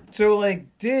remember. So, like,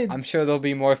 I'm sure there'll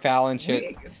be more Fallon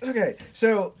shit. Okay,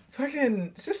 so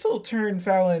fucking Sissel turned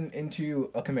Fallon into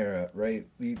a chimera, right?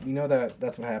 We know that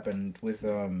that's what happened with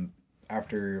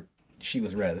after she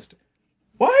was rezzed.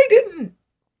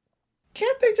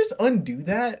 Can't they just undo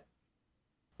that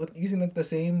with using like the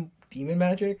same demon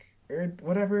magic or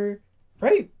whatever,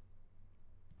 right?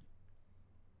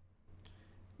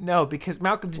 No, because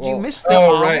Malcolm, did you miss the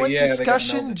omelet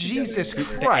discussion? Jesus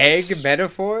Christ! The egg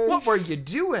metaphor. What were you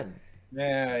doing?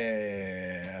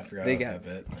 Yeah. I forgot about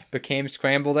that bit. Became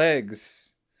scrambled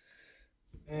eggs.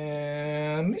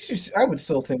 And I would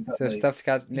still think that so stuff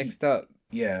got mixed up.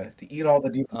 Yeah, to eat all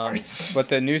the demon parts. But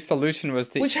the new solution was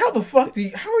to. Which how the fuck do you?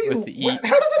 How are you? How does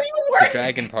that even work? The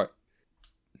dragon part.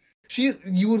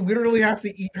 You would literally have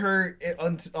to eat her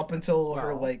up until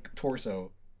her like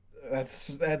torso.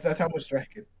 That's how much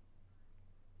dragon.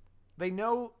 They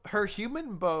know her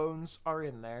human bones are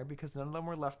in there because none of them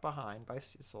were left behind by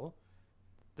Sissel.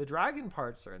 The dragon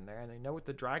parts are in there, and they know what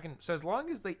the dragon. So as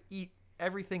long as they eat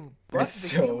everything but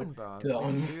human bones, they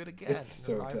can do it again. It's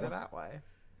so dumb. That way.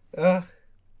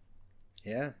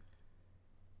 Yeah.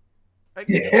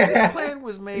 This plan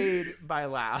was made by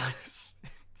Laos,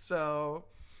 so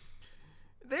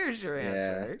there's your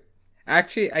answer. Yeah.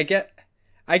 Actually, I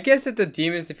guess that the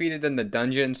demon's defeated, then the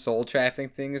dungeon soul trapping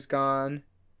thing is gone.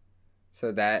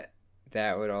 So that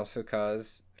would also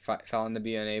cause Fallon to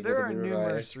be unable to be revived. There are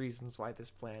numerous reasons why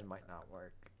this plan might not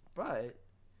work, but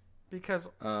because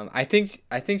I think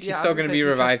she's still going to be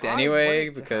revived anyway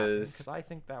because I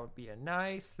think that would be a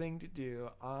nice thing to do.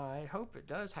 I hope it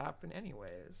does happen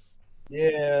anyways.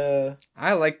 Yeah.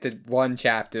 I like the one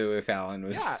chapter where Fallon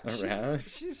was around.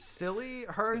 She's silly.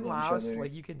 Her and Laos,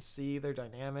 like, you can see their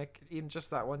dynamic in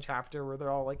just that one chapter where they're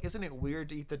all like, isn't it weird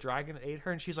to eat the dragon that ate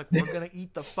her? And she's like, we're going to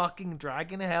eat the fucking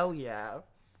dragon? Hell yeah.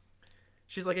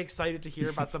 She's like excited to hear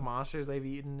about the monsters they've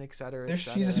eaten, etc.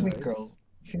 She's a sweet girl.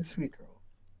 She's a sweet girl.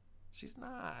 She's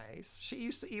nice. She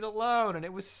used to eat alone and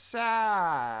it was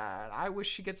sad. I wish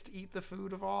she gets to eat the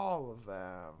food of all of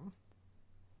them.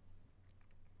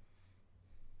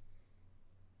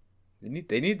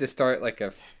 They need to start like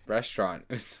a restaurant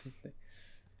or something.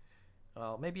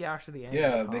 Well, maybe after the end.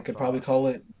 Yeah, they could probably call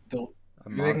it. They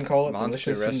can call it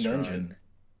Delicious Dungeon.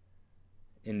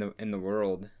 In the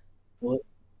world.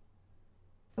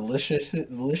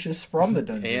 Delicious from the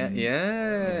dungeon.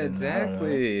 Yeah,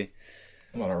 exactly.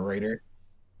 I'm not a raider.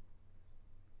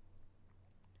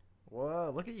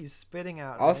 Whoa! Look at you spitting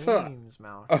out names,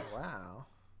 Malcolm. Wow.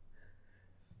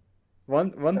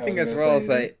 One thing as well is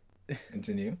that.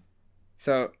 Continue.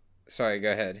 So, sorry,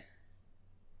 go ahead.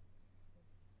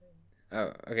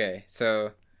 Oh, okay.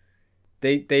 So,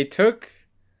 they took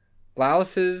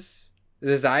Laos's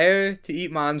desire to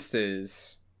eat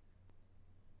monsters,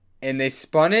 and they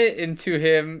spun it into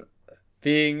him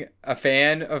being a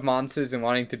fan of monsters and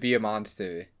wanting to be a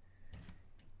monster,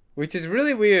 which is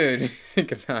really weird if you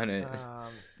think about it.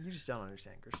 You just don't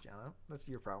understand, Cristiano. That's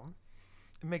your problem.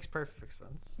 It makes perfect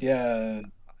sense. Yeah.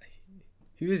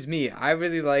 Here's me. I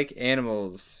really like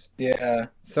animals. Yeah.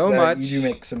 So much. You do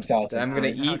make some salsa. I'm gonna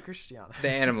eat the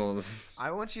animals. I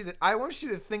want you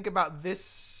to think about this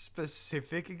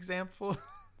specific example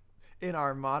in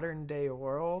our modern day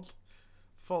world,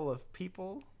 full of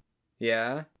people.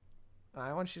 Yeah.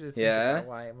 I want you to think about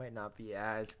why it might not be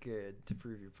as good to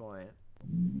prove your point.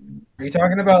 Are you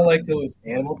talking about like those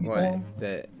animal people? What?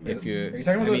 Are you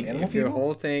talking about those animal people? Your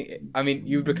whole thing. I mean,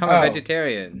 you've become a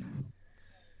vegetarian.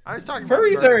 I was talking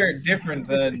furries about are different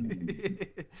than.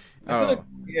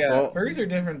 Furries are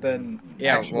different than.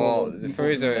 Yeah, the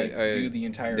furries are do the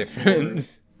entire different.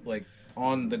 Floor, like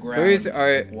on the ground. Furries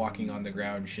are like, walking on the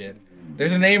ground. Shit.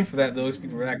 There's a name for that. Those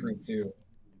people for that group too.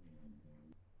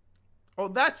 Oh,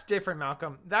 that's different,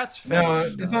 Malcolm. That's fetish.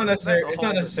 No, it's not necessarily. It's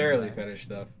not necessarily fetish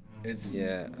stuff. It's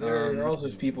There are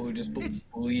also people who just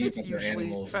believe that they're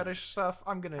animals. Fetish stuff.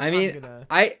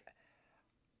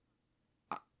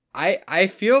 I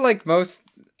feel like most.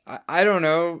 I don't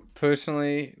know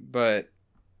personally, but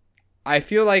I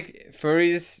feel like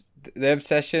furries, the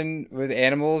obsession with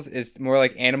animals is more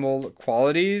like animal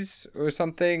qualities or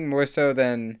something, more so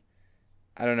than,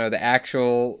 I don't know, the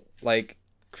actual like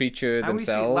creature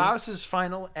themselves. We see Laos's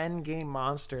final end game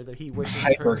monster that he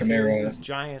wishes for is this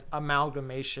giant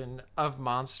amalgamation of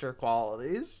monster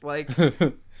qualities. Like,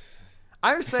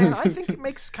 I was saying, I think it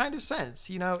makes kind of sense.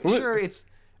 You know, sure, it's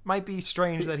might be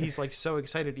strange that he's like so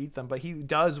excited to eat them, but he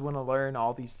does want to learn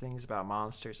all these things about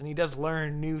monsters, and he does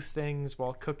learn new things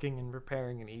while cooking and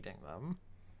preparing and eating them.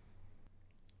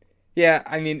 Yeah,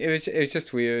 I mean, it was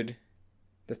just weird.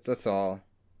 That's all.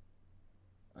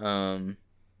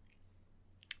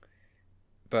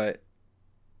 But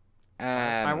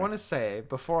I want to say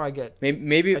before I get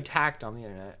maybe attacked on the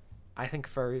internet, I think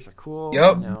furries are cool.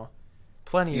 Yep. You know,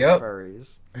 plenty of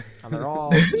furries, and they're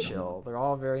all chill. They're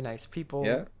all very nice people.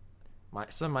 Yeah.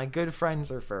 Some of my good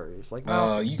friends are furries. Like,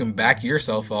 You can back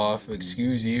yourself off.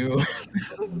 Excuse you.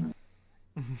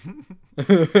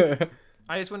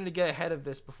 I just wanted to get ahead of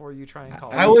this before you try and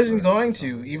call. I wasn't going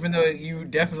to, even though you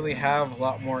definitely have a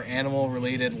lot more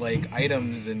animal-related like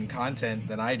items and content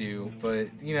than I do. But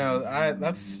you know,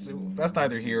 that's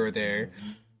neither here or there.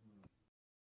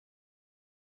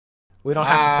 We don't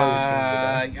have to play this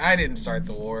game today. I didn't start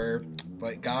the war,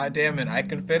 but god damn it, I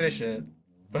can finish it.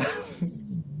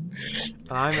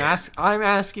 I'm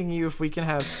asking you if we can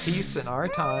have peace in our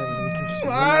time and we can just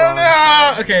move I don't on.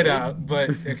 know. Okay, no, but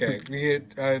okay,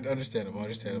 understandable.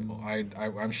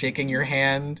 I'm shaking your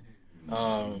hand.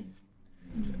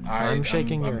 I'm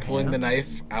shaking your I'm pulling hand. the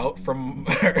knife out from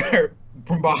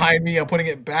from behind me. I'm putting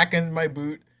it back in my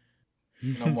boot,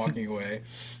 and I'm walking away.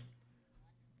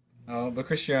 But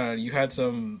Christiana, you had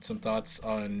some thoughts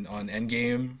on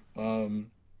Endgame,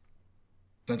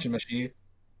 Dungeon Meshi.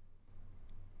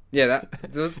 Yeah,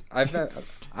 I've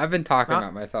been talking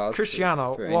about my thoughts.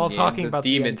 Cristiano, for while Endgame, talking the about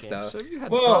demon the Endgame, stuff. so you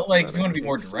had Well, thoughts like about if you want to be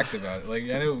more Endgame. direct about it, like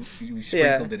I know you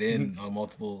sprinkled it in on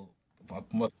multiple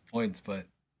points, but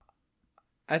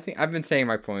I think I've been saying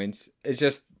my points. It's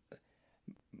just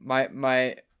my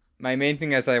main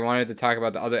thing is I wanted to talk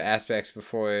about the other aspects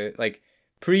before, like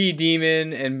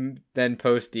pre-demon and then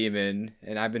post-demon,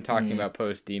 and I've been talking about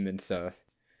post-demon stuff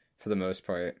for the most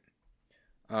part.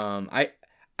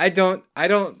 I don't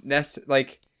necessarily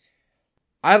like.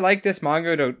 I like this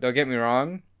manga. Don't get me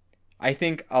wrong. I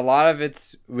think a lot of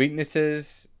its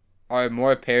weaknesses are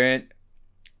more apparent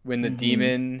when the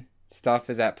demon stuff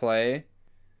is at play.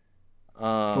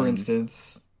 for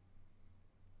instance,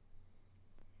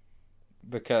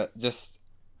 because just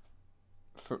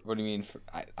for, what do you mean?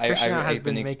 I've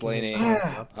been explaining.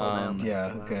 Up till now.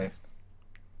 yeah, okay.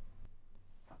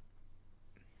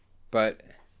 But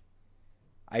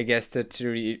I guess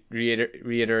to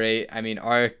reiterate, I mean,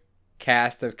 our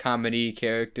cast of comedy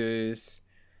characters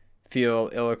feel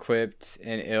ill-equipped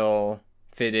and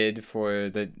ill-fitted for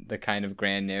the kind of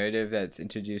grand narrative that's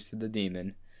introduced to the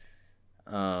demon.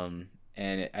 And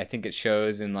I think it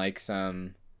shows in like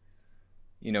some,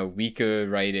 weaker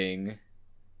writing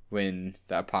when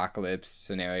the apocalypse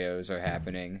scenarios are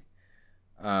happening.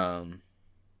 And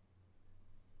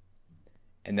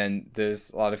then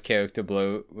there's a lot of character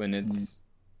bloat when it's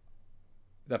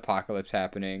the apocalypse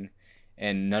happening,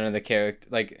 and none of the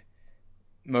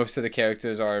most of the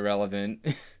characters are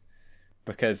irrelevant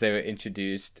because they were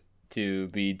introduced to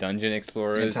be dungeon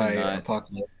explorers and not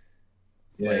apocalypse.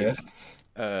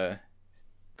 Gurren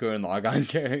Lagann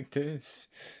characters.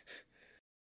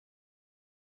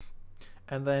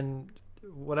 And then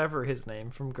whatever his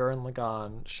name from Gurren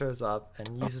Lagann shows up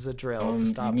and uses a drill to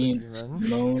stop the demon.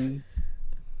 Simone?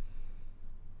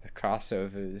 The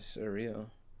crossovers are real.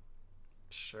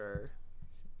 Sure.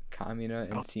 Kamina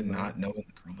and Simo. Not knowing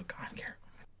the Gurren Lagann character.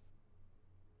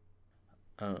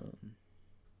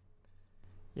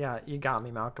 Yeah, you got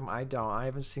me, Malcolm. I don't. I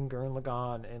haven't seen Gurren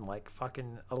Lagann in like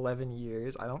fucking 11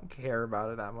 years. I don't care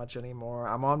about it that much anymore.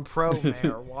 I'm on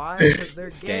Promare. Why? Because they're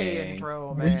gay in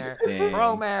Promare.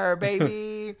 Promare,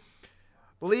 baby.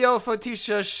 Leo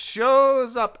Fotisha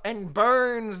shows up and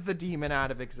burns the demon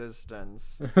out of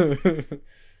existence.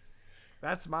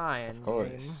 That's mine. Of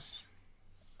course.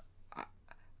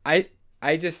 I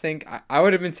just think I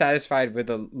would have been satisfied with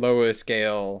a lower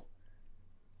scale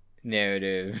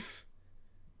narrative.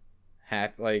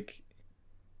 Like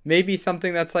maybe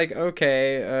something that's like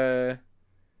okay,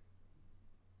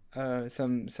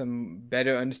 some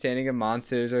better understanding of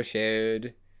monsters are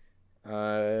shared,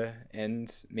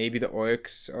 and maybe the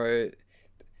orcs are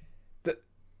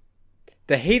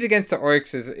the hate against the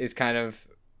orcs is kind of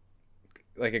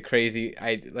like a crazy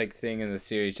thing in the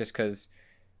series, just because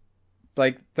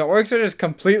like the orcs are just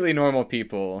completely normal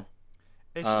people.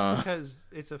 It's just because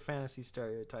it's a fantasy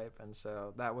stereotype, and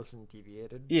so that wasn't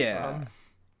deviated. Yeah. From.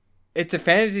 It's a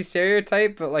fantasy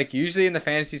stereotype, but like usually in the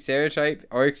fantasy stereotype,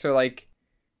 orcs are like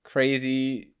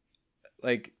crazy,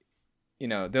 like,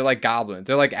 they're like goblins.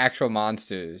 They're like actual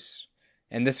monsters.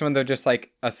 And this one, they're just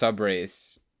like a sub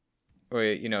race, or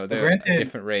they're Granted, a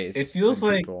different race. it feels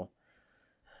like people.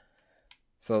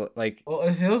 So like, Well,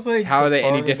 it feels like how the are they any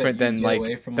farther that different you than get like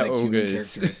away from the like human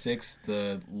ogres? characteristics,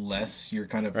 the less you're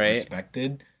kind of Right?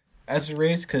 respected as a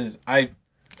race. Because I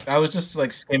was just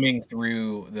like skimming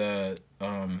through the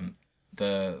world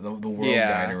guide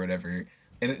Yeah, or whatever,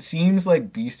 and it seems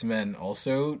like beastmen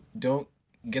also don't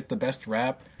get the best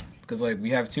rap because like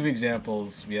we have two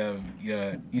examples. We have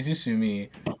Izusumi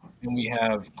and we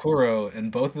have Kuro,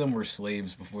 and both of them were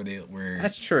slaves before they were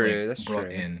that's true. like That's brought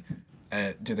true. in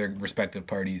to their respective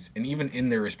parties, and even in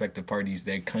their respective parties,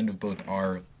 they kind of both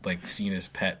are like seen as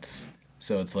pets.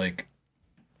 So it's like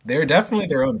they're definitely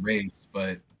their own race,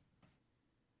 but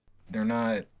they're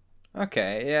not.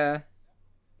 Okay, yeah.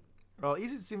 Well,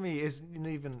 Izutsumi isn't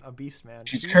even a beast man.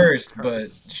 She's She's cursed, but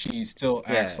she still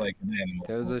acts Yeah, like an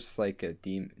they were animal. just like a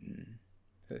demon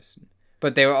person,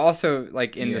 but they were also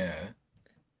like in this. Yeah,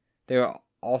 They were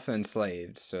also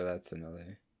enslaved, so that's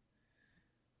another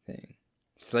thing.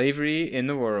 Slavery in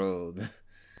the world.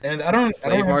 and I don't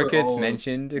Slave remember markets all of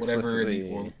mentioned whatever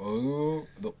explicitly.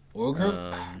 the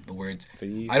ogre the words.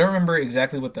 Free. I don't remember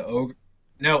exactly what the ogre.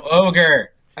 No,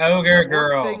 ogre The orc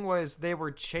girl. thing was they were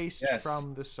chased Yes.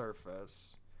 from the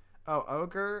surface. Oh,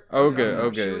 ogre. Ogre,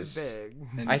 No, she was ogres. big.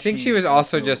 And I think she was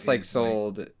also just like is,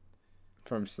 sold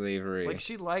from slavery. Like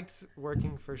she liked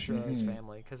working for Shiro's Mhm.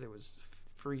 family because it was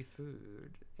free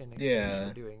food in exchange Yeah.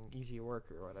 for doing easy work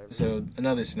or whatever. So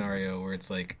another scenario where it's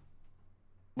like,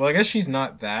 well, I guess she's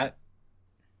not that,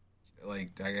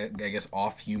 like, I guess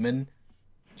off human.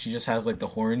 She just has like the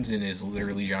horns and is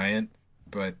literally giant.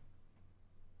 But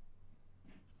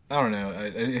I don't know.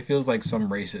 It feels like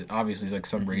some races, obviously, like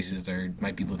some races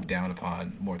might be looked down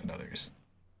upon more than others.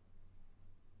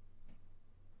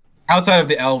 Outside of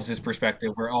the elves'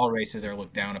 perspective, where all races are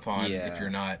looked down upon if Yeah, you're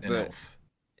not an but- elf.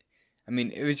 I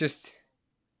mean, it was just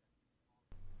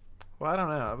Well, I don't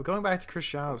know. But going back to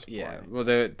Cristiano's point, yeah. Well,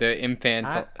 the infant.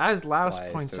 as Laos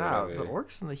lies points or out, the whatever.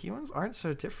 orcs and the humans aren't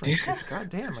so different. 'Cause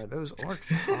goddamn, are those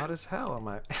orcs hot as hell?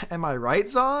 Am I right,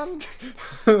 Zon?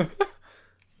 that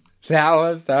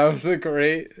was a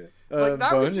great Like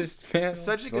that was bonus just panel,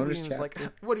 such a good bonus meme. It's like,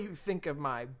 chapter. what do you think of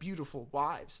my beautiful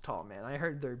wives, tall man? I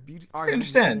heard their beauty. I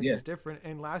understand, yeah. Are different.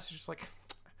 And Laos is just like,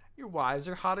 your wives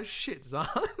are hot as shit, Zon.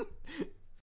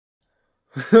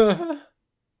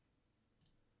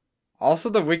 Also,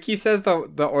 the wiki says the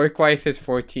orc wife is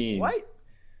 14. What?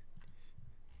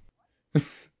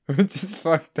 Which is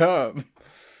fucked up.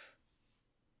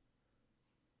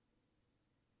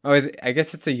 Oh, I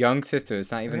guess it's a young sister.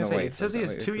 It's not even the wife. It says he has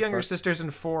Wait, what 2 the younger fuck? sisters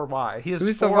and 4 wives. He has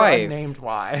Who's the 4 wife? unnamed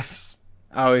wives.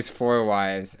 Oh, he's 4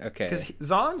 wives. Okay. Because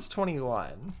Zon's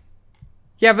 21.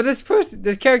 Yeah, but this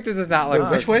character does not look.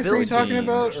 No, Which wife are you Billie talking Jean,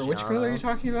 about, or which girl are you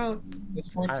Cristiano. talking about? It's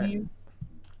 14.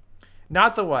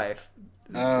 Not the wife.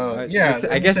 Oh, yeah.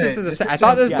 I guess this is the. I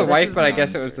thought this was Yeah, the this wife, is but the I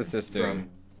guess it was sister the sister. From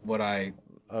what I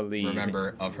A lead.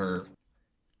 remember of her.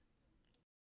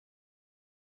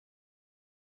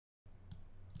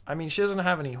 I mean, she doesn't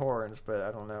have any horns, but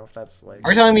I don't know if that's like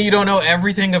Are you telling me you don't know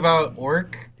everything about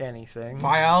orc anything.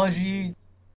 biology?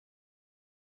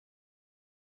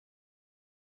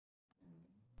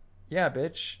 Yeah,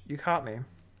 bitch, you caught me.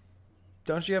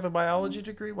 Don't you have a biology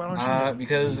degree? Why don't you?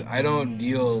 Because I don't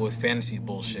deal with fantasy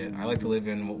bullshit. I like to live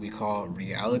in what we call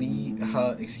reality.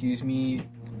 Excuse me.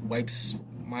 Wipes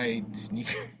my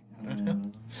sneaker. I don't know.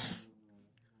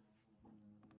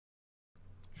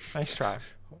 Nice try.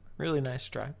 Really nice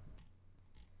try.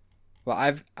 Well,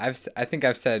 I think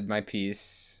I've said my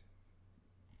piece.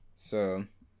 So,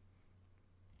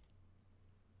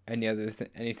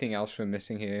 anything else we're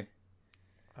missing here?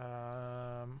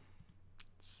 Let's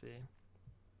see.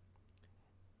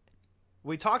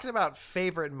 We talked about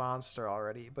favorite monster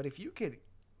already, but if you could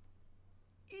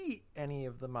eat any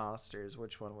of the monsters,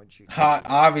 which one would you?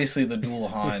 Obviously, the dual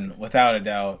Han, without a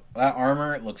doubt. That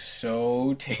armor looks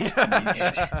so tasty.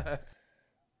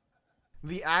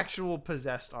 The actual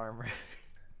possessed armor.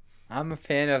 I'm a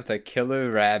fan of the killer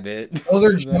rabbit. Oh,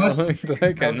 they're That just. looks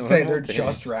like I a was say normal they're thing.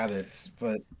 just rabbits,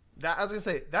 but I was gonna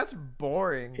say that's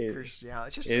boring, It- Cristiano.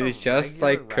 It's just It a is just regular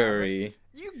like rabbit. curry.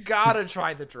 You gotta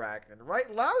try the dragon, right?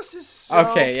 Laos is so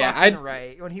Okay, yeah, fucking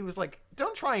right when he was like,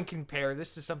 "Don't try and compare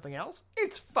this to something else.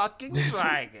 It's fucking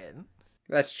dragon."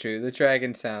 That's true. The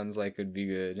dragon sounds like would be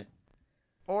good.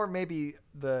 Or maybe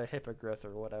the hippogriff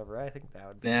or whatever. I think that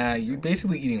would be. yeah, interesting. you're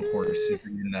basically eating horse if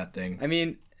you're eating that thing. I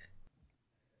mean,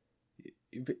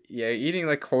 yeah, eating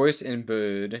like horse and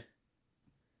bird.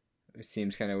 It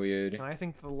seems kind of weird. And I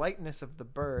think the lightness of the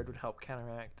bird would help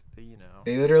counteract the,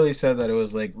 They literally said that it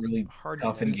was like really hardness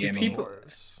tough and of the gamey. people-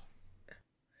 horse.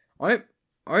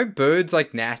 Aren't birds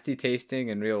like nasty tasting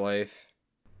in real life?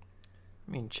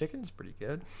 I mean, chicken's pretty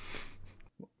good.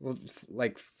 Well,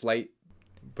 like flight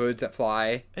birds that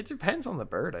fly. It depends on the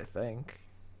bird, I think,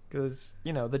 because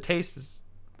the taste is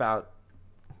about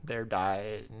their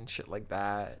diet and shit like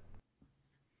that.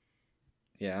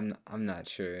 Yeah, I'm not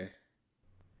sure.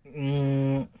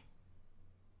 Yo,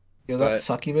 that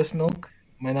succubus milk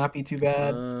might not be too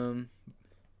bad.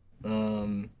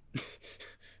 Yeah,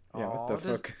 what the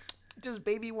fuck? Does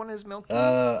baby want his milk?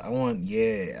 I want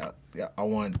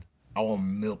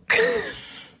milk.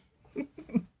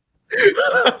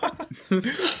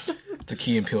 It's a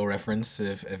Key and Peele reference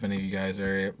if any of you guys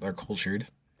are cultured.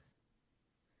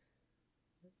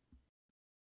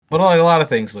 But like a lot of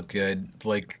things look good,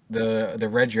 like the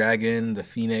red dragon, the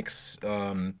phoenix,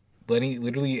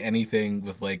 literally anything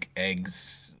with like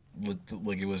eggs looked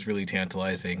like it was really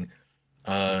tantalizing.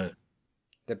 The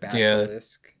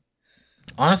basilisk.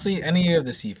 Honestly, any of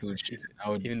the seafood shit, I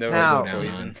would. Even though Now, it's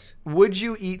poisoned. Would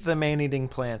you eat the man-eating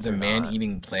plants? The or not?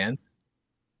 man-eating plants.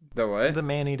 The what? The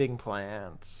man-eating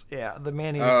plants. Yeah, the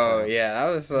man-eating Oh, plants. yeah,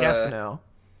 that was... Yes, no?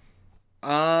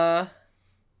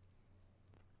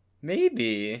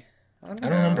 Maybe. I don't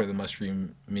remember the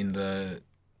mushroom. I mean, I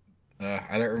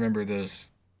don't remember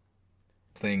those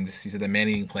things. You said the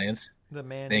man-eating plants? The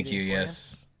man-eating Thank you,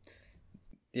 plants. yes.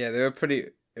 Yeah, they were pretty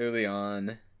early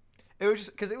on. It was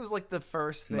just because it was like the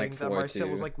first thing Like that Marcel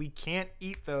was 4-2. like, we can't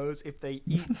eat those if they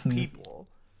eat people.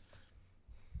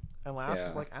 And Laos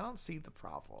was like, I don't see the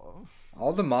problem.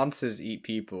 All the monsters eat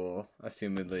people,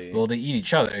 assumedly. Well, they eat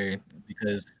each other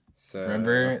because So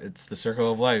remember, it's the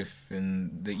circle of life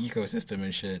and the ecosystem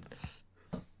and shit.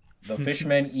 The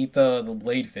fishmen eat the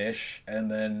blade fish, and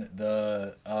then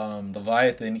the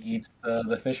leviathan eats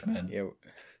the fishmen. Yeah.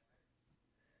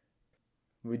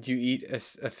 Would you eat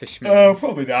a fishman?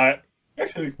 Probably not.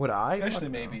 Actually, Would I? Actually,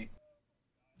 maybe.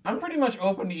 I'm pretty much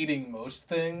open to eating most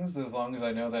things as long as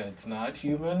I know that it's not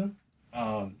human.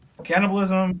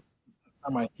 Cannibalism.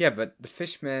 Yeah, but the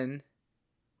fishmen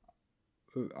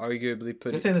arguably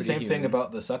put. They say the same thing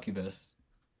about the succubus,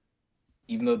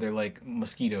 even though they're like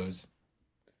mosquitoes.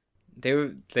 They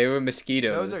were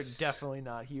mosquitoes. Those are definitely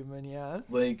not human, yeah.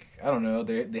 Like, I don't know,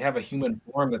 they have a human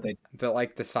form that they. But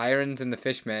like the sirens and the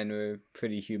fishmen were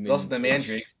pretty human. There's also the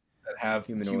mandrakes that have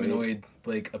Humanoid.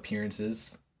 like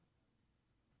appearances.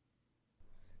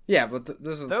 Yeah, but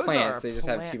those are Those plants. are They just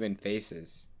have human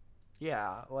faces.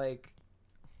 Yeah, like,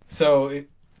 So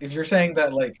if you're saying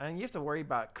that like, and you have to worry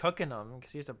about cooking them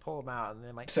because you have to pull them out and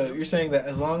they might. so you're saying that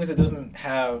as long as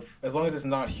it's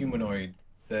not humanoid,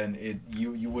 then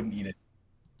you wouldn't eat it.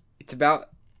 It's about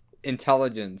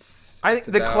intelligence. I think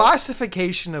It's the about-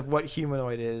 classification of what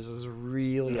humanoid is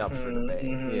really up for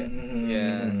debate.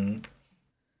 Yeah.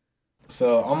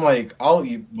 So I'm like, I'll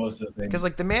eat most of the things. Because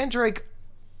like the mandrake,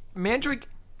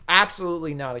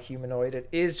 absolutely not a humanoid. It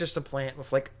is just a plant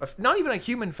with like not even a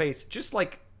human face, just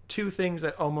like two things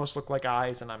that almost look like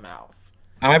eyes and a mouth.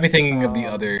 I might be thinking of the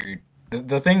other,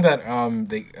 the thing that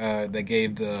they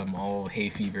gave them all hay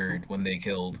fever when they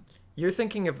killed. You're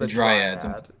thinking of the dryads.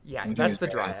 dryad. Yeah, I'm that's the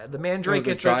thinking of dryads. dryad. The mandrake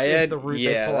the is dryad. the root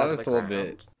Yeah, they pull that out was of a the little ground.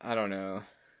 bit. I don't know.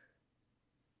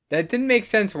 That didn't make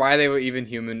sense why they were even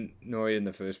humanoid in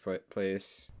the first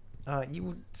place.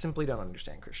 You simply don't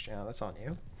understand, Cristiano. That's on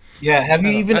you. Yeah, have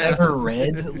you even ever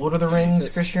read Lord of the Rings,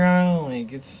 Cristiano?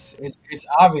 Like, it's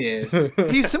obvious.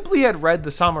 If you simply had read the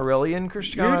Silmarillion, You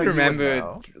Cristiano, would remember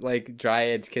know. like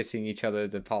dryads kissing each other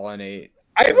to pollinate.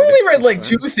 I've only read like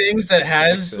two things that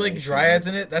has like dryads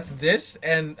in it. That's this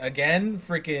and again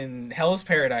freaking Hell's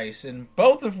Paradise, and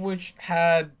both of which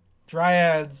had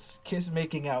dryads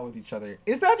making out with each other.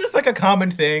 Is that just like a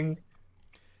common thing?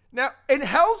 Now, in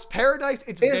Hell's Paradise,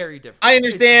 it's very different. I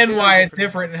understand very why it's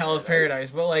different in Hell's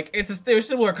Paradise, but like they're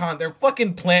similar they're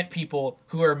fucking plant people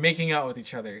who are making out with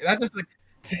each other. That's just like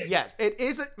Yes, it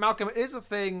is, Malcolm. It is a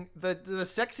thing. The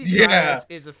sexy Yeah. dryads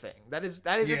is a thing. That is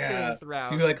a thing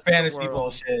throughout. do like the fantasy world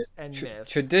bullshit. and myth.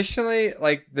 Traditionally,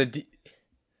 like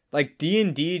like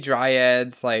D&D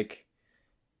dryads, like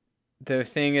the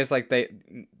thing is like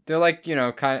they're like, you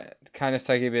know, kind of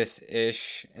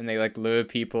succubus-ish, and they like lure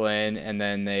people in, and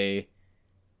then I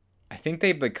think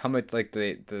they become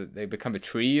they become a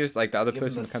tree, or like the other Give them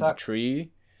person the becomes a suck.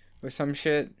 tree or some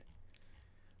shit.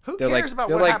 Who they're cares like- about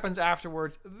they're what like- happens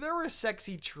afterwards? They're a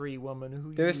sexy tree woman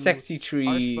who They're a you sexy are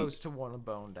tree. supposed to want to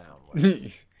bone down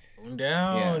with.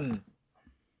 Down.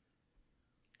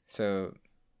 So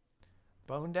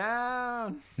Bone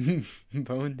down.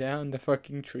 bone down the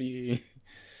fucking tree.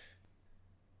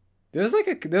 There was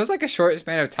like a short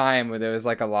span of time where there was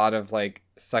like a lot of like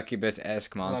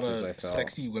succubus-esque A lot monsters. of I felt,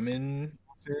 sexy women.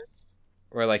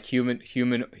 or like human,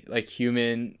 like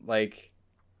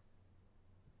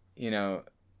you know,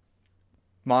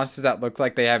 monsters that look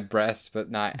like they have breasts,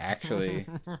 but not actually.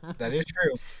 That is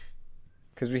true.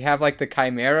 Because we have like the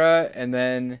Chimera, and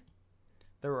then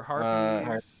There were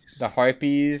harpies, the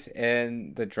Harpies,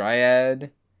 and the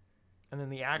Dryad, and then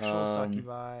the actual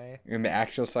succubi. and the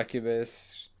actual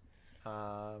Succubus.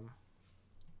 What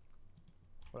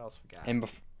else we got?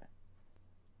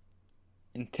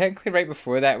 And technically, right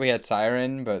before that, we had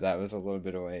Siren, but that was a little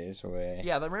bit away.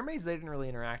 Yeah, the mermaids, they didn't really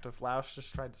interact with. Laos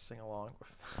just tried to sing along with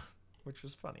them, which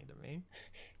was funny to me.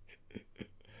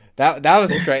 That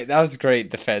was great. That was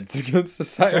great defense against the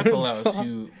Siren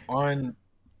song.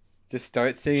 Just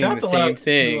start singing the same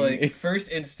thing. Who, like,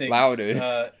 first instinct,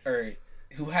 louder. Or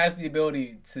who has the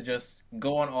ability to just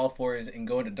go on all fours and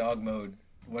go into dog mode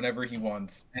whenever he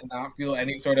wants and not feel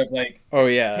any sort of like. Oh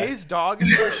yeah, his dog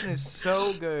impression is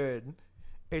so good.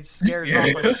 It scares off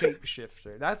a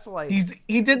shapeshifter. That's like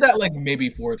he did that like maybe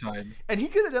 4 times, and he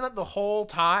could have done that the whole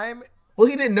time. Well,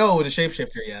 he didn't know it was a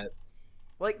shapeshifter yet.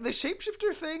 Like the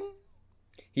shapeshifter thing.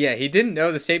 Yeah, he didn't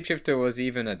know the shapeshifter was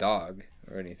even a dog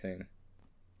or anything.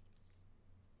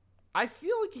 I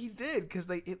feel like he did because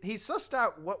he sussed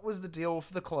out what was the deal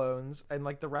with the clones and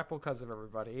like the replicas of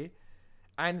everybody,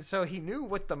 and so he knew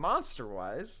what the monster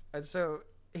was, and so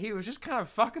he was just kind of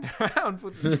fucking around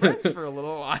with his friends for a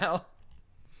little while.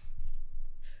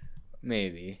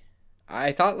 Maybe.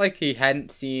 I thought like he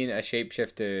hadn't seen a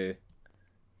shapeshifter,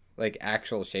 like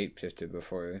actual shapeshifter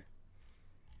before.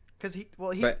 Because he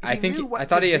knew what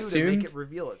to do to make it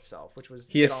reveal itself, which was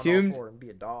get on all four and be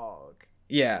a dog.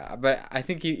 Yeah, but I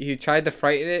think he tried to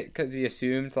frighten it because he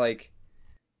assumed like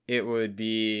it would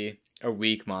be a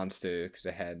weak monster because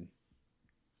it had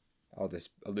all this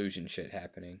illusion shit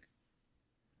happening.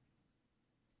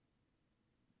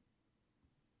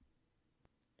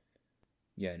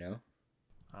 Yeah, no.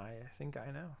 I think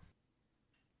I know.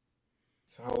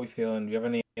 So how are we feeling? Do you have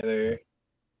any other?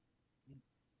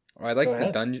 Oh, I like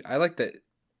the dungeon. I like the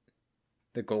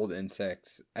gold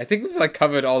insects. I think we've like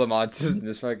covered all the monsters in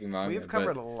this fucking manga. We've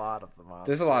covered a lot of the monsters.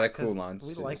 There's a lot of cool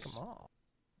monsters. We like them all.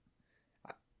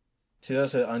 Shout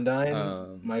out to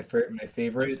Undyne, my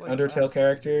favorite like Undertale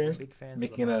character,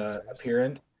 making an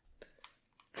appearance.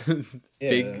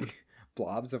 Big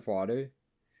blobs of water.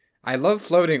 I love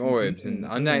floating orbs, and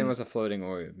Undyne was a floating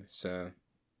orb, so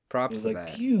props to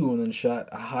that. Pew, and then shot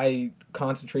a high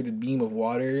concentrated beam of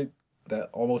water that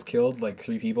almost killed like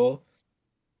 3 people.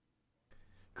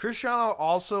 Cristiano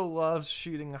also loves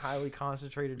shooting highly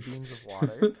concentrated beams of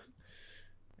water.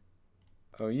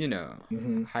 Oh, you know,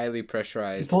 highly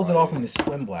pressurized. He pulls it off in his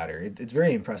swim bladder. It's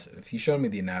very impressive. He showed me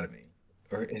the anatomy,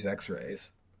 or his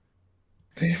X-rays.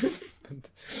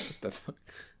 What the fuck?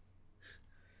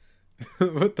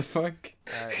 What the fuck?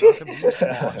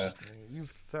 You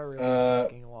thoroughly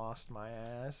fucking lost my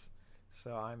ass.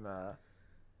 So I'm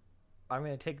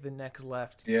gonna take the next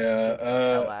left. Yeah.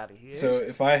 Hell out of here. So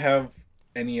if I have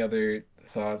any other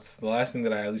thoughts, the last thing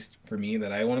that at least for me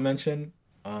that I want to mention,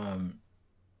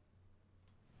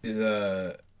 is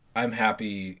I'm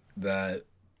happy that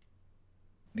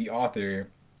the author,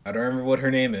 I don't remember what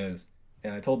her name is,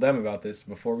 and I told them about this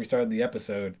before we started the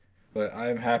episode, but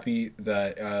I'm happy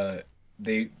that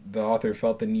the author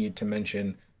felt the need to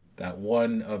mention that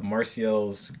one of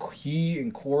Marciel's key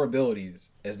and core abilities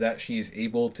is that she is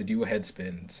able to do head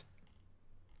spins.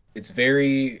 It's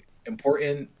very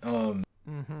important.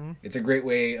 It's a great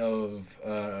way of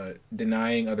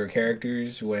denying other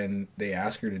characters when they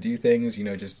ask her to do things. You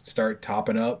know, just start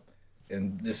topping up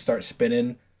and just start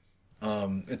spinning.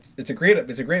 It's a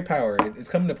great power. It's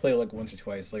come into play like once or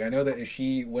twice. Like I know that if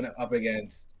she went up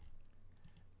against,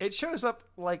 it shows up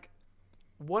like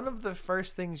one of the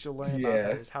first things you'll learn about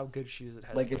her is how good she is at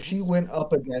head spins. If she went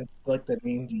up against like the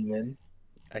main demon.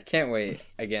 I can't wait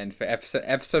again for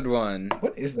episode 1.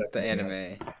 What is that? The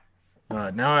anime.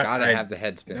 Now I gotta have the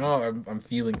head spin. Now I'm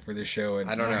feeling for this show,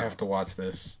 and I don't know. I have to watch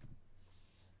this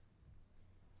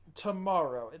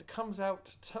tomorrow. It comes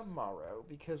out tomorrow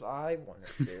because I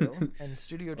wanted to. And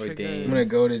Studio Trigger. I'm gonna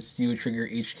go to Studio Trigger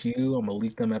HQ. I'm gonna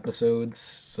leak them episodes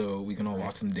so we can all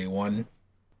watch them day one.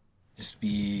 Just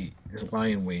lie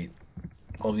in wait.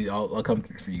 I'll come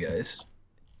through for you guys.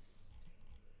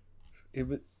 It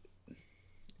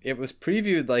was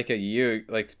previewed like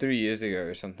 3 years ago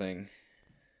or something.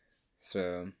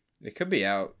 So it could be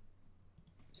out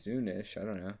soonish. I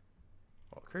don't know.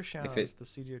 Well, Cristiano is the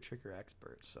Studio Trigger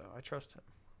expert, so I trust him.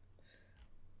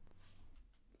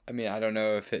 I mean, I don't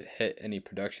know if it hit any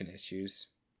production issues.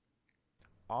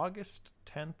 August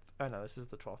 10th. Oh no, this is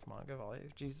the 12th manga volume.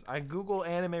 Jeez, I Google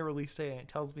anime release date and it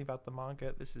tells me about the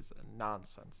manga. This is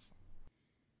nonsense.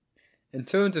 In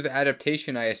terms of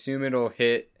adaptation, I assume it'll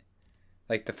hit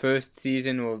Like the first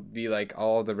season will be like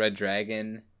all the Red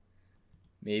Dragon.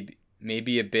 Maybe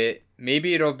a bit.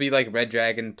 Maybe it'll be like Red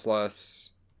Dragon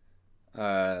plus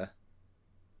the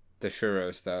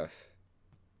Shuro stuff.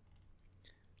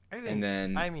 I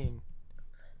mean,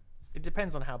 it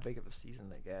depends on how big of a season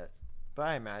they get. But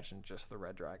I imagine just the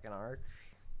Red Dragon arc.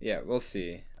 Yeah, we'll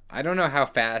see. I don't know how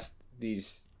fast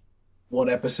these... One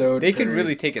episode. They could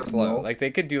really take it slow. Like,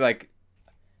 they could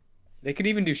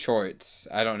even do shorts.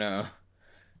 I don't know.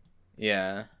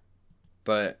 Yeah.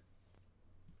 But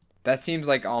that seems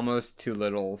like almost too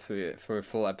little for a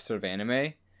full episode of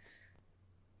anime.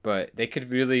 But they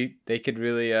could really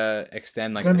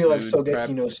extend like it's gonna the be like food Shogeki prep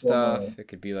no stuff. Soma. It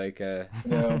could be like a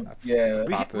yeah.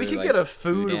 We could get a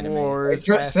food anime. wars. I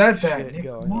just said that. Shit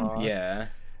going on. Yeah.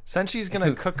 Senshi's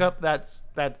gonna cook up that.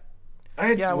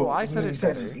 I said it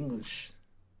better. in English.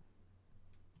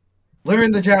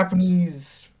 Learn the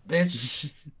Japanese,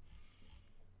 bitch.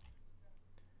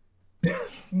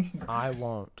 I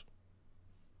won't.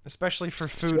 Especially for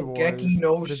food Shogeki wars.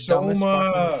 no The dumbest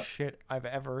Soma. fucking shit I've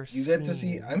ever seen. You get to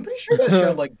see. I'm pretty sure that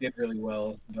show like did really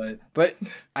well,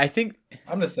 But I think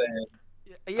I'm just saying.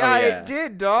 Yeah, yeah. it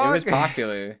did, dog. it was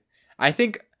popular. I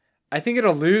think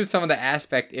it'll lose some of the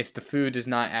aspect if the food is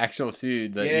not actual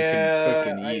food that you can cook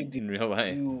and eat in real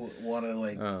life. You want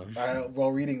to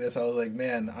while reading this, I was like,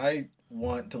 man, I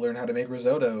want to learn how to make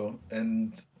risotto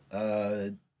and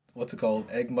what's it called,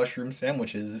 egg mushroom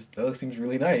sandwiches. That seems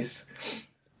really nice.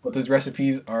 But those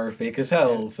recipes are fake as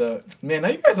hell. So, man, now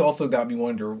you guys also got me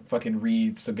wanting to fucking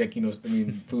read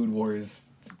Food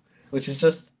Wars, which is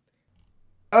just,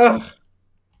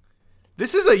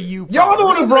 This is a you problem. y'all the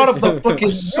one who brought up the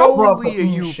fucking solely a food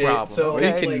you shit, problem. so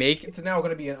Okay? You can make it's now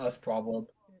gonna be an us problem.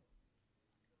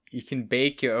 You can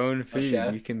bake your own food.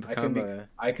 Chef. You can become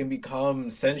I can become a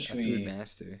Senshui. food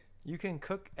master. You can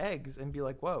cook eggs and be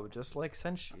like, whoa, just like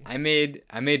Senshi. I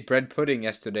made bread pudding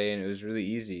yesterday and it was really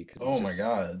easy. Cause Oh it's my just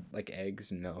god. like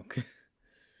eggs and milk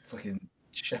Fucking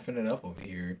chefing it up over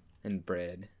here. and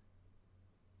bread.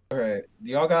 Alright.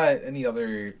 Do y'all got any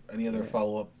other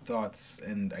follow-up thoughts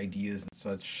and ideas and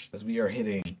such as we are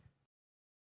hitting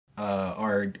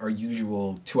our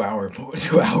usual 2 hour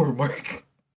mark?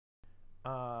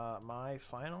 My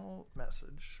final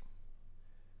message.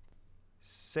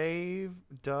 Save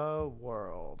the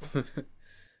world.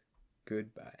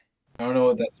 Goodbye. I don't know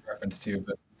what that's a reference to,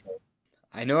 but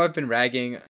I know I've been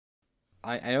ragging.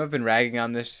 I know I've been ragging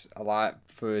on this a lot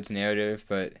for its narrative,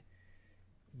 but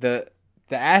the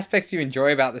aspects you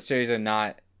enjoy about the series are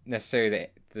not necessarily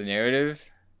the narrative.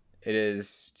 It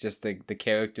is just the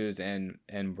characters and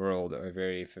world are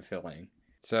very fulfilling.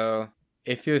 So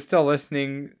if you're still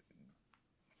listening,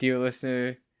 dear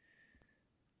listener,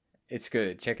 it's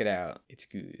good. Check it out. It's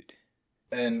good.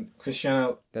 And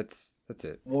Cristiano, That's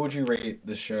it. what would you rate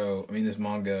this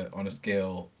manga on a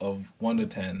scale of 1 to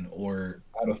 10 or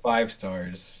out of 5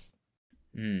 stars?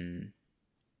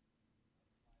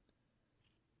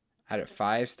 Out of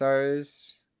 5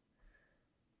 stars?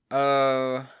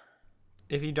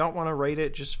 If you don't want to rate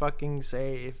it, just fucking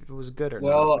say if it was good or not.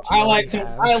 Well, which you I like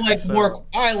always have, more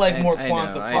I know.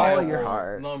 quantifiable Follow your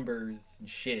heart. numbers and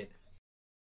shit.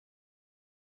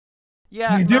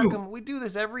 Yeah, You do. Malcolm, we do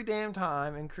this every damn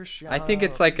time, and Cristiano. I think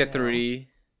it's like a you know, 3.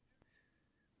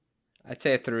 I'd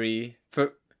say a 3.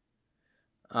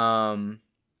 I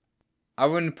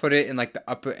wouldn't put it in like the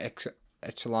upper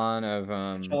echelon of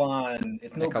Echelon.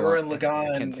 It's no Echelon. Gurren I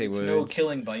Lagann. can't say It's no words.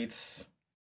 Killing Bites.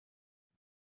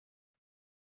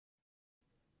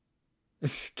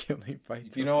 Killing bites.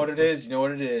 If you know what it is, you know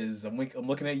what it is. I'm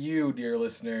looking at you, dear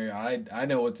listener. I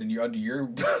know what's under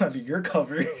your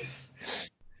covers.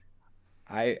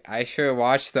 I sure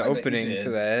watched the I bet you opening did. to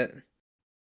that.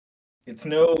 It's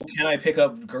no can I pick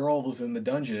up girls in the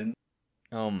dungeon.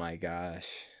 Oh my gosh.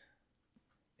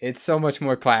 It's so much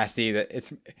more classy that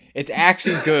it's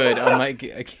actually good unlike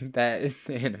that in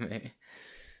the anime.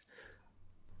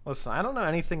 Listen, I don't know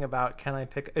anything about Can I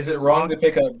Pick... Is it wrong to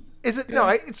pick up? Is it... Yeah. No,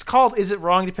 it's called Is It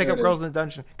Wrong to Pick There Up it Girls is. in the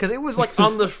Dungeon? Because it was like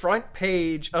on the front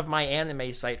page of my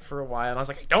anime site for a while, and I was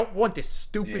like, I don't want this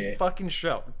stupid fucking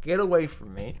show. Get away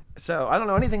from me. So I don't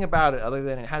know anything about it other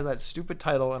than it has that stupid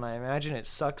title, and I imagine it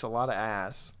sucks a lot of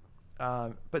ass.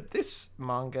 But this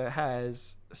manga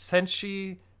has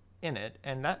Senshi in it,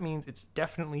 and that means it's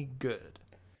definitely good.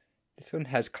 This one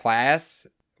has class,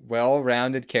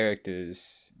 well-rounded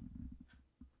characters.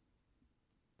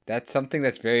 That's something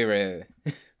that's very rare.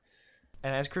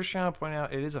 And as Cristiano pointed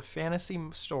out, it is a fantasy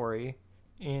story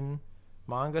in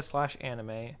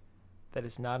manga/anime that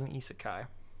is not an isekai.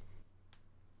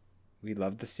 We'd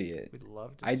love to see it. We'd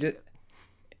love to see it.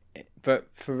 But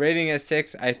for rating a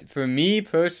 6, for me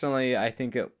personally, I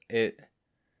think it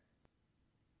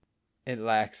it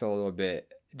lacks a little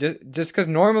bit. Just because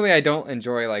normally I don't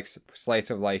enjoy like slice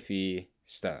of lifey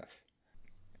stuff,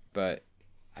 but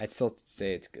I'd still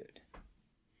say it's good.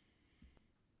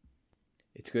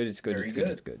 It's good. It's good. Very It's good.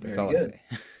 good. It's good. That's Very all good.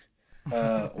 I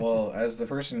say. Well, as the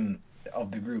person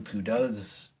of the group who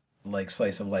does like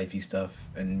slice of lifey stuff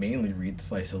and mainly reads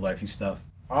slice of lifey stuff,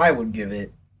 I would give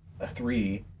it a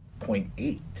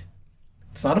 3.8.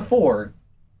 It's not a 4.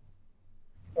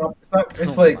 It's not.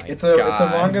 It's Oh like my it's a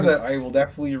manga god. that I will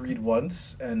definitely read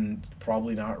once and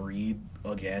probably not read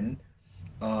again.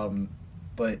 Um,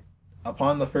 but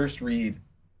upon the first read,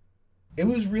 it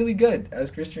was really good. As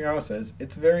Cristiano says,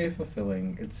 it's very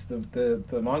fulfilling. It's the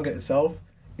manga itself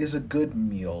is a good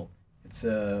meal. It's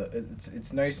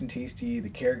nice and tasty. The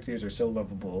characters are so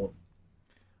lovable.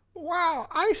 Wow,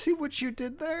 I see what you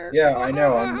did there. Yeah, I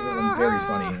know. I'm very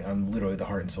funny. I'm literally the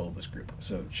heart and soul of this group.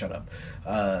 So shut up.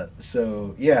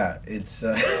 So yeah, it's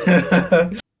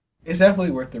it's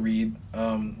definitely worth the read.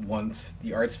 Once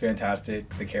the art's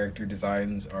fantastic, the character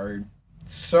designs are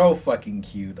so fucking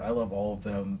cute. I love all of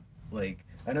them. Like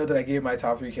I know that I gave my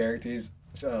top 3 characters.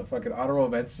 Fucking honorable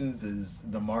mentions is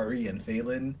Namari and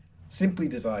Phelan. Simply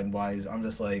design wise, I'm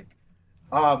just like,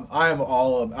 I am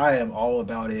all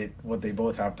about it. What they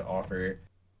both have to offer.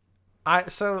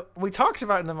 So we talked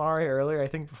about Namari earlier, I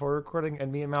think before recording,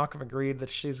 and me and Malcolm agreed that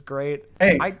she's great.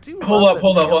 Hey, I do hold love up,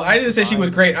 hold that up, hold up. I didn't say she was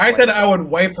Phelan's great. design I is said like, I would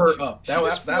wipe her up. she just That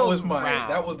was feels that was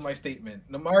round. my statement.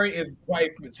 Namari is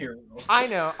wife material. I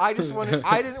know. I just wanted.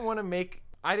 I didn't want to make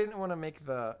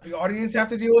The audience have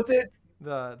to deal with it.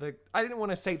 the. I didn't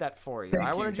want to say that for you. Thank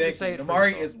I you, wanted you to thank say you. it for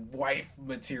Namari yourself. is wife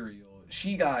material.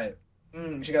 She got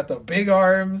the big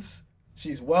arms.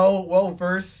 She's well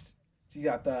versed. She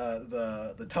got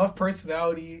the tough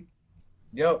personality.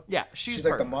 Yep. Yeah, she's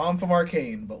like the perfect. mom from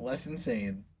Arcane, but less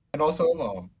insane, and also a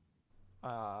mom.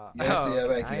 Yes, yeah,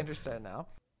 Okay, thank you. I understand now.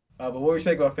 But what were you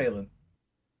saying about Phelan?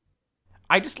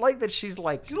 I just like that she's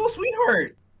like. She's a little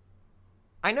sweetheart.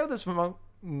 I know this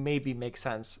maybe makes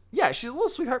sense. Yeah, she's a little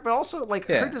sweetheart, but also like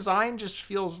Yeah. her design just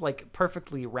feels like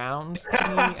perfectly round to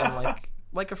me and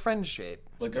like a friend shape.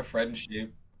 Like a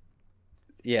friendship.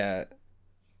 Yeah.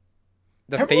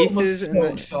 The Everyone looks faces so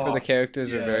for the soft.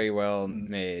 characters are Yeah. very well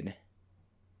made.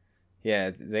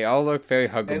 Yeah, they all look very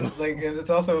huggable. And it's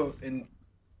also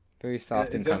Very soft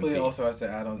it and definitely comfy. also has to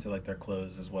add on to like their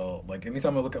clothes as well. Like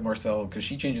anytime I look at Marcel, because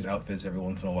she changes outfits every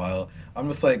once in a while, I'm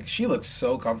just like she looks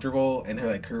so comfortable, and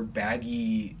her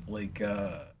baggy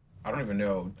I don't even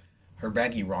know, her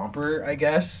baggy romper, I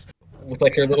guess, with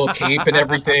like her little cape and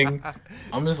everything.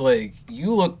 I'm just like,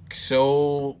 you look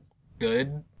so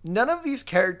good. None of these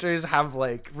characters have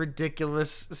like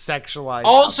ridiculous sexualized.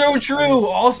 Also outfits. true.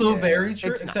 Also Yeah. very true.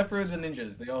 It's Except for nice. the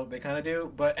ninjas, they kind of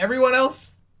do, but everyone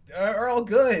else are all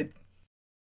good.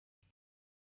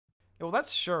 Well,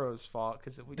 that's Shuro's fault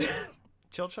because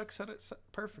Chilchuck said it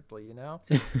perfectly. You know,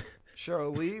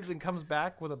 Shuro leaves and comes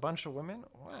back with a bunch of women.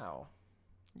 Wow,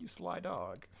 you sly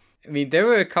dog. I mean, there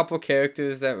were a couple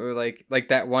characters that were like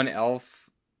that one elf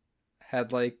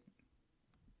had like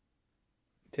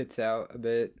tits out a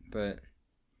bit, but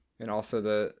and also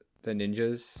the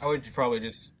ninjas. I would probably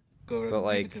just go But,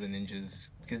 leave it to the ninjas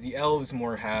because the elves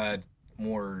had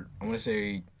more. I want to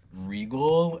say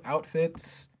regal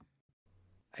outfits.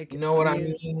 You know what I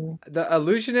mean? The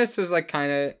illusionist was like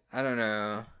kind of, I don't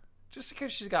know. Just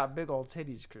because she's got big old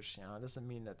titties, Christiana, doesn't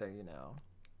mean that they're, you know.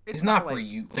 It's not for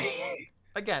you.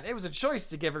 Again, it was a choice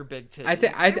to give her big titties.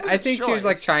 I think she was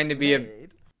like choice trying to be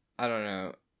made. I don't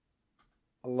know,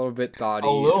 a little bit thoughty.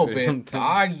 A little or bit something.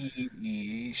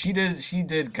 thotty. She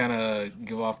did kind of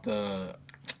give off the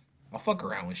 "I'll fuck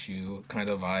around with you" kind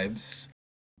of vibes.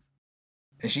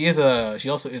 And she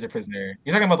also is a prisoner.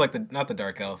 You're talking about like not the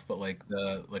dark elf, but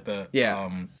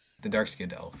the dark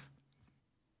skinned elf.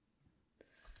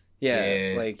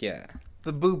 Yeah, Yeah.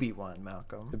 The booby one,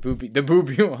 Malcolm. the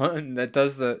booby one that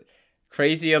does the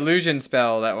crazy illusion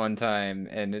spell that one time,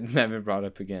 and it's never brought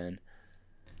up again.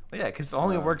 Well, yeah, because it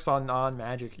only works on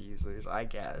non-magic users, I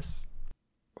guess.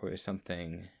 Or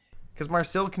something. Because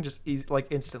Marcel can just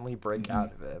instantly break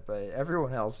out of it, but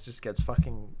everyone else just gets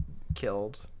fucking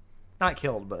killed. Not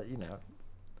killed, but you know,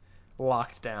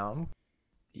 locked down.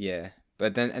 Yeah,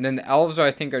 but then the elves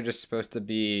I think are just supposed to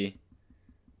be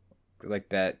like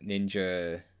that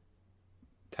ninja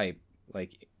type,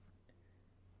 like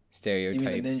stereotype.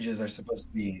 You mean the ninjas are supposed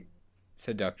to be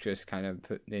seductress kind of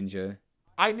ninja.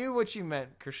 I knew what you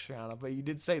meant, Christiana, but you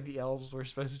did say the elves were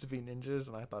supposed to be ninjas,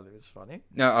 and I thought it was funny.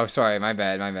 No, oh sorry, my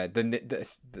bad.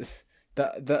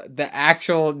 The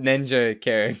actual ninja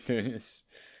characters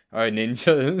are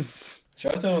ninjas.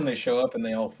 shout out to when they show up and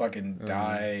they all fucking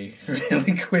die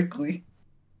really quickly.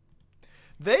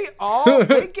 They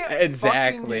get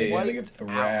Exactly. fucking They get wiped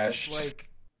thrashed. out. Like,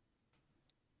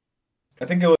 I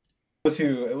think it was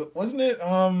who? Wasn't it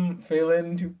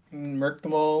Phelan who murked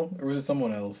them all, or was it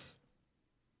someone else?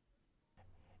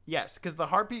 yes, because the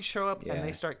harpies show up and Yeah.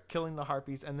 they start killing the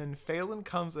harpies, and then Phelan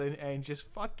comes in and just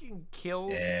fucking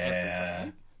kills Yeah.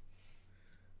 everybody.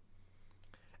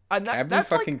 And Cabri that's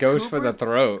fucking like goes for the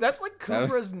throat. That's like That was-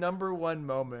 Kubra's number one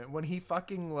moment when he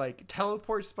fucking like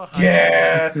teleports behind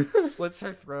Yeah. her, slits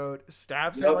her throat,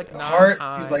 stabs her Yep, like 9 heart.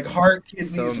 times. He's like heart,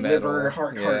 kidneys, So liver, metal.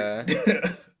 heart.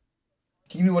 Yeah.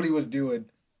 He knew what he was doing.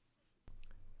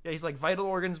 Yeah, he's like vital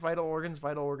organs, vital organs,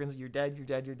 vital organs. You're dead, you're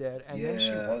dead, you're dead. And then she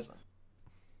Yeah. wasn't.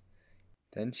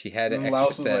 Then she had an And extra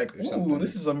Laos was set like, or "Ooh, something.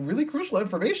 this is some really crucial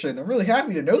information. I'm really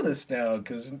happy to know this now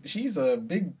because she's a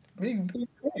big thing."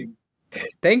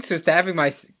 Thanks for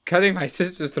cutting my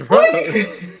sister's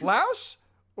throat. Laos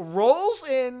rolls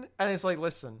in and is like,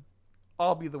 listen,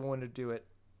 I'll be the one to do it.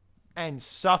 And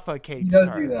suffocates He does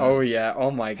her. do that. Oh yeah.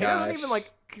 Oh my He doesn't gosh. even like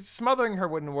smothering her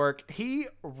wouldn't work. He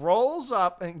rolls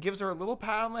up and gives her a little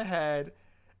pat on the head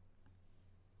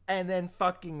and then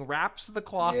fucking wraps the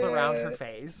cloth around her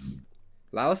face.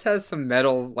 Laos has some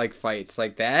metal like fights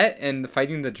like that, and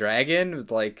fighting the dragon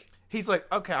with like He's like,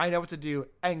 okay, I know what to do,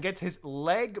 and gets his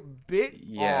leg bit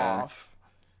Yeah. off.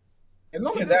 And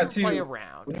not He only that doesn't play too.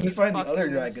 around. When you He's find the fucking other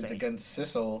dragons insane. against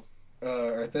Sissel,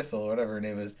 or Thistle, whatever her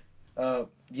name is,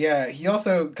 yeah, he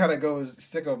also kind of goes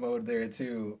sicko mode there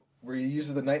too, where he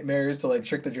uses the nightmares to like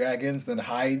trick the dragons, then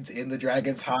hides in the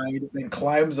dragon's hide, then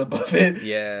climbs above it.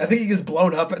 yeah. I think he gets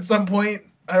blown up at some point.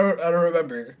 I don't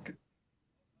remember.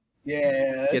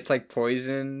 Yeah. Gets like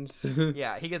poisoned.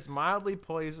 Yeah, he gets mildly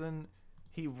poisoned.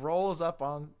 He rolls up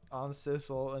on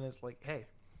Sissel and is like, hey,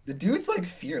 The dude's like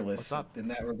fearless What's up? in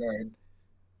that regard.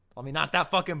 let me knock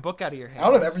that fucking book out of your hands.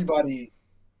 Out of everybody,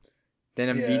 Then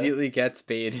immediately gets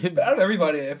baited. out of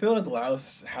everybody, I feel like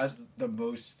Laos has the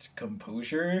most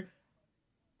composure.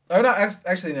 Oh, not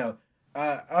actually no.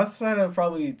 Outside of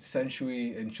probably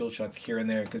Senshui and Chilchuk here and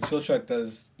there, because Chilchuk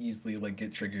does easily like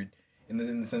get triggered in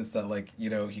the sense that like he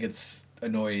gets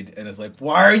annoyed and is like,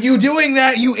 "Why are you doing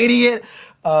that, you idiot?"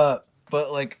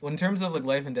 But like in terms of like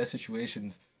life and death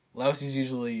situations, Laos is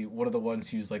usually one of the ones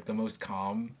who's like the most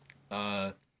calm.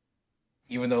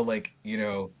 Even though like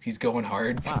he's going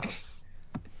hard. Laos.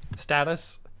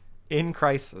 Status in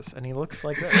crisis, and he looks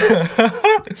like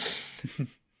this.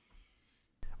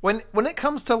 When it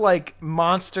comes to like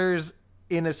monsters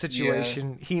in a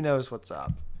situation, he knows what's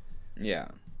up. Yeah.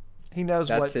 He knows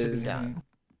That's what to be his- done.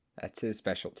 That's his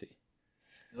specialty.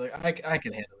 He's like, I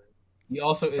can handle it. He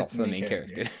also He's is also the main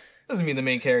character. character. Doesn't mean the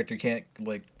main character can't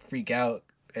like freak out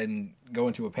and go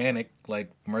into a panic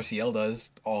like Marciel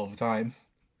does all the time.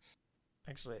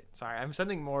 Actually, sorry, I'm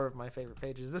sending more of my favorite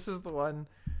pages. This is the one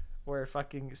where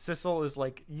fucking Sissel is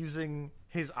like using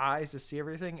his eyes to see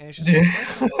everything, and it's just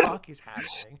like, what the fuck is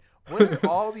happening? What are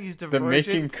all these divergent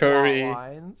making plot curry.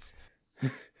 lines?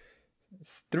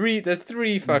 There's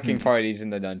three fucking parties in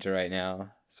the dungeon right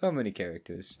now. So many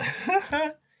characters.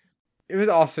 It was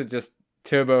also just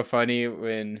turbo funny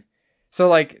when, so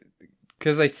like,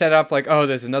 because they set up like, oh,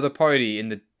 there's another party in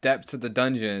the depths of the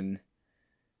dungeon,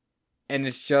 and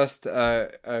it's just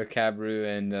Cabru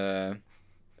and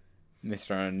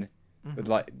Mithran with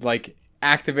like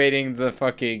activating the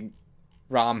fucking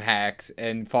ROM hacks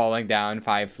and falling down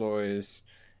 5 floors,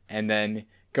 and then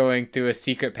going through a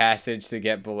secret passage to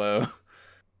get below.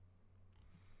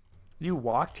 You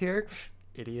walked here,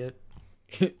 idiot.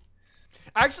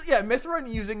 Actually, yeah, Mithran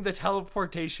using the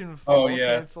teleportation fall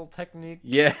cancel technique.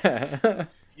 Yeah.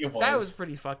 That was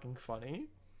pretty fucking funny.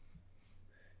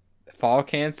 Fall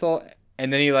cancel,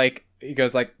 and then he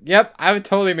goes like, yep, I would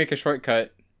totally make a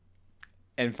shortcut,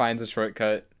 and finds a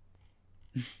shortcut.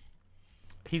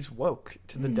 He's woke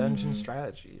to the dungeon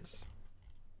strategies.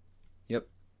 Yep.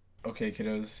 Okay,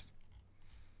 kiddos.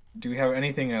 Do we have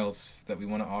anything else that we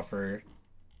want to offer?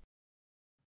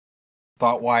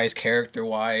 Thought-wise,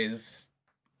 character-wise,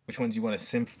 which ones you want to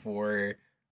simp for?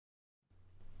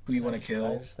 Who you want to I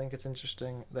kill? just think it's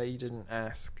interesting that you didn't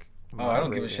ask. Oh, I don't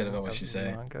give a rating shit about what of you the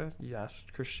say. manga. You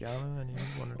asked Cristiano, and you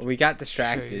wanted. We got Share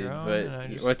distracted, your own, but and I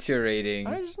just- what's your rating?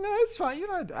 I just no, it's fine. You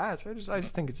don't have to ask. I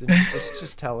just think it's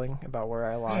just telling about where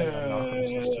I lie on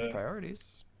Malcolm's list of priorities.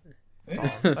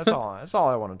 That's all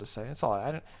I wanted to say. That's all.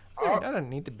 I don't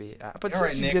need to be. But All since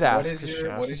right, you Nick, did what ask, is your-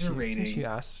 Cristiano, what is your since rating? you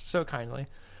asked so kindly.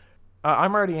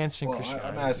 I'm already answering Well, Cristiano.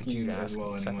 I'm asking you asked as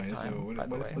well a second anyway. So time, by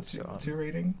the way, what's your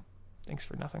rating? Thanks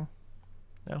for nothing.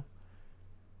 No.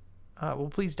 Well,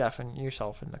 please deafen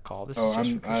yourself in the call. This Oh, is just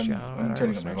I'm for Cristiano. and our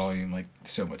turning up my listeners. volume like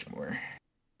so much more.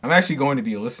 I'm actually going to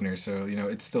be a listener, so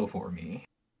it's still for me.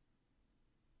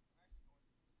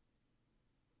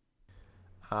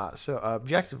 So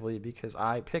objectively, because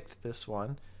I picked this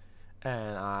one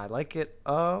and I like it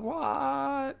a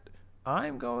lot,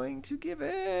 I'm going to give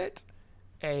it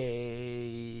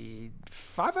a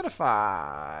 5 out of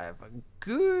 5. A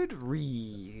good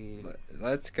read.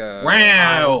 Let's go.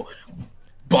 Wow.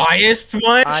 Biased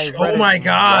much? I read Oh my it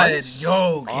god. once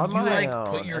Yo, on can you my like own,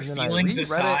 put your and then I feelings reread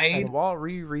aside? it, and while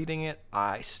rereading it,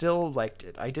 I still liked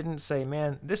it. I didn't say,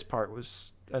 man, this part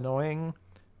was annoying,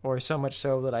 or so much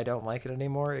so that I don't like it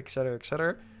anymore, etc.,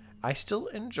 etc. I still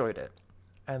enjoyed it.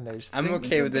 And there's I'm things,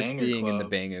 okay with this Banger being in the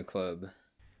Club. Banger Club.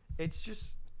 it's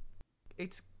just,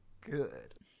 it's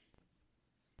good.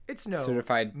 It's no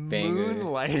Certified banger.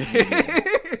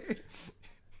 moonlighting.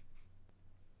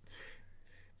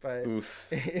 But Oof.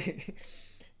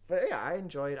 but yeah, I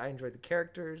enjoyed the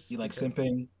characters. You like because,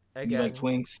 simping? Again, You like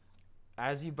twinks?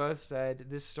 as you both said,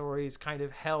 this story is kind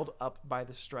of held up by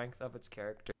the strength of its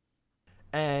character.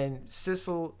 And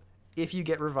Sissel, if you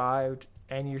get revived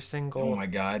and you're single, Oh my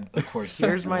god. Of course.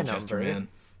 Here's my Chester, number. man.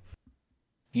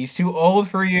 He's too old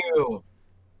for you.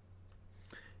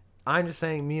 I'm just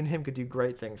saying me and him could do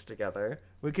great things together.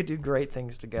 We could do great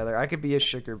things together. I could be a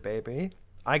sugar baby.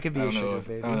 I could be a sugar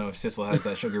baby. I don't know if Sissel has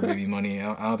that sugar baby money.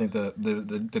 I don't think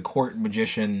the court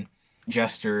magician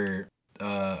jester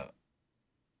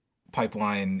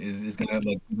pipeline is gonna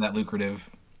like be that lucrative.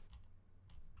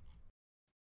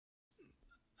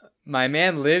 My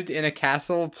man lived in a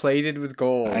castle plated with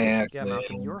gold. Yeah,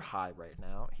 Malcolm, you're high right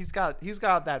now. He's got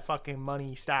that fucking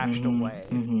money stashed away.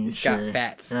 He's sure. got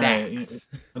fat All right, stacks.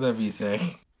 whatever you say.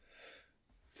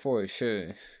 For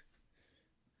sure.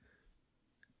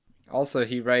 Also,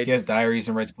 he writes. He has diaries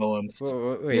and writes poems.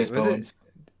 Wait, He has was poems.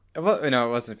 it? Well, no,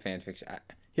 it wasn't fan fiction.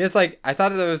 He has like. I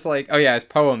thought it was like. Oh yeah, it's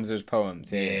poems. There's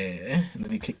poems. Yeah. And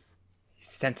then He's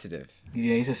sensitive.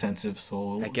 he's a sensitive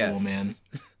soul, I guess. soul man.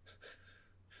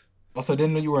 Also, I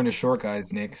didn't know you were into short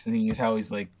guys, Nick. Seeing as how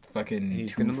he's like fucking.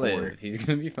 He's 2'4". gonna live. He's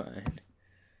gonna be fine.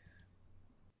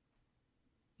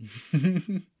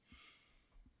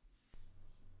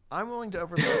 I'm willing to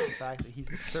overlook the fact that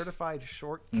he's a certified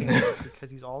short king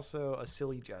because he's also a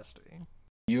silly jester.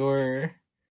 Your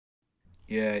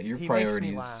He makes me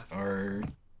priorities laugh. are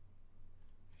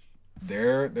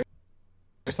they're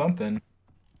something.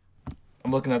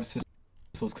 I'm looking up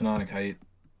Sissel's canonic height.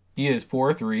 He is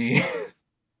 4'3".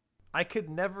 I could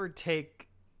never take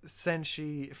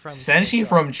Senshi from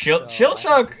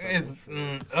Chilchuk so is.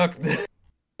 for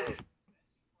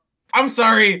I'm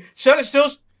sorry.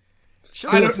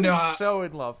 I don't know. So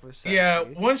in love with Senshi. Yeah,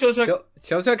 one Chilchuk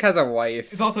Chilchuk has a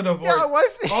wife. is also divorced. Yeah,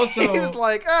 wife. Also, he was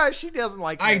like, she doesn't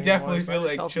like me I anymore, definitely so feel just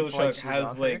like tell people I Chilchuk cheated has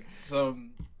on her. like some.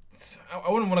 I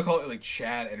wouldn't want to call it like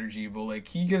Chad energy, but like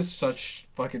he gives such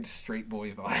fucking straight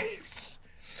boy vibes,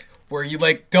 where he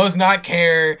like does not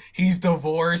care he's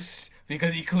divorced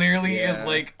because he clearly is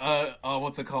like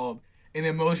what's it called, an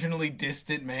emotionally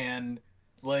distant man.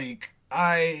 Like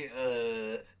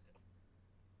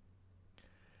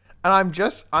And I'm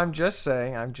just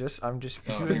saying, I'm just Oh,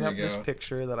 queuing here up we this go.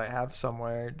 picture that I have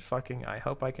somewhere. Fucking, I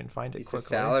hope I can find it He's a quickly.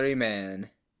 salary man.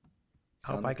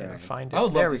 Hope I can Grind. find it. I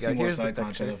would There love we to go. see more Here's the side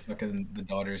content picture. of fucking the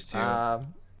daughters too. When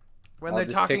All they're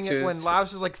these talking, pictures. when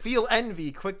Laos is like, feel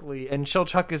envy quickly, and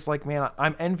Chilchuk is like, man,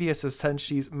 I'm envious of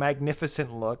Senshi's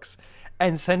magnificent looks,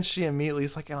 and Senshi immediately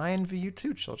is like, and I envy you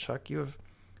too, Chilchuk. You have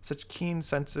such keen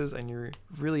senses, and you're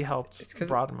really helped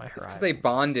broaden my horizons. Because they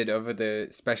bonded over the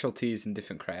specialties in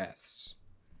different crafts.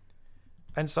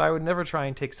 And so I would never try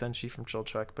and take Senshi from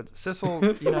Chilchuk, but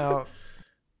Sissel, you know.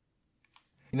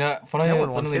 Funnily No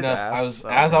one wants his enough, ass,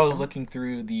 I was so- looking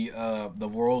through the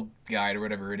world guide or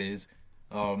whatever it is.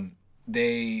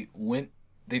 They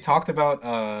talked about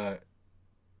the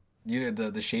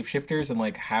shapeshifters and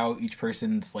like how each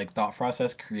person's like thought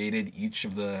process created each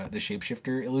of the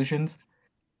shapeshifter illusions.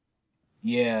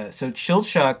 Yeah, so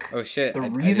Chilchuk, Oh shit! the I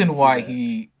reason didn't see why that.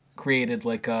 he created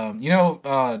like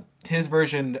his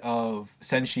version of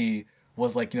Senshi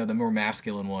was like the more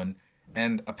masculine one,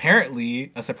 and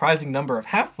apparently a surprising number of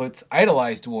half-foots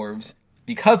idolize dwarves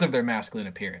because of their masculine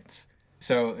appearance.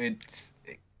 So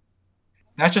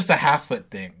that's just a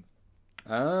half-foot thing.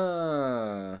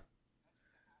 Ah.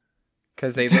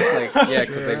 Because they look like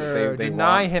because they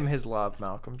deny want him his love,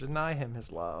 Malcolm. Deny him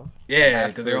his love. Yeah,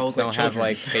 because they all look don't like have children.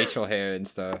 like facial hair and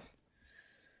stuff.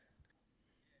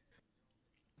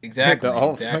 Exactly. They're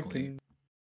all Exactly. fucking-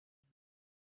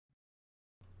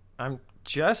 I'm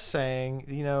just saying,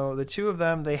 the two of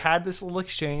them, they had this little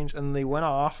exchange, and they went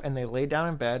off, and they laid down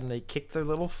in bed, and they kicked their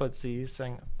little footsies,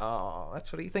 saying, "Oh,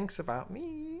 that's what he thinks about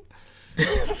me."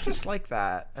 Just like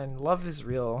that. And love is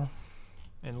real,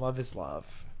 and love is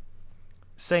love.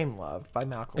 Same Love by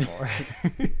Malcolm Moore.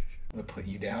 I'm gonna put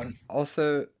you down.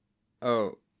 Also,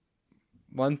 oh,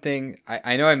 one thing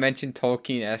I know I mentioned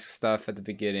Tolkien-esque stuff at the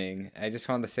beginning. I just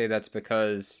wanted to say that's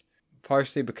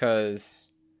partially because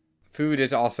food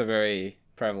is also very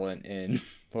prevalent in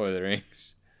Lord of the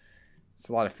Rings. It's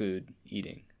a lot of food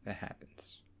eating that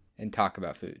happens, and talk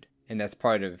about food, and that's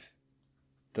part of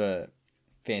the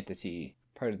fantasy,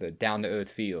 part of the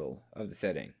down-to-earth feel of the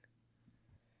setting.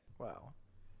 Wow.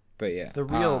 But yeah, The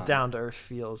real down to earth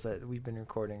feels that we've been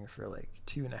recording for like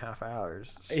 2.5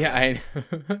 hours. So. Yeah, I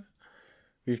know.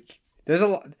 There's a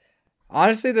lot.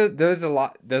 Honestly, there's a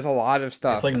lot. There's a lot of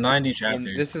stuff. It's like 90 And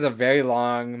chapters. this is a very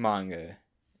long manga,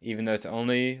 even though it's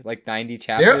only like 90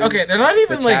 chapters. They're not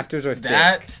even the like chapters are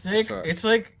that thick. Sure. It's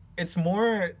like it's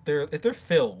more they're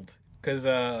filled because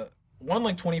one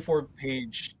like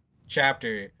 24-page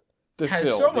chapter has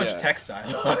filled, so much yeah. text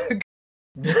dialogue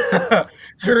to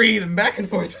read and back and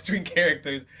forth between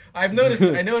characters. I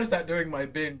noticed that during my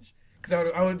binge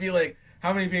because I would be like,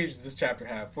 how many pages does this chapter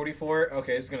have? 44?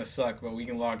 Okay, it's gonna suck, but we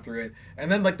can log through it.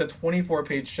 And then like the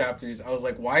 24-page chapters, I was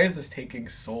like, why is this taking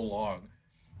so long?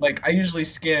 Like I usually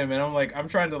skim and I'm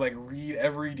trying to like read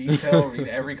every detail, read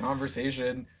every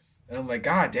conversation, and I'm like,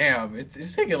 god damn,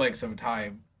 it's taking like some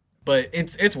time. But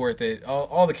it's worth it.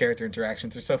 All the character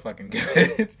interactions are so fucking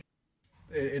good.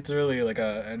 It's really like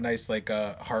a nice like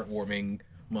heartwarming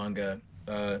manga.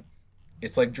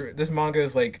 It's like this manga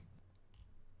is like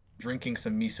drinking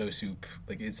some miso soup.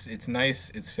 Like it's nice,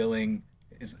 it's filling.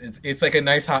 It's like a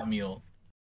nice hot meal,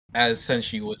 as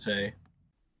Senshi would say.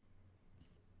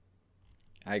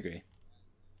 I agree.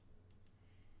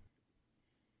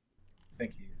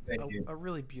 Thank you. A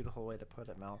really beautiful way to put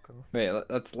it, Malcolm. Wait,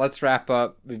 let's wrap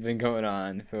up. We've been going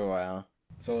on for a while.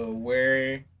 So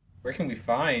where can we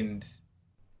find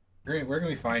where can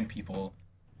we find people?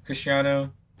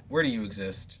 Cristiano, where do you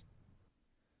exist?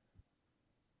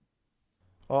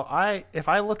 Well, if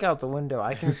I look out the window,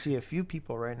 I can see a few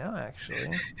people right now,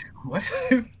 actually. What?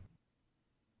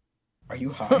 Are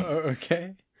you high?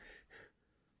 Okay.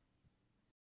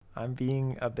 I'm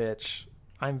being a bitch.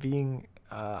 I'm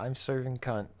serving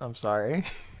cunt. I'm sorry.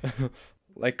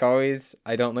 Like always,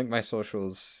 I don't link my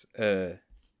socials. Don't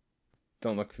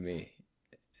look for me.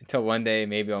 Until one day,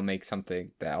 maybe I'll make something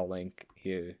that I'll link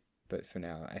here. But for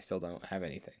now, I still don't have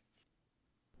anything.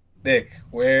 Nick,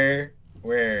 where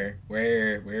are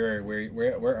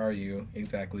you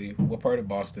exactly? What part of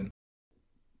Boston?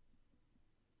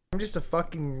 I'm just a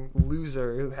fucking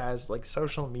loser who has like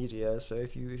social media. So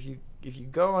if you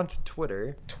go onto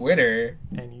Twitter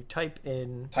and you type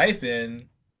in how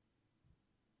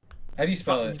do you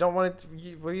spell it? You don't want it.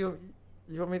 What do you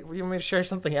want me to share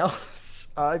something else?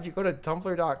 If you go to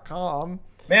tumblr.com,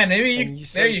 man, maybe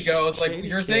there you go. It's like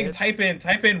you're saying type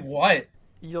in what?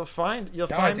 You'll find me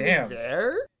damn.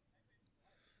 there.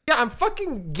 Yeah, I'm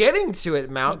fucking getting to it,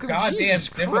 Malcolm. Goddamn Jesus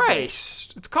difficult.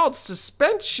 Christ. It's called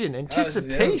suspension,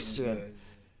 anticipation.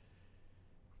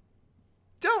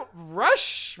 Don't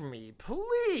rush me,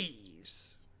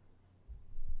 please.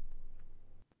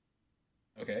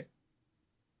 Okay.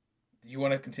 Do you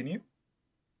want to continue?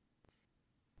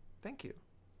 Thank you.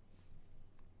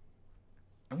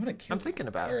 I'm gonna kill I'm thinking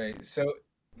about it. All right, so.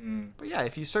 But yeah,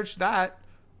 if you search that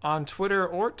on Twitter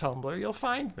or Tumblr, you'll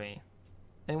find me.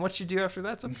 And what you do after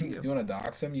that's up to you. If you want to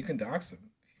dox him, you can dox him.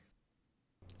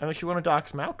 And if you want to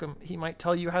dox Malcolm, he might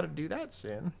tell you how to do that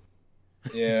soon.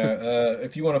 Yeah,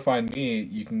 if you want to find me,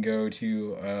 you can go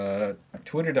to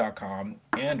twitter.com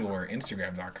and or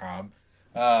instagram.com.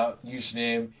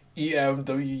 Username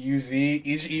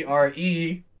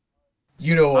EMWUZEGRE.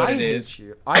 You know what it is.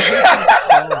 I hate you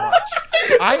so much.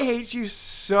 I hate you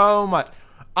so much.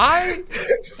 I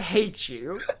hate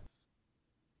you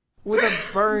with a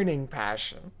burning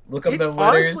passion. Look up the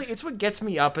letters. Honestly, it's what gets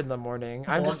me up in the morning.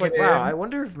 I'm just like, wow, I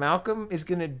wonder if Malcolm is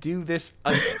going to do this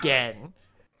again.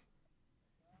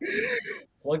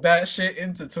 Plug that shit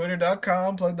into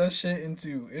twitter.com, plug that shit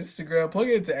into Instagram, plug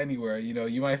it into anywhere. You know,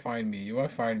 you might find me. You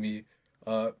might find me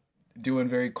doing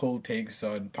very cold takes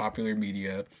on popular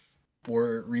media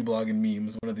or reblogging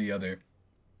memes, one or the other.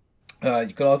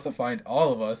 You could also find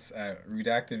all of us at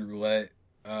Redacted Roulette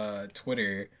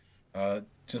Twitter.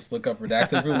 Just look up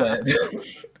Redacted Roulette.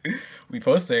 We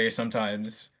post there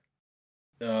sometimes.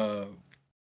 So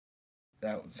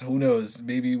who knows?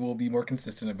 Maybe we'll be more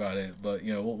consistent about it, but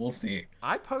you know, we'll see.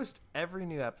 I post every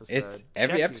new episode. It's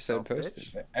every Check episode yourself,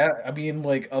 posted. bitch. I mean,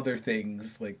 like other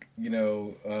things, like you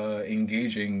know,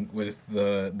 engaging with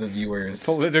the viewers.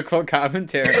 Political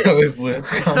commentary. with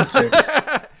commentary.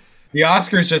 The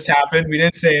Oscars just happened. We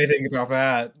didn't say anything about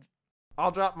that.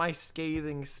 I'll drop my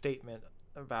scathing statement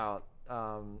about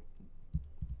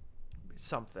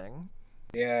something.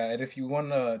 Yeah, and if you want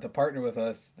to partner with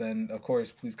us, then of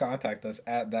course please contact us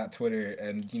at that Twitter,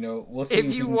 and we'll see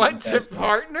If you want to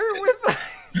partner with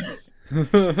us,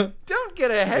 don't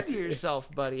get ahead of yourself,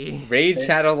 buddy. Raid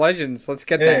Shadow Legends. Let's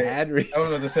get that ad read. I don't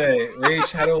know what to say. Raid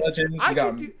Shadow Legends. We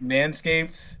got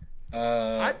Manscaped.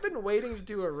 I've been waiting to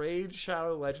do a Raid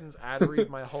Shadow Legends ad read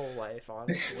my whole life,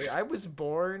 honestly. I was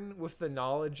born with the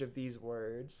knowledge of these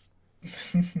words.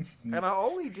 And I'll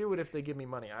only do it if they give me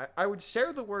money. I would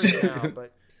share the words now,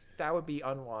 but that would be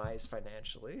unwise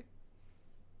financially.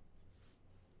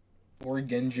 Or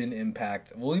Genshin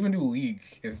Impact. We'll even do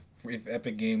League if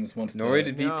Epic Games wants to. Nor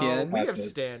did VPN. No, we have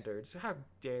standards. How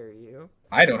dare you?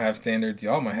 I don't have standards.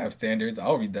 Y'all might have standards.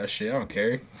 I'll read that shit. I don't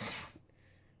care.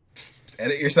 Just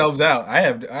edit yourselves out. I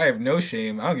have no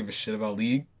shame. I don't give a shit about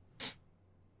League.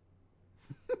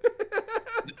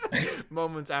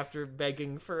 Moments after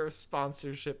begging for a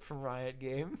sponsorship from Riot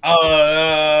Game.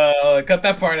 Cut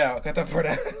that part out. Cut that part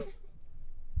out.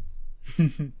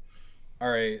 All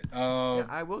right. Yeah,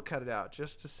 I will cut it out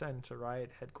just to send to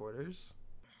Riot headquarters.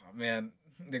 Oh, man,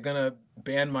 they're gonna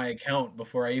ban my account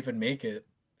before I even make it.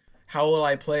 How will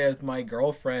I play as my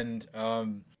girlfriend? You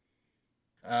can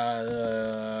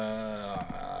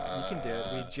do it.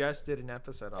 We just did an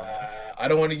episode on this. I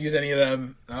don't want to use any of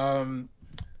them.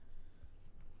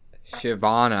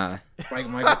 Shyvana.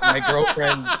 My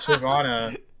girlfriend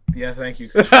Shyvana. Yeah, thank you,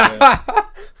 Katrina.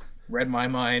 Read my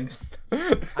mind.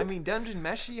 I mean, Dungeon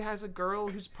Meshi has a girl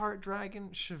who's part dragon.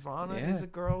 Shyvana is a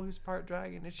girl who's part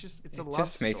dragon. It's a love story. It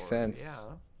just makes sense.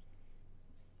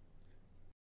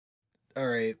 Yeah. All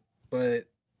right, but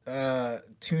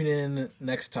tune in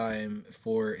next time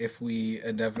for if we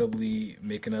inevitably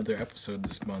make another episode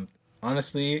this month.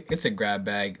 Honestly, it's a grab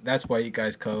bag. That's why you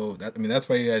guys go. That's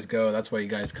why you guys go. That's why you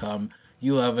guys come.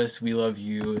 You love us. We love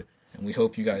you. And we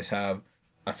hope you guys have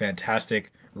a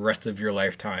fantastic rest of your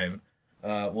lifetime.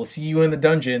 We'll see you in the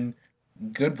dungeon.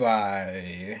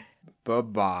 Goodbye.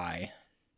 Bye-bye.